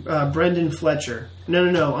Brendan Fletcher.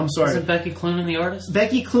 No. I'm sorry. Isn't Becky Cloonan the artist?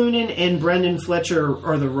 Becky Cloonan and Brendan Fletcher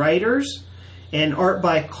are the writers, and art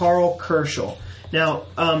by Carl Kerschel. Now,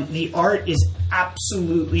 the art is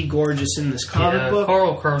absolutely gorgeous in this comic book.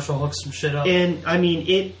 Carl Kerschel hooks some shit up. And, I mean,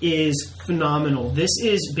 it is phenomenal. This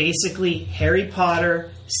is basically Harry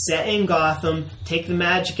Potter set in Gotham. Take the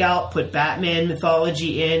magic out, put Batman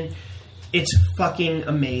mythology in. It's fucking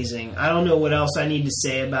amazing. I don't know what else I need to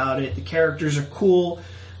say about it. The characters are cool.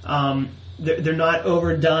 They're not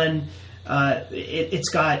overdone.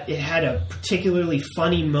 It had a particularly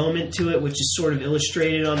funny moment to it, which is sort of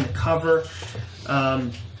illustrated on the cover.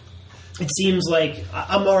 It seems like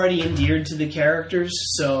I'm already endeared to the characters,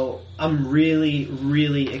 so I'm really,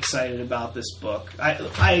 really excited about this book.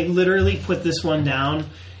 I literally put this one down,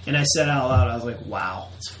 and I said out loud, I was like, wow.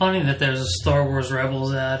 It's funny that there's a Star Wars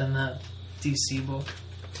Rebels ad in that DC book.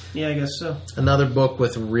 Yeah, I guess so. Another book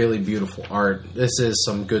with really beautiful art. This is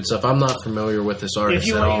some good stuff. I'm not familiar with this artist If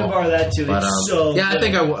you at want, all. you can borrow that too. But, It's so yeah, good. I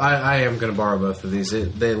think I am going to borrow both of these.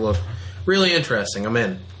 They look really interesting. I'm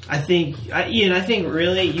in. Ian, I think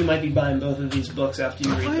really you might be buying both of these books after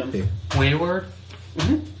you read Might them. be. Wayward?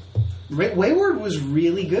 Wayward was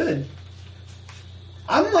really good.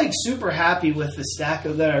 I'm like super happy with the stack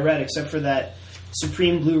that I read, except for that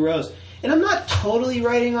Supreme Blue Rose. And I'm not totally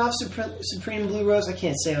writing off Supreme Blue Rose. I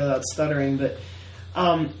can't say it without stuttering, but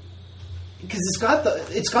because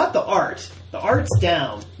it's got the art. The art's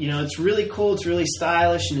down. You know, it's really cool. It's really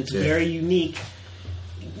stylish, and it's very unique.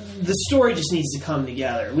 The story just needs to come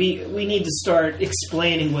together. We need to start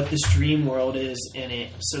explaining what this dream world is in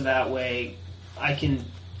it, so that way I can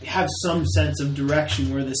have some sense of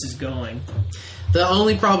direction where this is going. The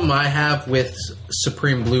only problem I have with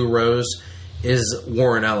Supreme Blue Rose is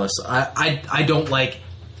Warren Ellis. I don't like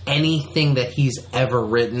anything that he's ever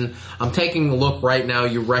written. I'm taking a look right now.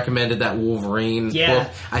 You recommended that Wolverine book.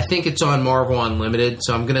 I think it's on Marvel Unlimited,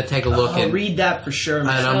 so I'm going to take a look I'll read that for sure. and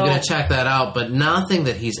I'm going to check that out. But nothing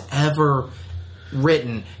that he's ever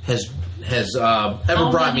written has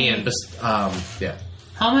ever brought me in. Yeah.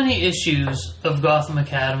 How many issues of Gotham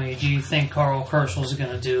Academy do you think Carl Kerschel's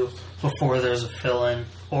going to do before there's a fill-in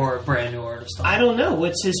or a brand new artist on it? I don't know.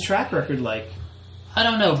 What's his track record like? I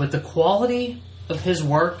don't know, but the quality of his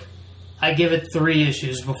work, I give it 3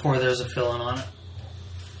 issues before there's a fill-in on it.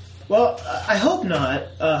 Well, I hope not.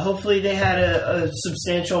 Hopefully they had a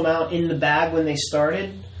substantial amount in the bag when they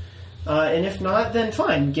started. And if not, then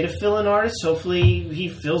fine. Get a fill-in artist. Hopefully he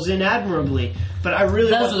fills in admirably. But I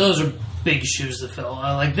really Those are big shoes to fill.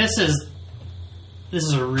 Like this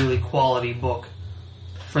is a really quality book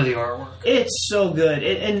for the artwork. It's so good.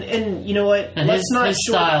 And you know what? And his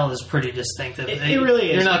style is pretty distinctive. It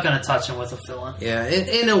really is. You're not going to touch him with a fill-in. Yeah,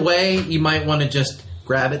 in a way, you might want to just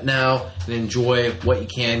grab it now and enjoy what you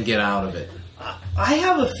can get out of it. I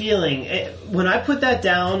have a feeling, when I put that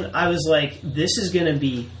down, I was like, this is going to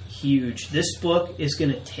be huge. This book is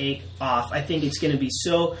going to take off. I think it's going to be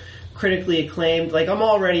so critically acclaimed. Like, I'm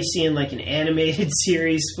already seeing, like, an animated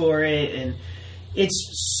series for it, and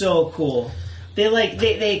it's so cool.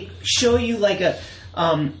 They show you, like, a...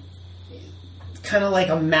 kind of like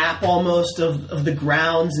a map almost of the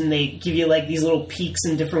grounds, and they give you like these little peeks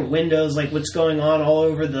in different windows, like what's going on all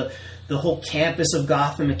over the whole campus of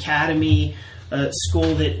Gotham Academy,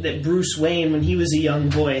 school that Bruce Wayne, when he was a young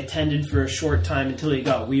boy, attended for a short time until he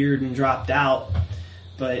got weird and dropped out.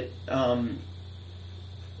 But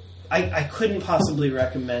I couldn't possibly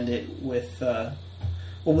recommend it with a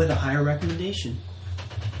higher recommendation.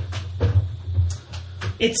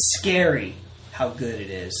 It's scary how good it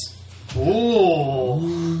is.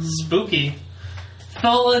 Ooh, spooky.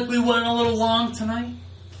 Felt like we went a little long tonight,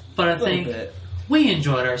 but I think we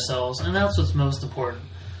enjoyed ourselves, and that's what's most important.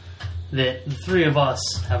 That the 3 of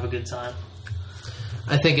us have a good time.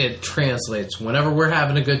 I think it translates. Whenever we're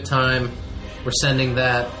having a good time, we're sending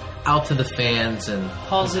that out to the fans and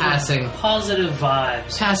positive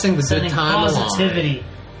vibes. Passing the good time along. Positivity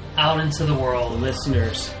out into the world. The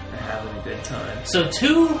listeners are having a good time. So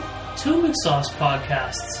two McSauce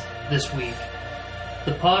podcasts this week.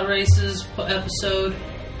 The Pod Races episode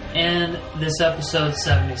and this episode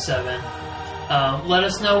 77. Let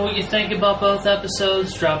us know what you think about both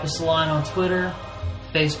episodes. Drop us a line on Twitter,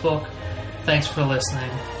 Facebook. Thanks for listening.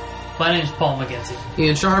 My name's Paul McGinty.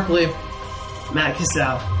 Ian Sharpley. Matt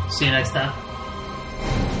Cassell. See you next time.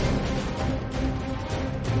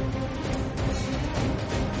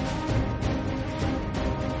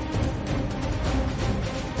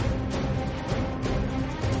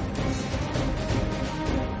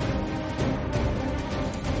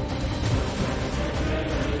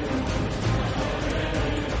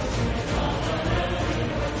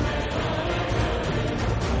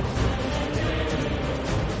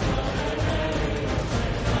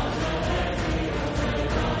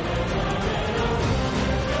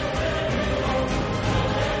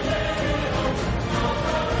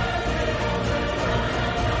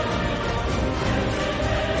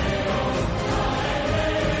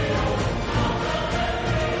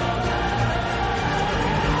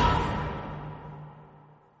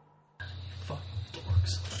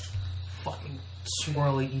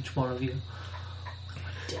 swirly each one of you.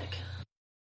 Dick.